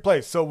 2 or 3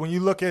 plays. So when you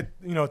look at,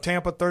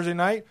 Tampa Thursday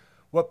night,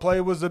 what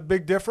play was a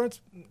big difference?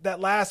 That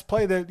last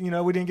play that,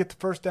 we didn't get the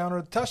first down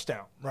or the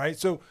touchdown, right?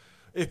 So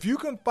if you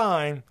can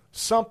find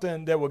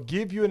something that will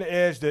give you an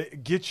edge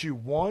that gets you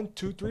 1,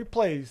 2, 3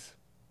 plays,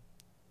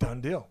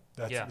 done deal.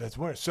 That's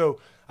winning. So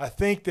I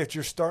think that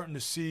you're starting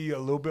to see a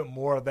little bit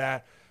more of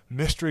that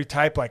mystery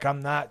type. Like,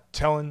 I'm not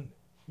telling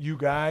you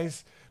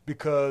guys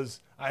because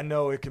I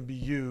know it can be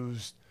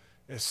used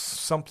as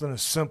something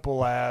as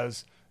simple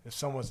as if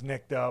someone's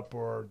nicked up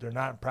or they're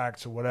not in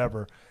practice or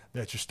whatever,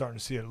 that you're starting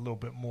to see it a little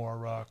bit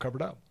more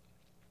covered up.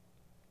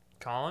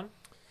 Colin,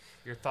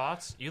 your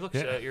thoughts? You look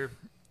you're.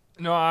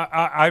 No,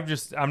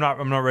 I'm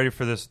not ready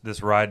for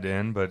this ride to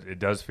end, but it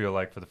does feel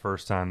like for the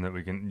first time that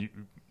we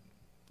can.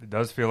 It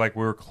does feel like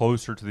we're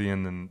closer to the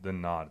end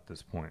than not at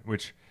this point.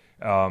 Which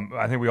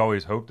I think we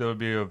always hoped there would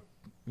be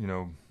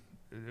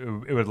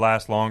it would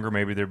last longer.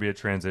 Maybe there'd be a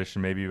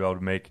transition. Maybe be able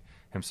to make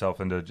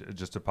himself into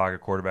just a pocket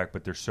quarterback.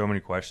 But there's so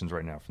many questions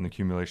right now, from the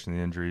accumulation of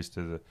the injuries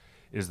to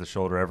is the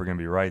shoulder ever going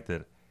to be right,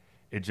 that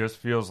it just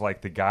feels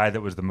like the guy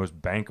that was the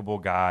most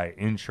bankable guy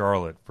in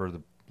Charlotte for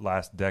the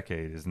last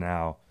decade is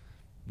now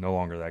no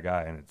longer that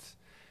guy, and it's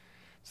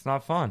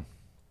not fun.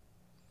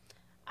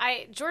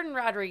 Jordan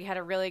Rodriguez had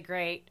a really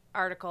great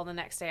article the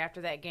next day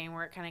after that game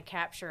where it kind of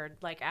captured,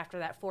 like, after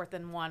that 4th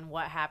and 1,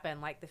 what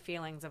happened, like the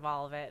feelings of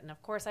all of it. And of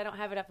course, I don't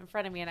have it up in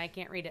front of me and I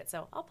can't read it,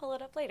 so I'll pull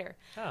it up later.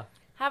 Oh.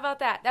 How about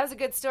that? That was a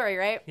good story,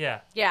 right? Yeah.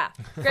 Yeah.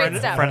 Great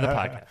stuff. Friend of the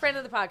podcast. Friend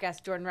of the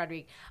podcast, Jordan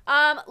Rodriguez.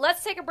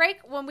 Let's take a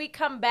break. When we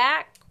come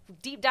back,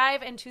 deep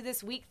dive into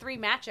this Week 3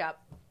 matchup.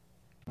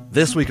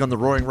 This week on the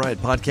Roaring Riot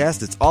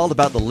podcast, it's all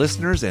about the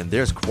listeners, and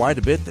there's quite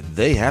a bit that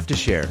they have to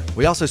share.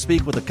 We also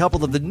speak with a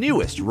couple of the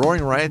newest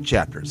Roaring Riot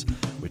chapters.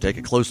 We take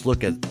a close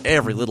look at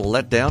every little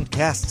letdown,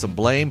 cast some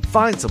blame,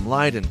 find some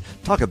light, and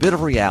talk a bit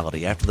of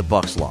reality after the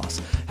Bucs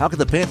loss. How can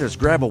the Panthers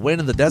grab a win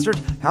in the desert?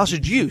 How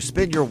should you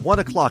spend your 1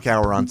 o'clock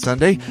hour on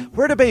Sunday?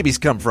 Where do babies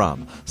come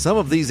from? Some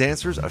of these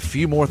answers, a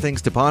few more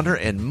things to ponder,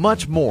 and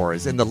much more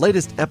is in the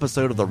latest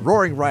episode of the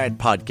Roaring Riot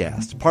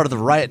podcast, part of the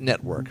Riot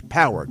Network,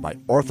 powered by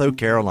Ortho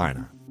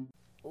Carolina.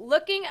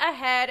 Looking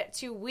ahead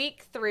to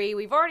Week 3,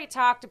 we've already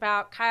talked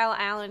about Kyle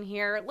Allen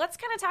here. Let's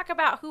kind of talk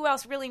about who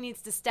else really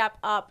needs to step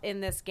up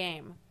in this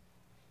game.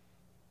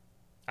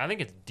 I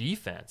think it's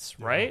defense,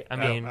 right? I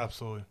mean,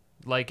 absolutely.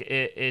 Like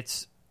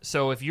it's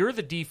so if you're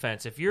the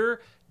defense, if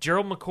you're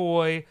Gerald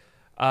McCoy,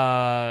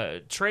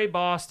 Trey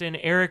Boston,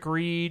 Eric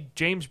Reed,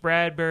 James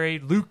Bradbury,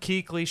 Luke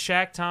Kuechly,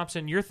 Shaq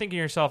Thompson, you're thinking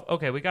to yourself,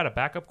 okay, we got a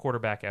backup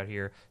quarterback out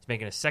here. He's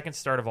making his 2nd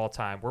start of all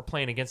time. We're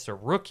playing against a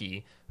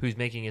rookie who's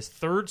making his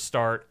 3rd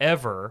start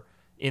ever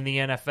in the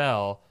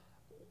NFL.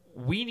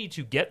 We need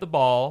to get the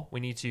ball. We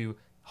need to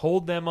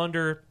hold them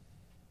under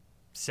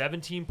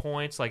 17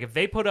 points. Like, if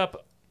they put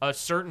up a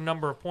certain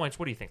number of points,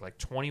 what do you think? Like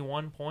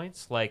 21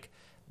 points? Like,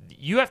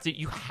 you have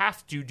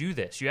to do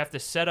this. You have to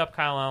set up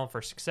Kyle Allen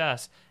for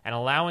success, and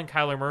allowing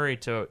Kyler Murray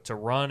to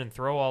run and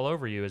throw all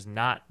over you is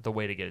not the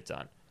way to get it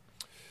done.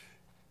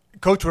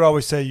 Coach would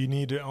always say you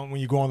need to,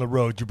 when you go on the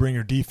road, you bring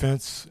your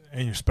defense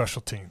and your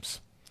special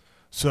teams.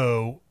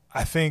 So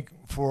I think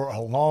for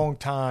a long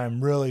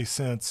time, really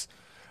since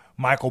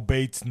Michael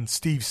Bates and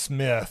Steve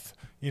Smith,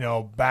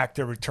 back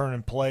there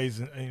returning plays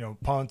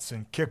and, punts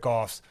and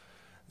kickoffs.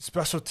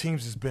 Special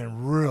teams has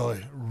been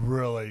really,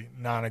 really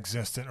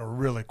non-existent or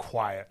really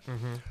quiet.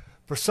 Mm-hmm.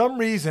 For some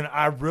reason,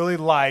 I really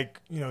like,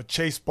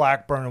 Chase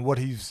Blackburn and what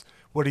he's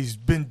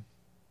been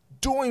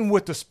doing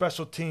with the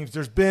special teams.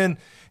 There's been,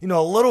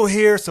 a little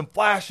here, some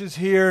flashes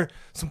here,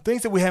 some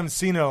things that we haven't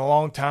seen in a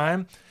long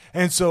time.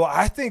 And so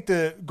I think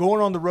that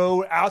going on the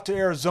road out to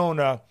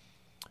Arizona,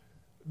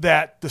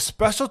 that the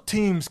special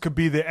teams could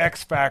be the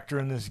X factor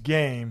in this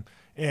game.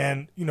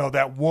 And,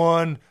 that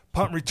one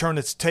punt return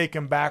that's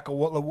taken back a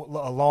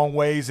long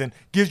ways and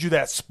gives you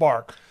that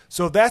spark.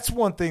 So that's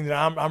one thing that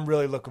I'm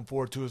really looking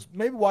forward to, is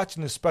maybe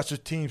watching the special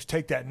teams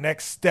take that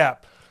next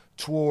step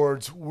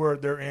towards where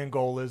their end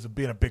goal is of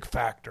being a big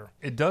factor.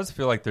 It does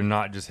feel like they're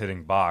not just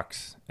hitting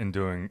box and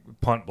doing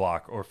punt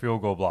block or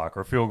field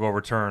goal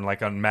return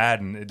like on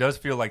Madden. It does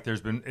feel like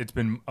it's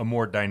been a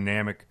more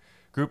dynamic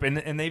group,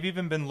 and they've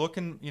even been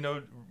looking.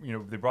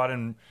 They brought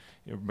in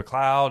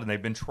McLeod, and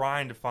they've been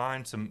trying to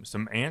find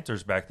some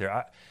answers back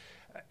there.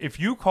 If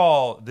you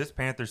call this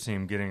Panthers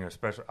team getting a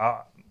special,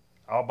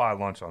 I'll buy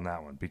lunch on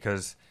that one,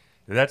 because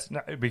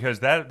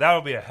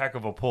that'll be a heck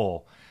of a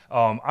pull.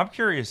 I'm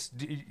curious.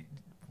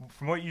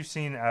 From what you've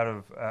seen out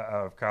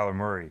of Kyler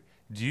Murray,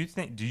 do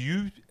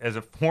you, as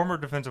a former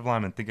defensive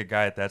lineman, think a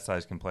guy at that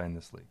size can play in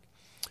this league?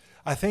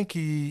 I think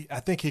he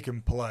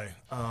can play.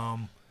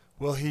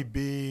 Will he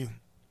be,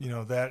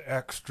 that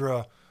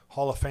extra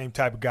Hall of Fame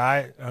type of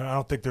guy? I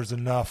don't think there's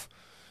enough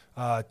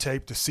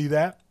tape to see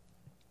that,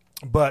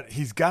 but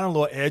he's got a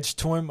little edge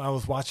to him. I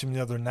was watching him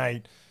the other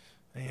night,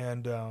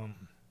 and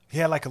he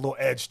had like a little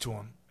edge to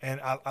him.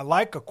 And I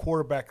like a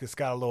quarterback that's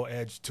got a little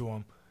edge to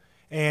him,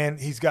 and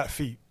he's got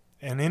feet.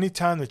 And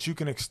anytime that you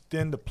can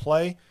extend the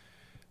play,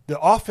 the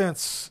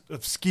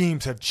offensive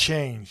schemes have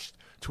changed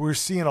to where we're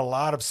seeing a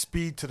lot of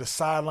speed to the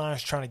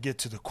sidelines, trying to get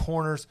to the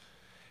corners.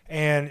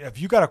 And if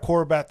you got a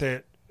quarterback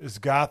that has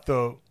got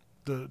the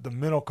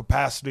mental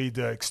capacity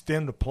to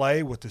extend the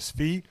play with his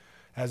feet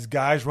as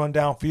guys run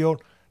downfield,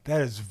 that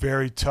is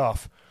very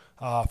tough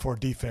for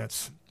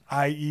defense,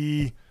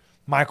 i.e.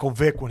 Michael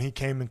Vick when he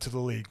came into the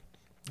league.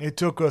 It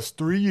took us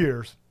 3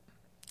 years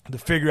to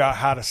figure out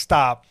how to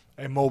stop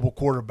a mobile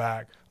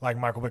quarterback like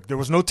Michael Vick. There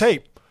was no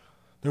tape.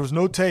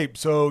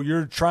 So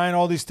you're trying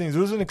all these things. It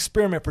was an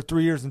experiment for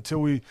 3 years until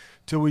we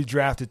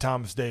drafted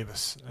Thomas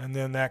Davis, and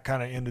then that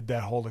kind of ended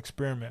that whole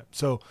experiment.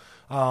 So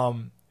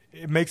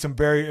it makes it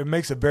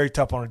very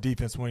tough on a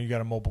defense when you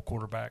got a mobile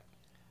quarterback.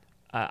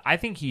 I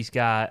think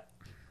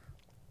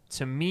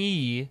to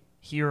me,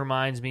 he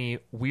reminds me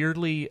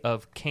weirdly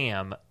of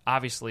Cam.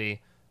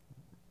 Obviously,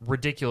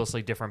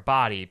 ridiculously different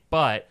body,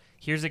 but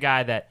here's a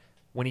guy that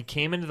when he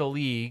came into the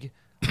league,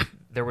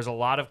 there was a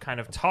lot of kind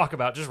of talk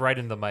about, just right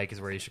in the mic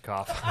is where you should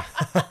cough.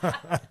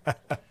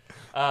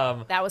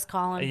 That was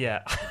Colin.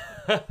 Yeah.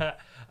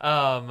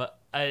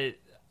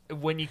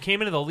 When you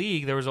came into the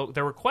league,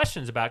 there were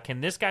questions about,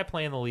 can this guy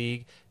play in the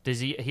league?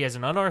 He has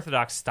an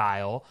unorthodox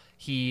style.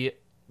 He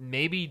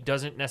maybe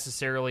doesn't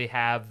necessarily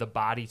have the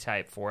body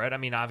type for it. I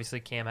mean,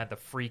 obviously Cam had the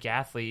freak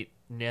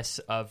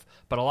athlete-ness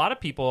but a lot of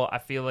people, I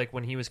feel like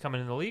when he was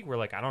coming in the league, were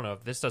like, I don't know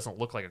if this doesn't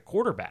look like a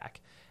quarterback.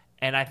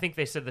 And I think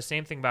they said the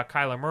same thing about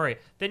Kyler Murray.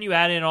 Then you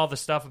add in all the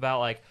stuff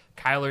about like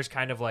Kyler's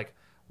kind of like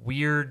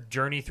weird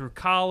journey through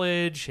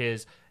college.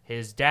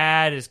 His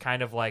dad is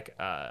kind of like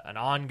an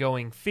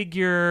ongoing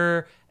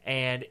figure,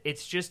 and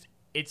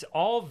it's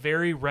all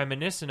very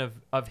reminiscent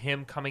of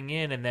him coming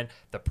in, and then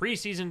the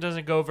preseason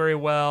doesn't go very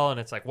well, and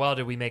it's like, well,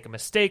 did we make a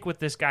mistake with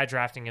this guy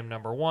drafting him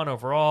number 1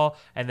 overall?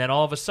 And then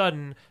all of a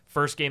sudden,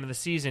 first game of the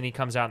season, he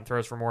comes out and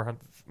throws for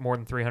more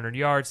than 300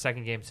 yards.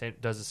 Second game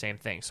does the same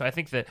thing. So I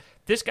think that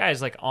this guy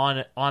is like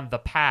on the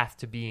path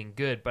to being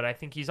good, but I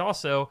think he's a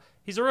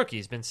rookie.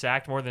 He's been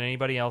sacked more than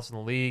anybody else in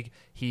the league.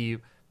 He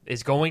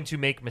is going to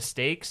make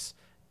mistakes,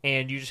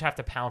 and you just have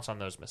to pounce on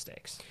those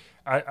mistakes.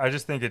 I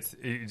just think it's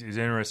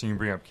interesting you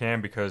bring up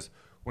Cam, because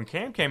when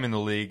Cam came in the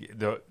league,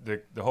 the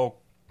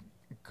whole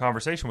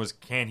conversation was,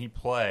 can he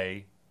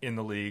play in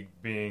the league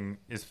being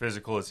as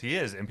physical as he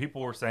is? And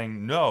people were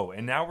saying no.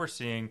 And now we're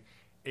seeing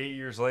 8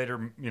 years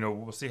later,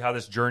 we'll see how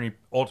this journey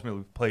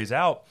ultimately plays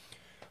out.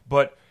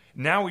 But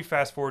now we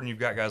fast forward and you've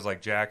got guys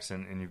like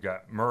Jackson and you've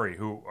got Murray,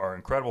 who are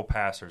incredible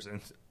passers. And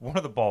one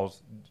of the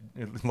balls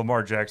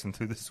Lamar Jackson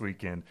threw this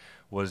weekend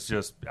was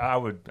just,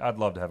 I'd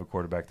love to have a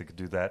quarterback that could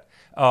do that.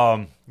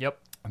 Yep.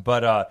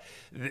 But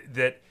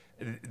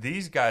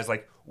these guys,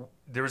 like,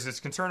 there was this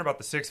concern about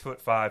the 6'5",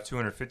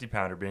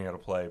 250-pounder being able to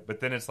play, but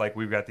then it's like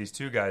we've got these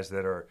two guys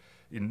that are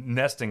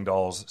nesting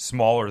dolls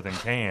smaller than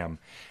Cam,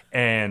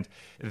 and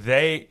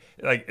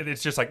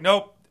it's just like,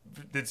 nope,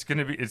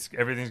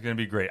 everything's gonna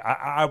be great.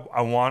 I've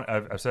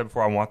said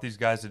before, I want these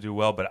guys to do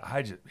well, but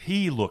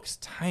he looks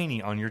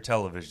tiny on your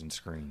television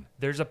screen.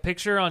 There's a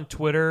picture on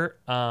Twitter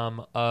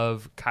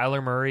of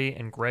Kyler Murray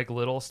and Greg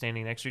Little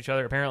standing next to each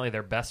other. Apparently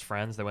they're best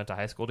friends. They went to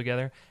high school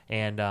together,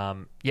 and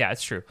yeah,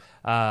 it's true.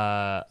 It's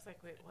like,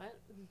 wait, what?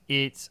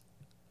 It's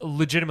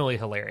legitimately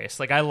hilarious.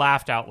 Like, I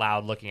laughed out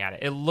loud looking at it.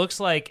 It looks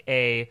like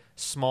a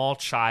small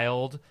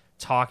child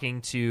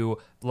talking to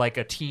like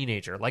a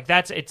teenager. Like,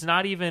 it's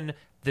not even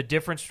the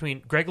difference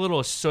between Greg Little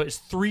is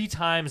 3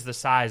 times the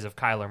size of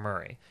Kyler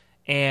Murray.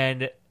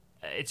 And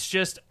it's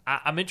just,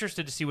 I'm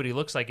interested to see what he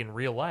looks like in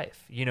real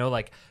life. You know,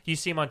 like, you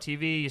see him on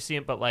TV, you see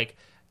him, but like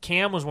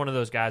Cam was one of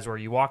those guys where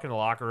you walk in the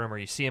locker room or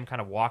you see him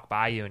kind of walk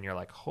by you and you're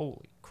like,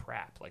 holy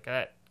crap, like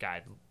that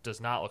guy does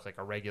not look like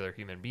a regular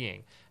human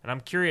being. And I'm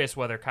curious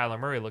whether Kyler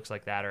Murray looks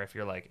like that, or if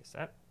you're like,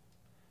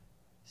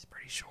 he's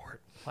pretty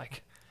short.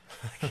 Like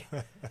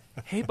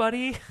hey,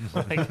 buddy.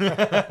 Like, you know,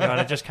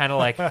 and just kind of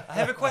like, I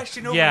have a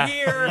question over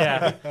here.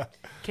 Yeah.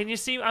 Can you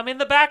see? I'm in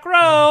the back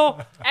row.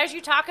 As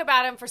you talk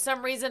about him, for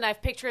some reason,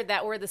 I've pictured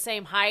that we're the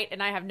same height,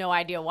 and I have no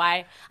idea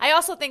why. I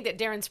also think that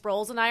Darren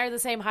Sproles and I are the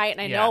same height,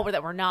 and I know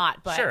that we're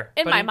not, but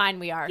in my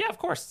mind, we are. Yeah, of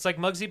course. It's like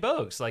Muggsy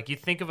Bogues. Like, you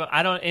think of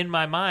in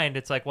my mind,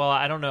 it's like, well,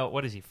 I don't know.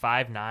 What is he,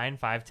 5'9",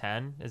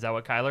 5'10"? Is that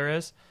what Kyler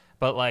is?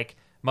 But, like,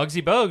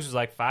 Muggsy Bogues was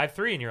like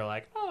 5'3", and you're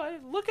like, oh,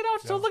 look at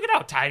how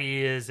tight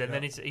he is. And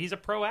then he's a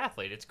pro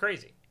athlete. It's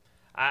crazy.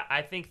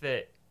 I think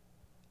that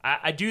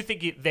I do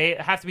think they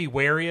have to be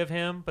wary of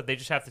him, but they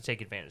just have to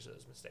take advantage of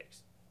those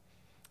mistakes.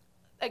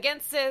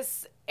 Against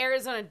this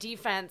Arizona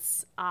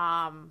defense,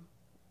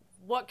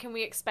 what can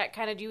we expect?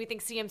 Kind of, do we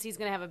think CMC is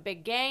going to have a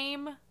big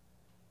game?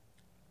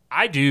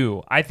 I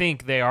do. I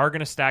think they are going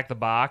to stack the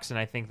box, and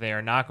I think they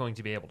are not going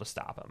to be able to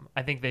stop him.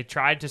 I think they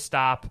tried to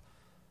stop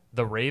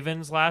the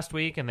Ravens last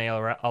week, and they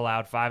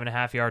allowed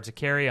 5.5 yards a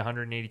carry,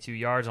 182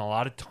 yards, and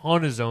a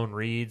ton of zone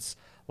reads,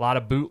 a lot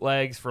of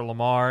bootlegs for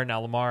Lamar. Now,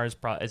 Lamar is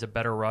a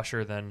better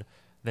rusher than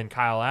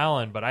Kyle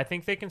Allen, but I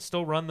think they can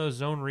still run those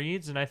zone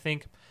reads, and I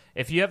think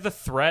if you have the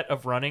threat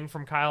of running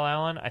from Kyle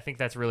Allen, I think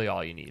that's really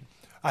all you need.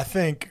 I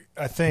think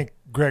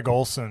Greg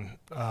Olsen,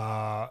 he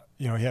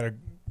had a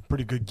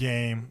pretty good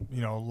game,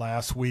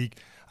 last week.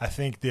 I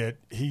think that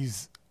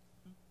he's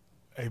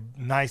a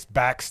nice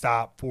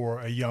backstop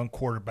for a young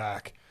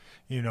quarterback.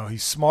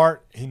 He's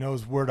smart. He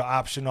knows where to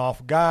option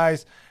off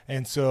guys.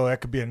 And so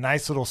that could be a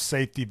nice little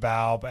safety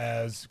valve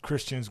as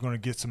Christian's going to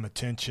get some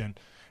attention.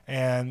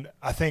 And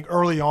I think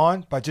early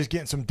on, by just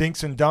getting some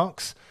dinks and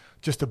dunks,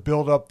 just to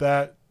build up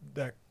that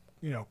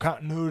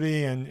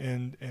continuity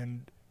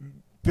and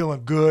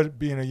feeling good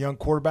being a young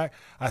quarterback,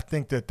 I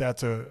think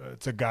it's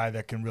a guy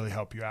that can really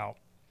help you out.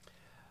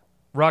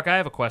 Rock, I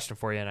have a question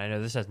for you, and I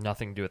know this has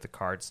nothing to do with the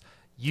Cards.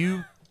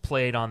 You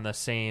played on the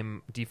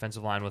same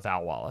defensive line with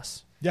Al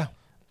Wallace. Yeah.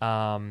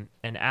 And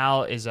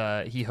Al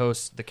he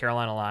hosts the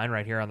Carolina Line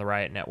right here on the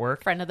Riot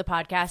Network. Friend of the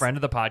podcast.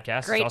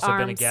 He's also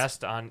been a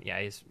guest on.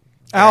 Yeah,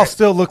 Al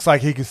still looks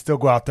like he can still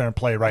go out there and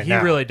play now. He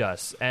really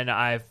does. And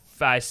I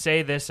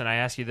say this, and I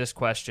ask you this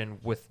question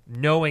with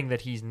knowing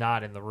that he's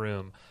not in the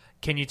room.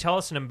 Can you tell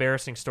us an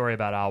embarrassing story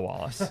about Al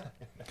Wallace?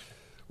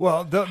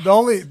 Well, the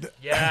only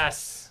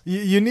yes.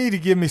 You need to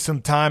give me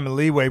some time and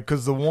leeway,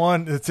 because the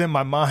one that's in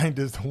my mind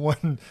is the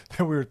one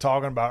that we were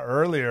talking about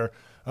earlier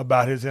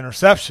about his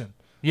interception.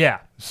 Yeah,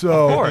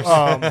 so, of course.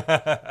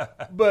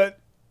 But,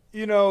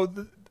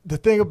 the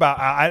thing about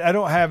I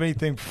don't have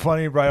anything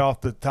funny right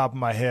off the top of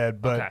my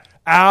head, but okay.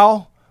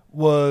 Al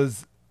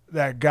was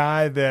that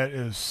guy that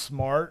is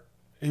smart.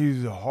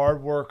 He's a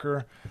hard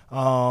worker,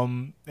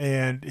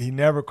 and he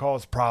never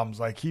caused problems.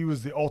 Like, he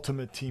was the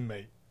ultimate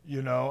teammate,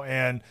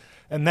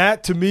 and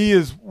that to me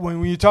is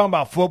when you're talking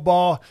about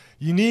football,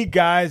 you need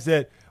guys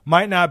that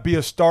might not be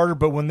a starter,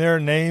 but when their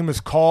name is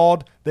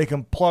called, they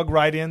can plug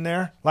right in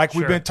there. Like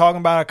we've been talking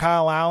about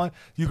Kyle Allen,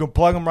 you can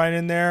plug them right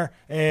in there,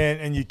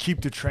 and you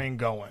keep the train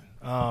going.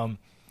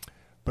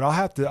 But I'll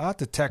have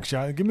to text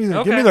you. Give me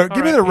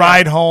the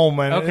ride home,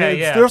 and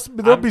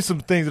there'll be some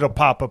things that'll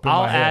pop up in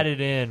my head. I'll add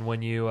it in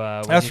when you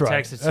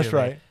text it to me. That's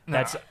right.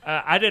 That's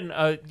I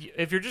didn't.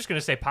 If you're just going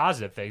to say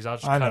positive things, I'll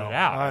just cut it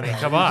out. I mean,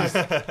 come on.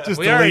 Just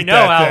we already know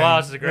Al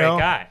Wallace is a great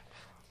guy.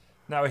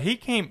 Now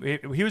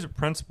he was a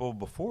principal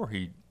before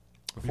he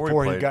came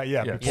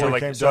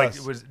to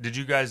us. Did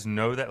you guys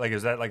know that? Like,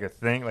 is that like a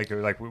thing? Like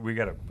we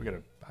got a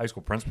high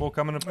school principal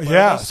coming to play with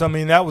us? So I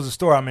mean, that was a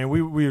story. I mean,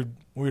 we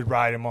would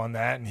ride him on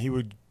that, and he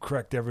would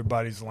correct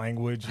everybody's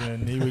language,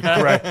 and he would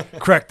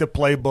correct the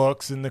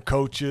playbooks and the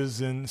coaches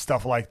and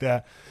stuff like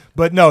that.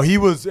 But no,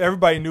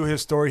 everybody knew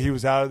his story. He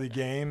was out of the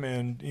game,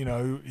 and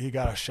he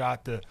got a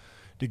shot to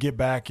get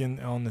back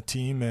on the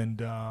team,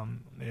 and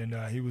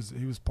he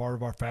was part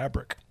of our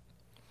fabric.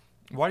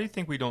 Why do you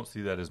think we don't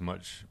see that as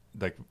much?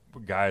 Like,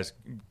 guys,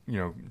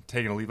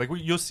 taking a lead. Like,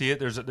 you'll see it.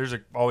 There's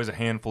always a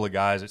handful of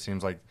guys. It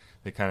seems like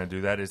they kind of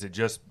do that. Is it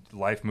just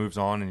life moves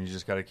on and you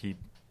just got to keep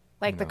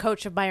like the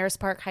coach of Myers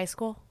Park High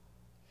School,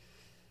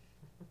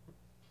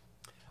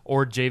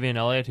 or Javian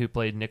Elliott, who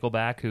played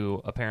Nickelback,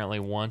 who apparently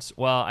once,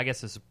 well, I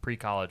guess this is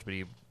pre-college, but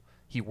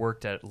he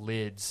worked at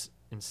Lids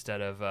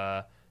instead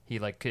of he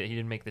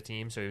didn't make the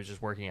team, so he was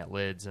just working at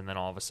Lids, and then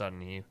all of a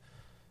sudden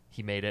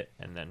he made it,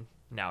 and then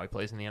now he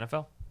plays in the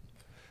NFL.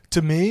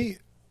 To me,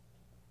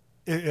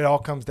 it all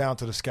comes down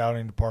to the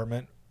scouting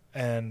department,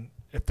 and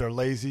if they're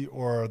lazy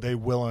or are they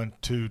willing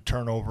to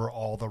turn over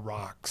all the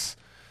rocks.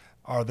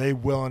 Are they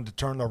willing to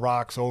turn the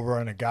rocks over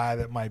on a guy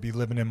that might be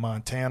living in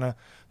Montana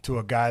to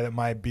a guy that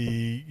might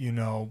be,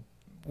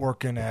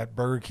 working at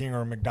Burger King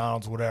or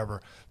McDonald's,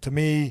 whatever? To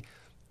me,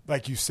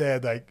 like you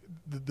said, like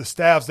the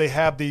staffs, they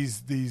have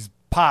these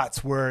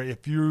pots where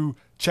if you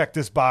check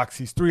this box,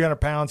 he's 300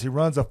 pounds, he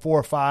runs a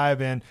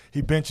 4.5, and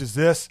he benches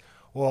this.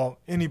 Well,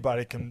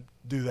 anybody can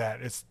do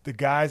that. It's the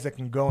guys that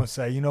can go and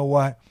say, you know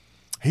what,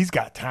 he's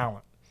got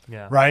talent,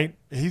 right?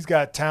 He's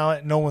got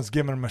talent. No one's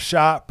giving him a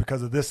shot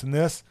because of this and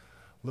this.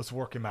 Let's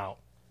work him out.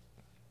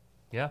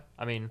 Yeah,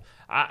 I mean,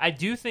 I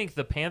do think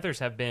the Panthers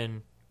have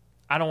been,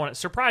 I don't want to,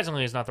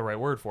 surprisingly is not the right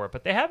word for it,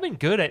 but they have been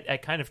good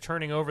at kind of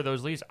turning over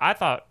those leads. I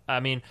thought, I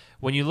mean,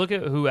 when you look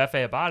at who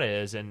F.A.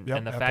 Abada is and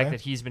the fact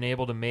that he's been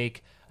able to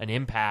make an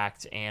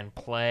impact and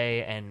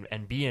play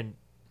and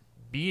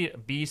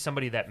be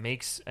somebody that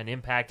makes an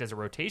impact as a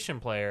rotation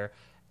player,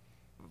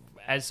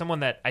 as someone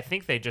that I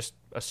think they just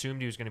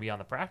assumed he was going to be on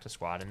the practice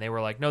squad, and they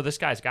were like, no, this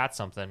guy's got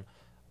something,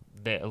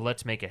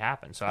 let's make it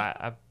happen. So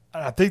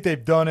I think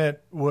they've done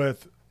it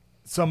with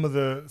some of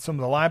the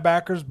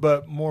linebackers,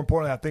 but more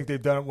importantly, I think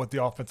they've done it with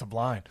the offensive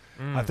line.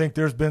 I think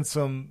there's been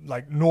some,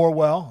 like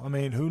Norwell. I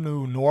mean, who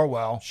knew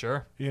Norwell?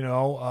 Sure.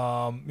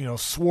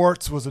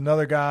 Swartz was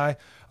another guy.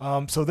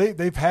 So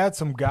they've had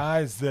some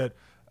guys that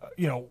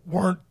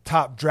weren't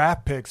top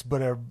draft picks,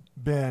 but have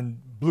been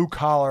blue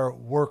collar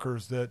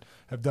workers that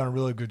have done a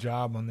really good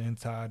job on the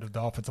inside of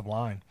the offensive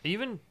line.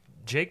 Even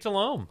Jake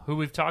Delhomme, who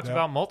we've talked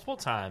about multiple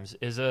times,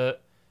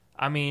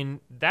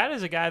 that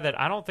is a guy that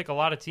I don't think a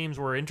lot of teams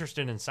were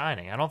interested in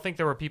signing. I don't think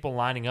there were people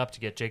lining up to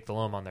get Jake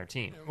Delhomme on their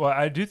team. Well,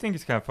 I do think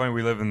it's kind of funny.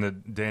 We live in the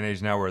day and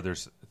age now where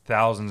there's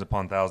thousands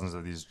upon thousands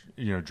of these,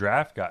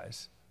 draft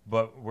guys.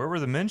 But where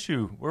was the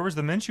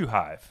Minshew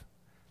hive?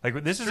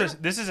 Like this is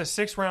a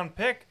 6th-round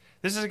pick.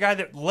 This is a guy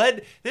that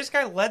led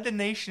the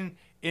nation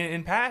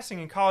in passing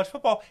in college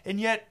football, and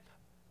yet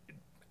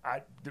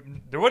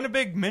there wasn't a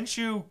big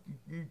Minshew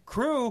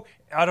crew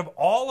out of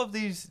all of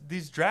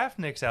these draft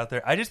nicks out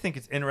there. I just think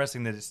it's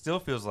interesting that it still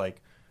feels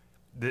like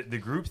the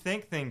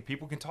groupthink thing.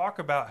 People can talk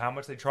about how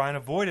much they try and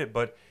avoid it,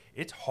 but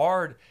it's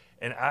hard.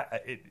 And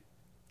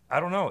I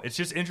don't know. It's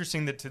just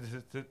interesting that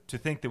to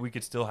think that we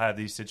could still have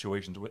these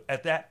situations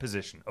at that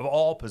position of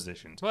all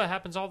positions. Well, it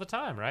happens all the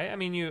time, right? I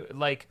mean,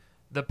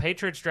 the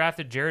Patriots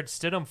drafted Jared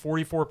Stidham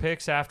 44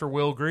 picks after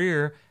Will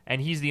Grier,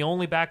 and he's the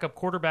only backup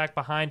quarterback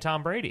behind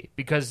Tom Brady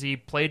because he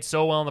played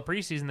so well in the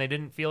preseason they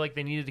didn't feel like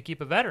they needed to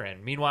keep a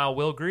veteran. Meanwhile,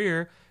 Will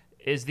Grier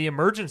is the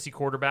emergency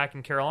quarterback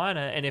in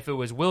Carolina, and if it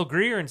was Will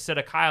Grier instead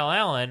of Kyle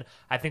Allen,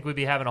 I think we'd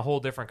be having a whole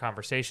different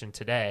conversation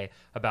today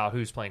about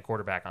who's playing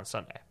quarterback on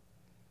Sunday.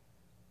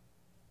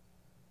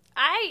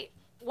 I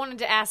wanted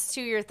to ask,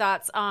 too, your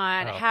thoughts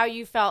on how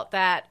you felt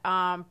that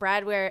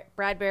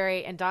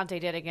Bradbury and Dante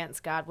did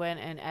against Godwin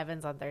and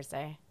Evans on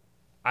Thursday.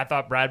 I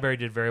thought Bradbury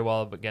did very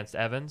well against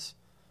Evans.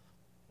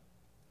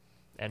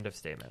 End of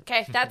statement.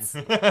 Okay, that's...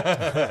 We'll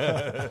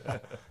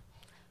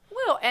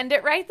end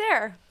it right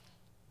there.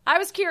 I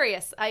was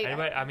curious.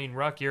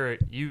 Ruck,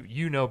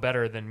 you know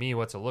better than me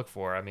what to look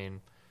for. I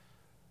mean...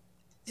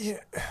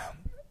 Yeah.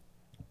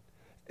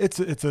 It's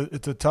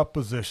a tough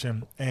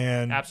position,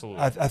 and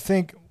absolutely. I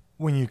think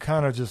when you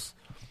kind of just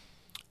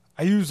 –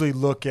 I usually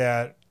look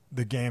at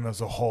the game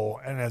as a whole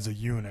and as a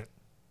unit.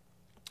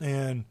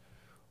 And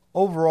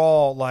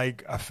overall,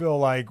 I feel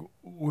like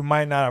we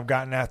might not have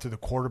gotten after the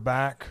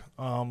quarterback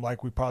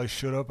like we probably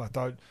should have. I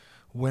thought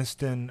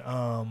Winston,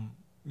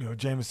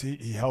 Jameis,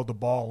 he held the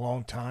ball a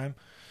long time.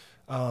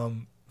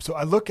 So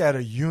I look at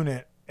a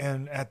unit,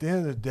 and at the end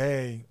of the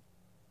day,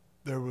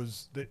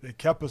 they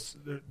kept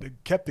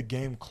the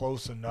game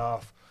close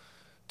enough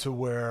to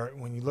where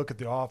when you look at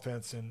the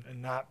offense and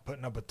not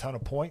putting up a ton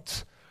of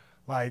points,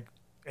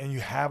 and you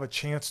have a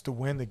chance to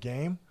win the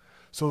game.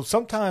 So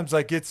sometimes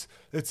it's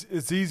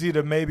easy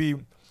to maybe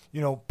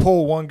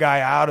pull one guy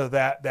out of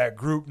that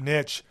group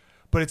niche,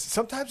 but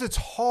sometimes it's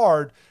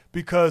hard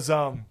because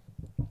I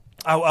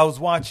was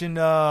watching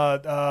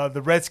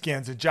the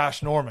Redskins and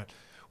Josh Norman,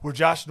 where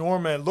Josh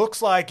Norman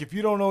looks like, if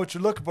you don't know what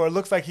you're looking for, it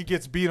looks like he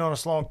gets beat on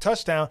a long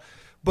touchdown,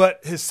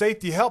 but his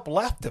safety help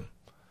left him.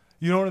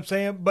 You know what I'm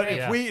saying? But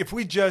if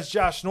we judge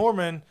Josh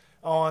Norman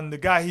on the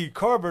guy he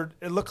covered,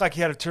 it looked like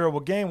he had a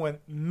terrible game, when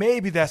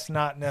maybe that's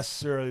not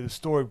necessarily the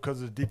story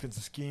because of the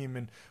defensive scheme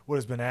and what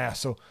has been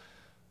asked. So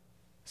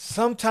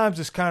sometimes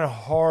it's kind of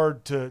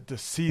hard to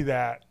see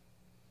that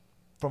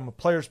from a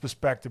player's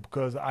perspective,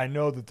 because I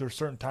know that there's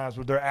certain times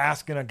where they're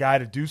asking a guy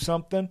to do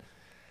something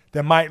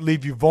that might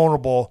leave you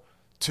vulnerable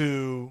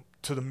to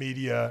the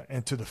media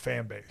and to the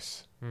fan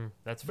base.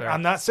 That's fair.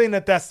 I'm not saying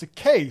that that's the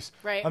case.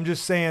 Right. I'm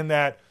just saying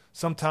that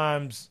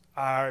sometimes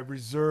I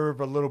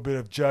reserve a little bit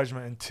of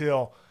judgment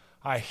until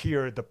I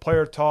hear the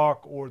player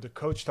talk or the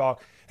coach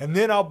talk, and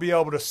then I'll be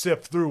able to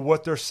sift through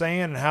what they're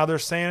saying and how they're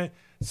saying it,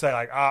 and say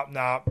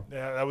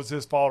that was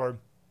his fault, or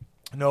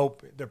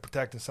nope, they're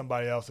protecting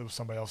somebody else. It was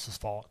somebody else's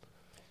fault.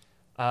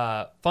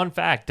 Fun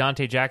fact,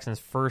 Dante Jackson's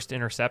first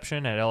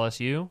interception at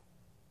LSU,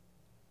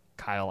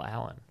 Kyle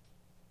Allen.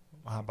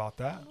 How about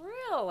that?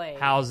 Really?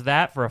 How's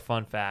that for a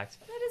fun fact?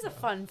 That is a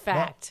fun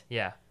fact.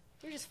 Yeah.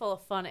 You're just full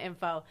of fun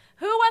info.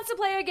 Who wants to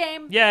play a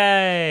game?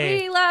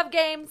 Yay! We love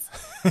games.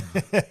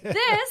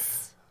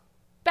 This,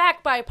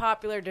 backed by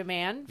popular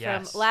demand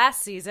from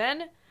last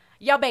season,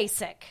 Ya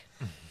Basic.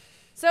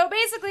 So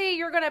basically,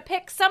 you're going to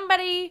pick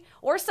somebody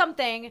or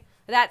something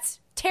that's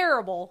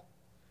terrible,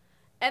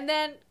 and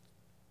then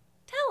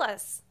tell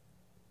us,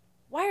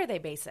 why are they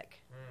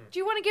basic? Do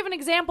you want to give an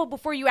example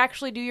before you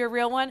actually do your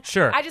real one?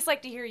 Sure. I just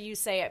like to hear you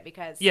say it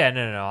because... Yeah,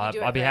 no.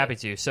 I'll be happy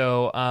to.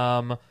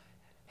 So,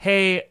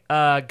 hey,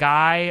 a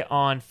guy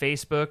on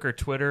Facebook or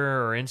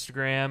Twitter or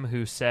Instagram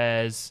who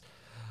says,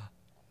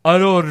 I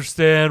don't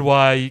understand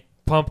why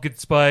pumpkin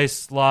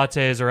spice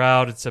lattes are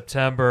out in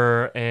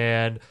September,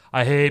 and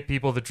I hate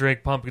people that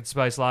drink pumpkin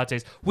spice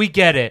lattes. We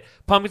get it.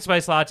 Pumpkin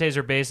spice lattes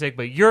are basic,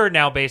 but you're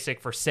now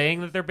basic for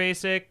saying that they're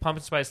basic.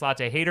 Pumpkin spice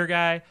latte hater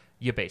guy,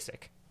 you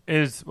basic.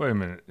 Wait a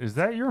minute. Is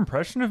that your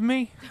impression of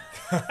me?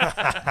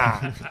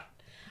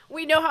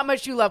 We know how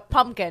much you love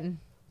pumpkin.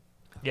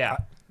 Yeah.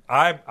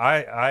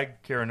 I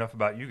care enough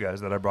about you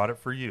guys that I brought it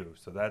for you.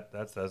 So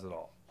that says it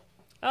all.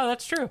 Oh,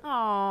 that's true.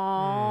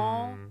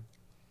 Aww.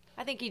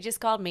 I think he just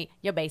called me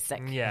 "you're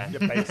basic." Yeah.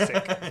 You're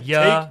basic.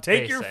 Yeah.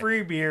 Take your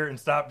free beer and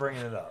stop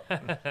bringing it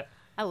up.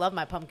 I love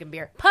my pumpkin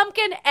beer.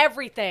 Pumpkin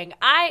everything.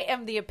 I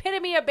am the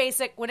epitome of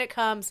basic when it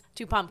comes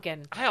to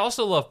pumpkin. I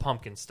also love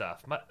pumpkin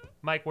stuff.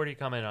 Mike, where do you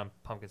come in on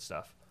pumpkin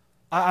stuff?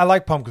 I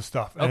like pumpkin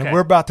stuff. And Okay. we're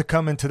about to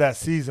come into that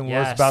season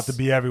where Yes. it's about to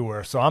be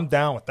everywhere. So I'm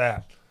down with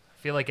that.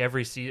 I feel like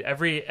every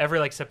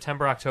like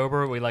September,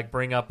 October, we like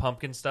bring up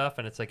pumpkin stuff,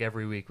 and it's like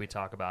every week we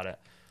talk about it.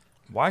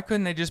 Why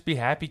couldn't they just be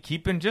happy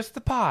keeping just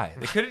the pie?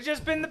 They could have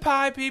just been the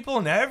pie people,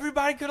 and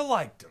everybody could have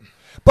liked them.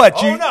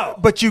 But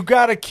you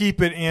got to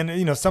keep it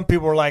in. Some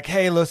people are like,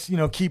 hey, let's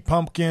keep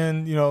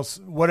pumpkin,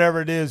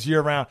 whatever it is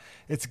year round.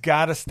 It's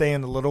got to stay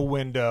in the little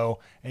window,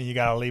 and you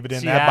got to leave it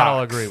in that box.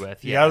 I'll agree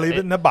with. You got to leave it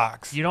in the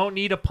box. You don't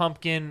need a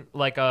pumpkin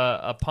like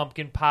a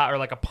pumpkin pie or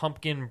like a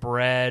pumpkin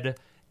bread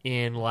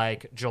in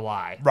like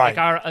July. Right.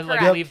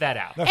 Like leave that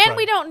out. That's And right.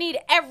 we don't need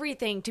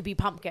everything to be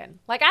pumpkin.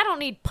 Like, I don't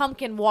need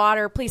pumpkin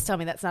water. Please tell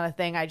me that's not a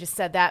thing. I just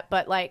said that.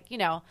 But,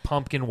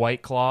 Pumpkin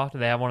White Claw. Do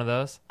they have one of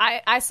those?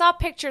 I saw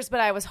pictures,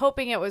 but I was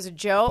hoping it was a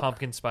joke.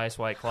 Pumpkin Spice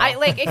White Claw.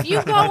 If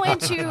you go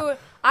into...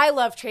 I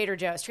love Trader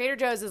Joe's. Trader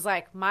Joe's is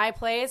like my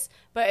place.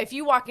 But if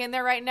you walk in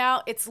there right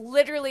now, it's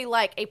literally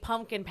like a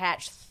pumpkin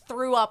patch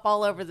threw up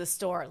all over the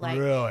store. Like,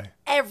 Really?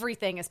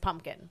 everything is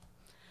pumpkin.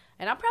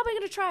 And I'm probably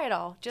going to try it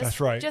all.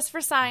 That's right. Just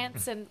for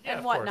science and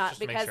of whatnot. course,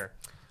 just to make Because sure.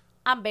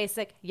 I'm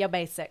basic. You're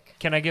basic.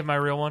 Can I give my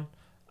real one?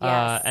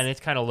 Yes. And it's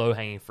kind of low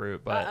hanging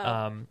fruit, but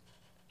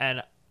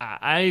and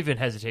I even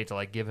hesitate to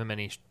like give him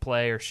any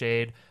play or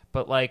shade.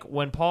 But like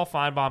when Paul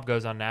Feinbaum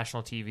goes on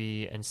national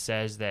TV and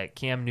says that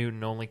Cam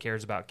Newton only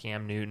cares about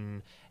Cam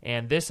Newton,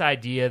 and this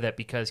idea that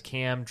because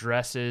Cam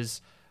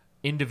dresses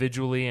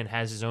individually and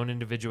has his own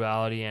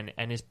individuality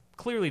and is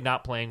clearly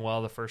not playing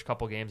well the first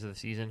couple games of the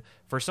season,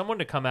 for someone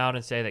to come out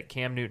and say that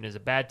Cam Newton is a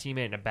bad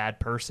teammate and a bad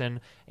person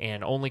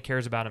and only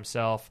cares about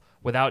himself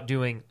without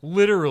doing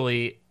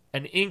literally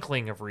an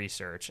inkling of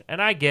research.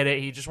 And I get it.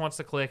 He just wants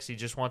the clicks. He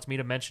just wants me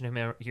to mention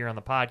him here on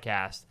the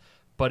podcast.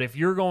 But if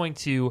you're going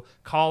to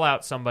call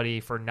out somebody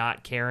for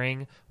not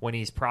caring when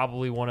he's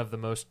probably one of the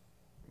most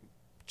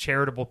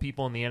charitable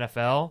people in the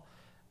NFL,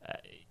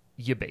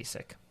 you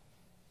basic.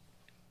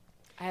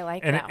 I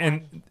like that one.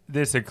 And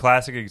this is a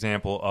classic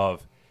example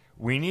of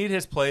we need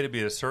his play to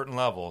be at a certain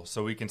level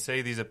so we can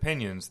say these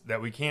opinions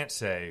that we can't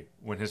say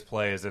when his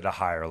play is at a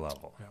higher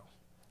level. Yeah.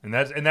 And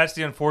that's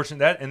the unfortunate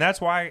that's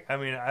why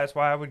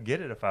I would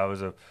get it if I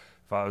was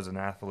an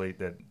athlete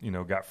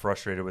that got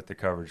frustrated with the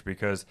coverage,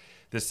 because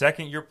the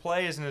second your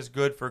play isn't as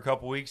good for a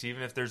couple weeks,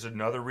 even if there's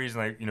another reason,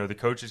 like the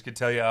coaches could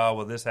tell you, oh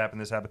well, this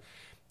happened,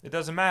 it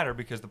doesn't matter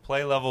because the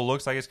play level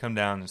looks like it's come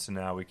down, and so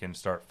now we can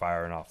start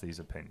firing off these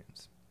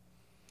opinions.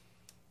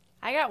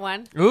 I got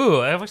one.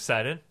 Ooh, I'm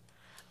excited.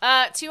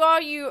 To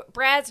all you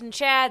Brads and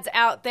Chads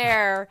out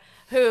there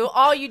who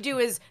all you do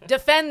is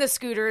defend the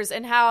scooters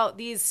and how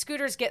these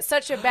scooters get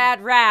such a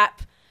bad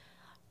rap,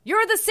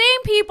 you're the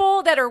same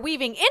people that are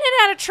weaving in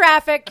and out of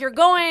traffic. You're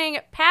going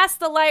past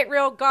the light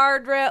rail,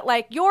 guardrail.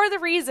 Like, you're the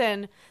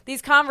reason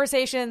these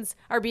conversations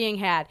are being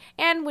had.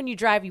 And when you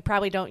drive, you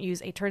probably don't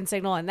use a turn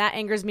signal, and that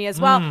angers me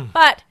as well.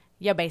 But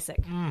you're basic.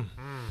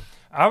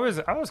 I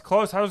was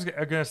close. I was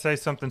going to say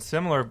something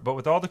similar, but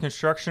with all the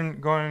construction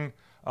going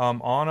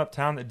on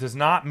uptown, it does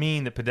not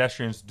mean that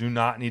pedestrians do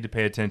not need to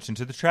pay attention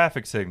to the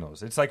traffic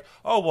signals. It's like,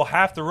 oh, well,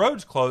 half the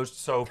road's closed,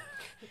 so,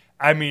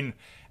 I mean,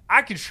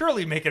 I could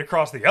surely make it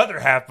across the other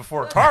half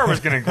before a car was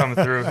going to come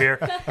through here.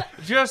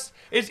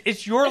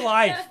 It's your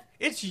life.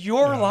 It's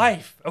your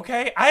life,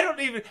 okay?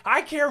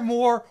 I care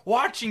more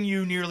watching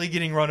you nearly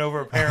getting run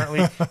over,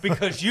 apparently,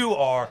 because you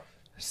are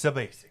so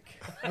basic.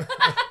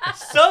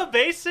 So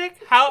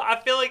basic? How I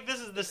feel like this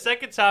is the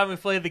second time we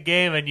played the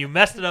game and you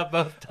messed it up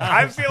both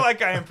I times. feel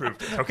like I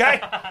improved it,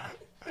 okay?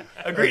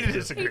 Agree to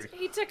disagree.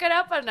 He took it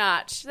up a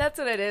notch. That's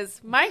what it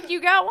is. Mike,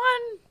 you got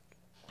one?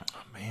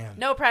 Oh, man.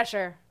 No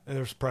pressure.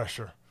 There's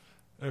pressure.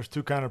 There's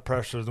two kind of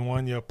pressures, the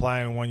one you apply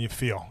and the one you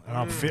feel. And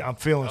I'm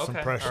feeling some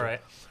pressure. All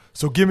right.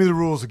 So give me the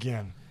rules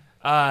again.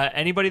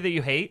 Anybody that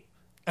you hate,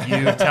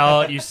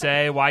 you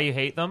say why you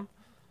hate them,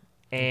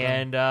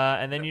 and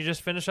then you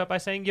just finish up by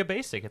saying you're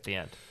basic at the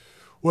end.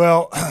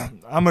 Well,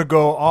 I'm going to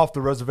go off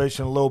the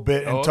reservation a little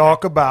bit and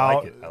talk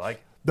about I like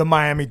it. the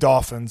Miami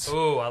Dolphins.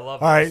 Ooh, I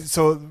love this. All right,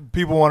 so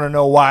people want to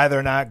know why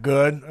they're not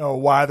good or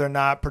why they're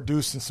not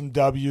producing some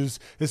W's.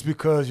 It's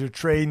because you're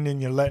trading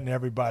and you're letting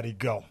everybody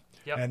go.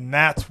 Yep. And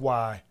that's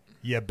why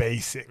you're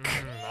basic.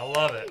 I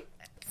love it.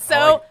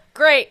 So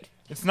great.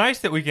 It's nice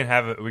that we can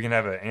have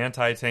an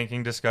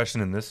anti-tanking discussion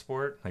in this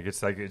sport.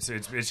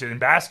 It's in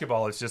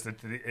basketball. It's just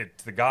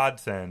it's the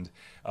godsend.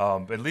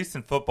 At least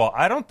in football,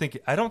 I don't think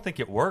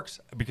it works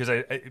because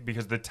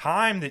the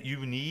time that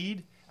you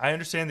need. I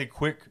understand the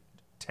quick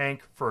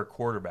tank for a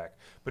quarterback,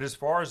 but as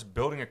far as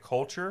building a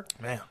culture,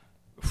 Man,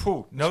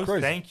 no,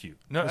 crazy. thank you.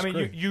 No, That's I mean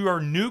crazy. you are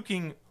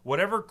nuking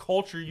whatever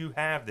culture you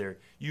have there.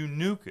 You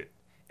nuke it,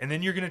 and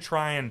then you're going to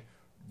try and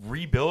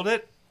rebuild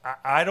it.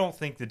 I don't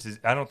think it's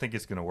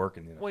going to work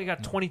in the NFL. Well, you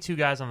got 22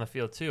 guys on the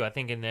field too. I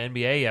think in the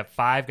NBA you have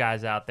 5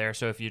 guys out there.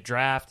 So if you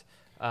draft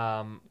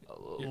LeBron,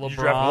 you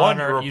draft one,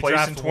 you're you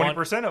replacing draft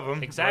 20% of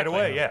them exactly.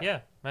 right away. Yeah.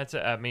 That's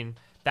I mean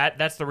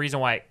that's the reason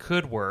why it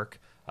could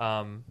work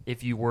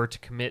if you were to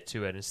commit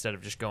to it instead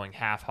of just going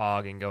half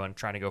hog and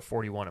trying to go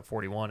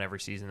 41-41 every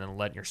season and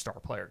letting your star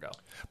player go.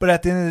 But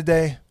at the end of the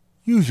day,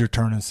 use your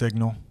turning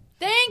signal.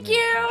 Thank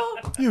you.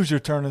 Use your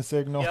turning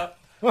signal. Yep.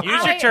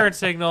 Use your turn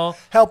signal.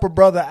 Help a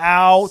brother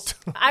out.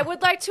 I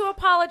would like to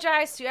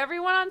apologize to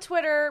everyone on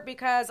Twitter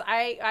because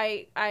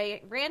I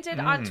ranted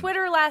on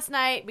Twitter last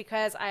night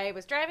because I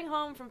was driving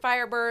home from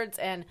Firebirds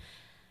and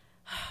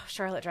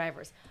Charlotte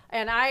drivers.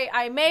 And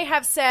I may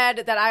have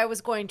said that I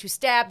was going to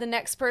stab the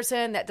next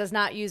person that does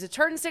not use a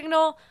turn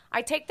signal.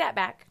 I take that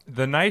back.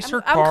 The nicer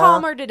I'm car,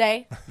 calmer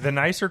today. The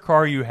nicer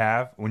car you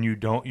have when you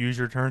don't use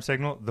your turn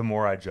signal, the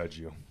more I judge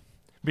you.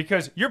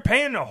 Because you're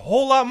paying a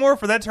whole lot more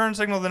for that turn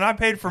signal than I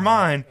paid for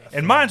mine,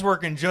 and mine's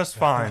working just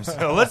fine.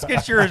 So let's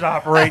get yours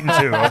operating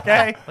too,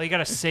 okay? Well, you got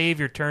to save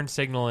your turn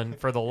signal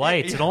for the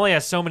lights. It only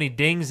has so many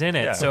dings in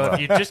it. Yeah. So if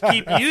you just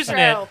keep using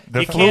it, True. The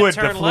you fluid-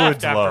 can't the turn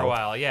left fluid's after low. a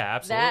while. Yeah,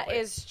 absolutely. That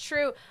is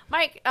true.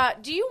 Mike,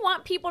 do you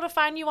want people to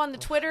find you on the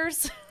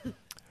Twitters?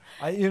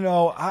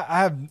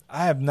 I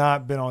have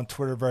not been on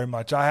Twitter very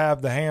much. I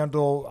have the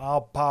handle. I'll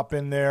pop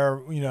in there,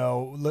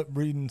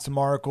 reading some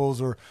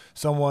articles or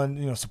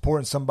someone,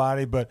 supporting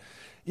somebody. But,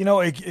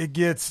 it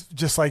gets,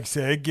 just like you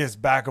said, it gets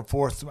back and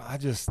forth. I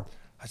just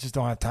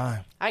don't have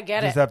time. I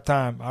get Just it. have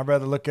time. I'd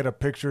rather look at a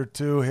picture or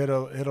two, hit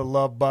a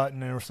love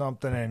button or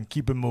something, and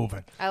keep it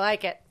moving. I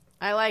like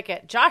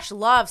it. Josh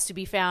loves to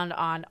be found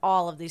on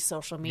all of these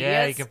social medias.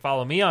 Yeah, you can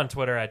follow me on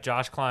Twitter at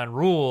Josh Klein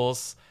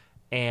Rules.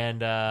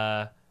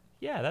 And,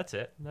 yeah, that's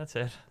it.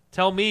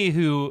 Tell me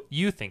who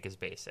you think is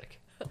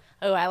basic.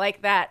 Oh, I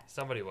like that.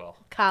 Somebody will.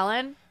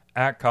 Colin?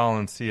 At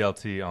Colin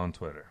CLT on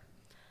Twitter.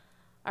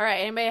 All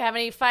right. Anybody have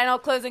any final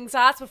closing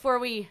thoughts before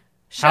we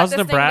shut this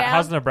thing down?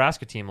 How's the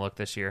Nebraska team look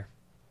this year?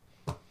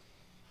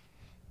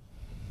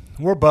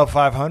 We're above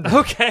 500.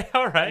 Okay,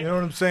 all right. You know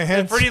what I'm saying?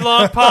 A pretty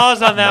long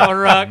pause on that one,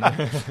 Ruck.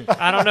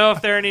 I don't know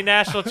if there are any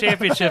national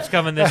championships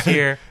coming this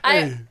year.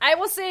 I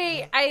will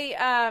say,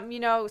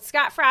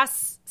 Scott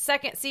Frost's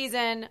second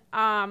season,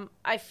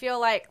 I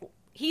feel like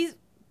he's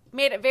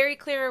made it very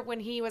clear when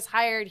he was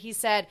hired. He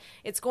said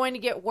it's going to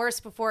get worse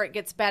before it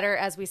gets better,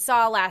 as we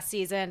saw last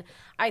season.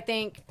 I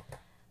think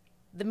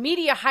the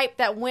media hype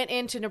that went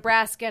into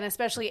Nebraska, and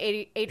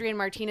especially Adrian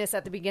Martinez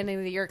at the beginning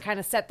of the year, kind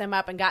of set them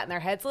up and got in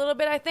their heads a little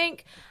bit, I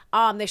think.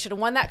 They should have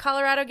won that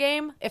Colorado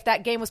game. If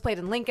that game was played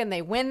in Lincoln,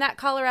 they win that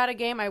Colorado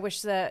game. I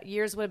wish the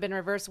years would have been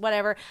reversed,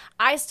 whatever.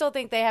 I still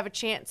think they have a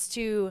chance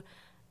to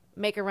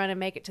make a run and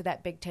make it to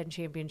that Big Ten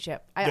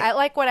championship. I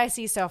like what I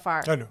see so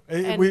far. I know.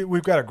 And-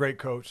 We've got a great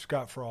coach,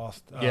 Scott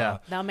Frost. Yeah.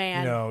 No,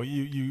 man.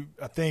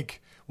 I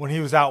think when he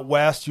was out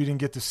west, you didn't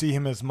get to see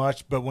him as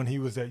much, but when he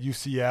was at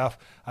UCF,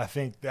 I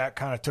think that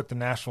kind of took the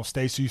national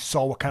stage, so you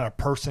saw what kind of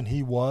person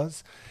he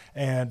was.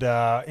 And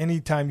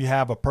anytime you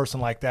have a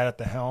person like that at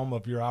the helm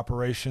of your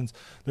operations,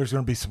 there's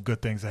going to be some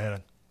good things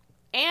ahead.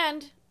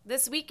 And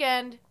this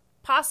weekend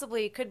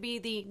possibly could be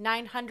the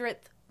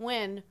 900th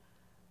win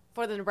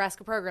for the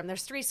Nebraska program.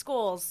 There's 3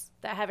 schools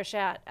that have a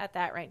shot at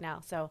that right now.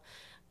 So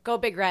go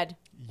Big Red.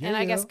 And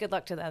I guess good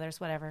luck to the others,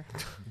 whatever.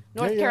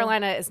 North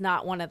Carolina is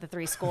not one of the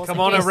 3 schools. Come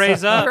on and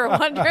raise up. You're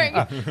wondering.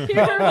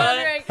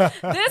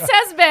 This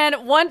has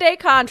been One Day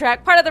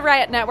Contract, part of the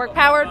Riot Network,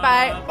 powered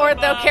by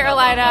Ortho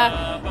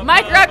Carolina.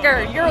 Mike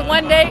Rucker, your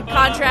 1 day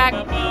contract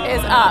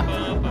is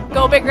up.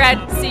 Go Big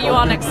Red. See you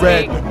all next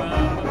week.